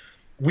drives.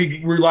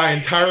 We rely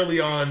entirely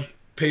on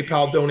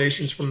PayPal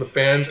donations from the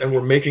fans, and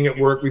we're making it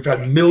work. We've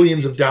had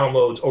millions of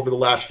downloads over the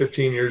last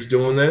 15 years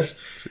doing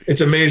this.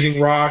 It's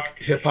amazing rock,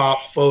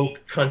 hip-hop,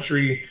 folk,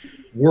 country,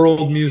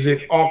 world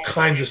music, all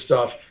kinds of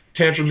stuff.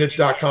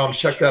 TantrumNiche.com,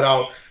 check that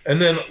out.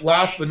 And then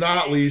last but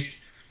not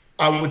least,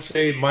 I would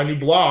say my new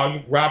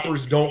blog,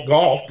 Rappers Don't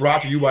Golf,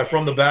 brought to you by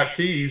From the Back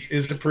Tees,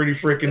 is a pretty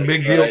freaking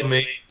big deal to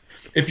me.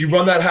 If you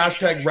run that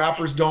hashtag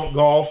Rappers Don't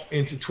Golf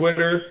into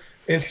Twitter,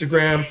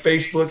 Instagram,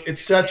 Facebook,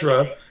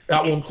 etc.,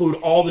 that will include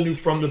all the new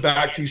From the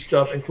Back Tees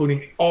stuff,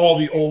 including all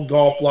the old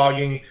golf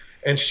blogging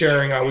and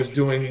sharing I was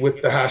doing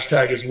with the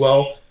hashtag as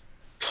well.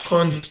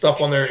 Tons of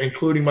stuff on there,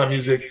 including my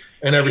music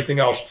and everything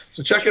else.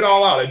 So check it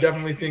all out. I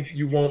definitely think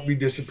you won't be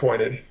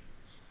disappointed.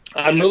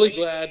 I'm really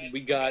glad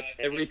we got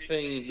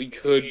everything we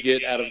could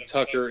get out of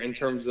Tucker in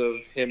terms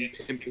of him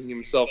pimping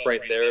himself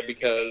right there,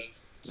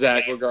 because,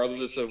 Zach,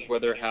 regardless of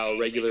whether how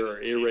regular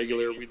or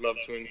irregular we'd love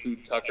to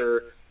include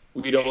Tucker,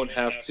 we don't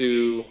have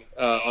to,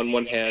 on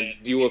one hand,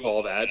 deal with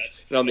all that.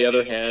 And on the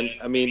other hand,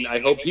 I mean, I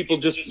hope people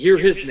just hear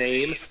his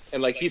name.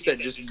 And like he said,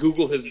 just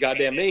Google his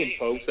goddamn name,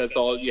 folks. That's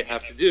all you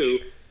have to do.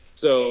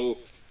 So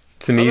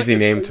it's an easy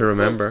name to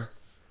remember.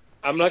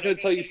 I'm not going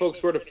to tell you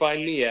folks where to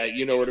find me at.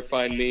 You know where to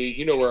find me.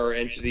 You know where our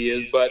entity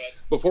is. But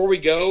before we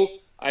go,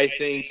 I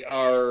think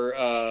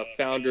our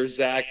founder,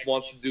 Zach,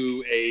 wants to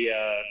do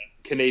a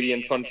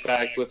Canadian fun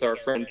fact with our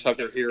friend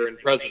Tucker here in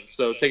presence.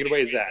 So take it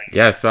away, Zach.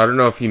 Yeah, so I don't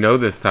know if you know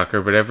this,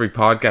 Tucker, but every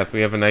podcast we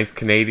have a nice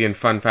Canadian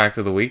fun fact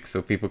of the week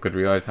so people could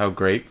realize how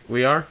great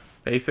we are,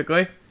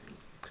 basically.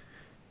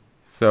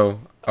 So,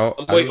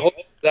 wait, hold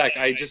on, Zach.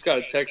 I just got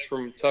a text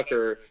from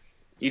Tucker.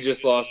 He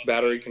just lost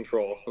battery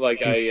control.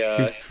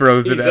 He's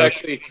frozen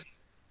out.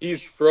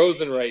 He's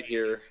frozen right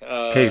here.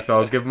 Okay, so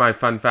I'll give my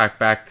fun fact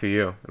back to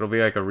you. It'll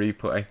be like a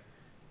replay.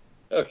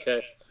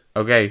 Okay.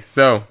 Okay,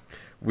 so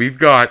we've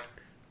got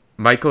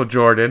Michael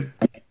Jordan,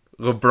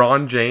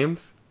 LeBron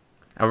James,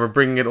 and we're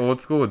bringing it old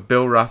school with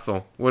Bill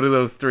Russell. What do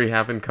those 3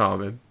 have in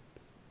common?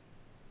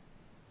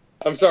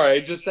 I'm sorry,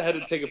 I just had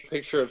to take a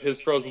picture of his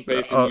frozen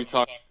face as you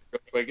talk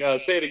real quick.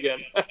 Say it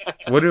again.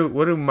 What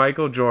do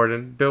Michael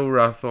Jordan, Bill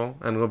Russell,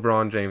 and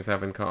LeBron James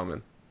have in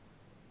common?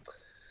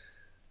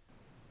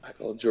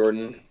 Michael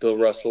Jordan, Bill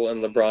Russell,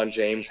 and LeBron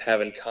James have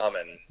in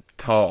common.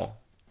 tall?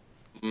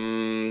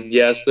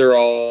 Yes, they're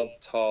all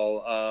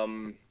tall.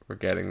 We're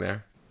getting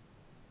there.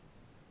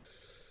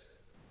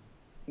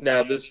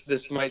 Now,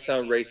 this might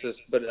sound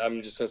racist, but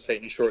I'm just going to say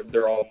it in short.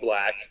 They're all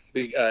black,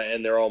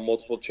 and they're all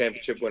multiple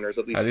championship winners,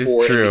 at least That is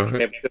 4 true. NBA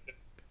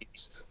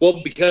championships.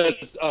 Well,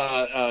 because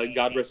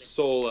God rest his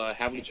soul,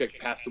 Havlicek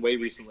passed away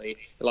recently.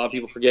 A lot of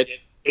people forget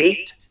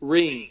 8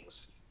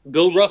 rings.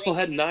 Bill Russell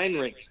had 9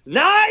 rings.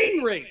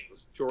 9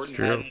 rings. Jordan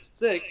had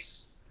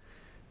 6.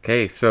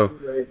 Okay, so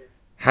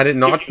had it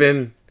not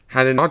been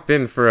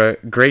for a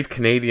great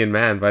Canadian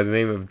man by the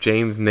name of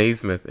James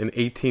Naismith in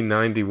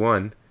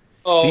 1891,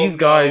 these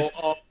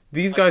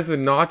guys would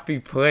not be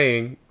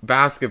playing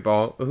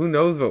basketball. Who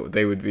knows what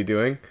they would be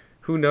doing?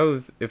 Who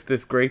knows if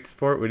this great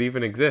sport would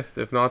even exist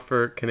if not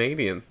for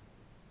Canadians?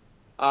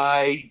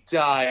 I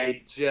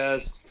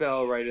just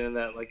fell right into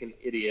that like an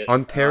idiot.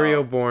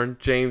 Ontario-born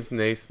James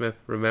Naismith.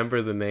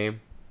 Remember the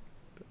name.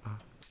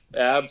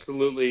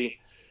 Absolutely.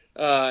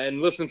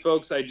 And listen,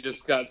 folks, I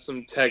just got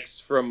some texts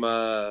from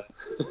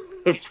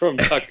from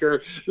Tucker.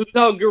 This is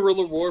how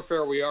guerrilla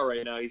warfare we are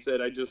right now. He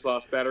said, I just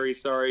lost battery.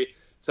 Sorry.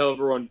 Tell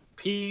everyone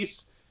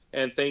peace.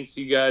 And thanks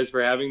to you guys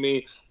for having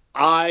me.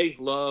 I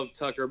love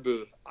Tucker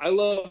Booth. I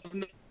love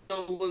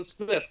Nolan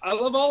Smith. I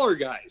love all our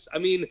guys. I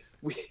mean,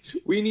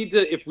 we need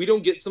to, if we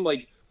don't get some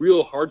like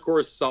real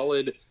hardcore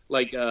solid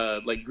like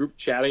group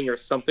chatting or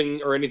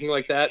something or anything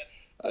like that,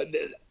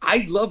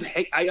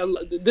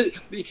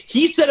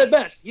 he said it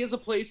best. He has a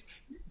place.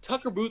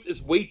 Tucker Booth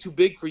is way too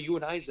big for you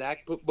and I,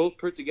 Zach, both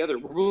put together.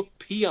 We're both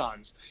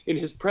peons in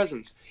his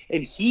presence.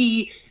 And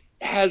he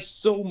has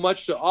so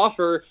much to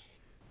offer,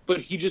 but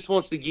he just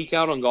wants to geek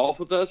out on golf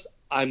with us.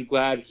 I'm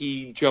glad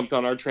he jumped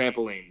on our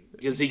trampoline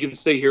because he can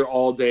stay here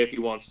all day if he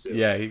wants to.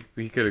 Yeah,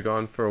 he could have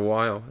gone for a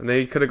while. And then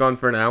he could have gone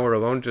for an hour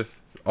alone,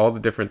 just all the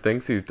different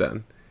things he's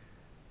done.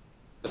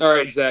 All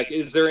right, Zach,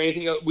 is there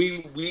anything else?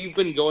 We've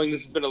been going,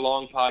 this has been a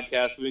long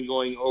podcast. We've been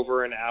going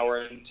over an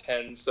hour and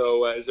 10.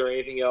 So is there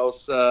anything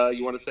else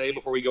you want to say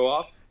before we go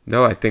off?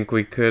 No, I think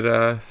we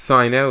could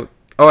sign out.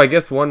 Oh, I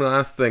guess one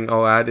last thing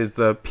I'll add is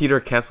the Peter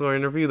Kessler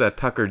interview that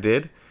Tucker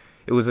did.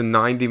 It was a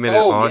 90-minute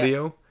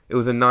audio. Yeah. It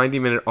was a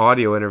 90-minute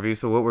audio interview.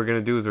 So what we're going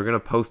to do is we're going to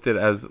post it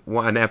as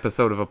an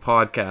episode of a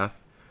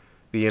podcast.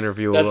 The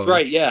interview. That's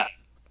right. Yeah.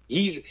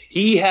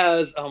 He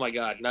has, oh my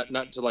God,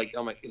 not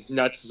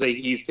to say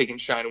he's taking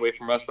shine away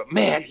from us, but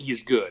man,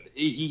 he's good.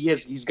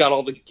 He's got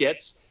all the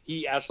gets.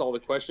 He asks all the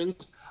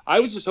questions. I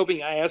was just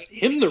hoping I asked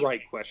him the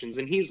right questions,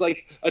 and he's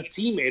like a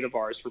teammate of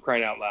ours, for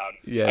crying out loud.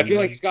 Yeah, I feel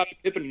like Scottie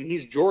Pippen and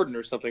he's Jordan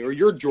or something, or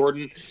you're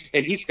Jordan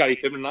and he's Scottie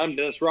Pippen and I'm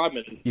Dennis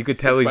Rodman. You could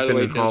tell he's been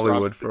in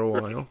Hollywood for a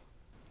while.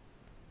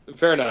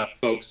 Fair enough,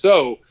 folks.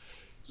 So,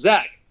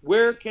 Zach,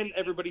 where can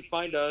everybody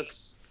find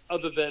us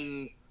other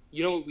than...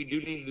 You know what? We do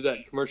need to do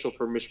that commercial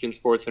for Michigan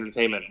Sports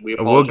Entertainment.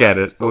 We'll get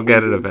it. We'll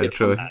get it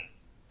eventually.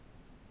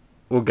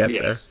 We'll get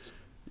there.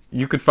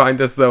 You could find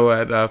us, though,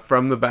 at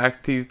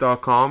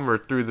fromthebacktees.com or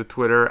through the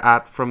Twitter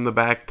at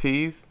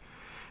fromthebacktees.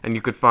 And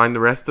you could find the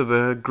rest of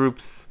the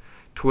group's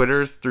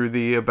Twitters through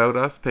the About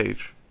Us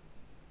page.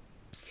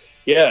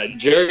 Yeah,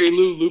 Jerry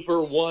Lou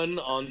Looper 1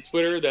 on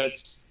Twitter.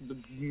 That's the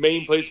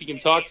main place you can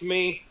talk to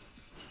me.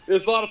 It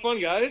was a lot of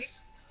fun,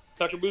 guys.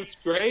 Tucker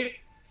Booth's great.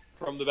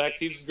 From the Back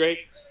Tees is great.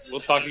 We'll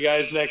talk to you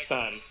guys next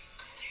time.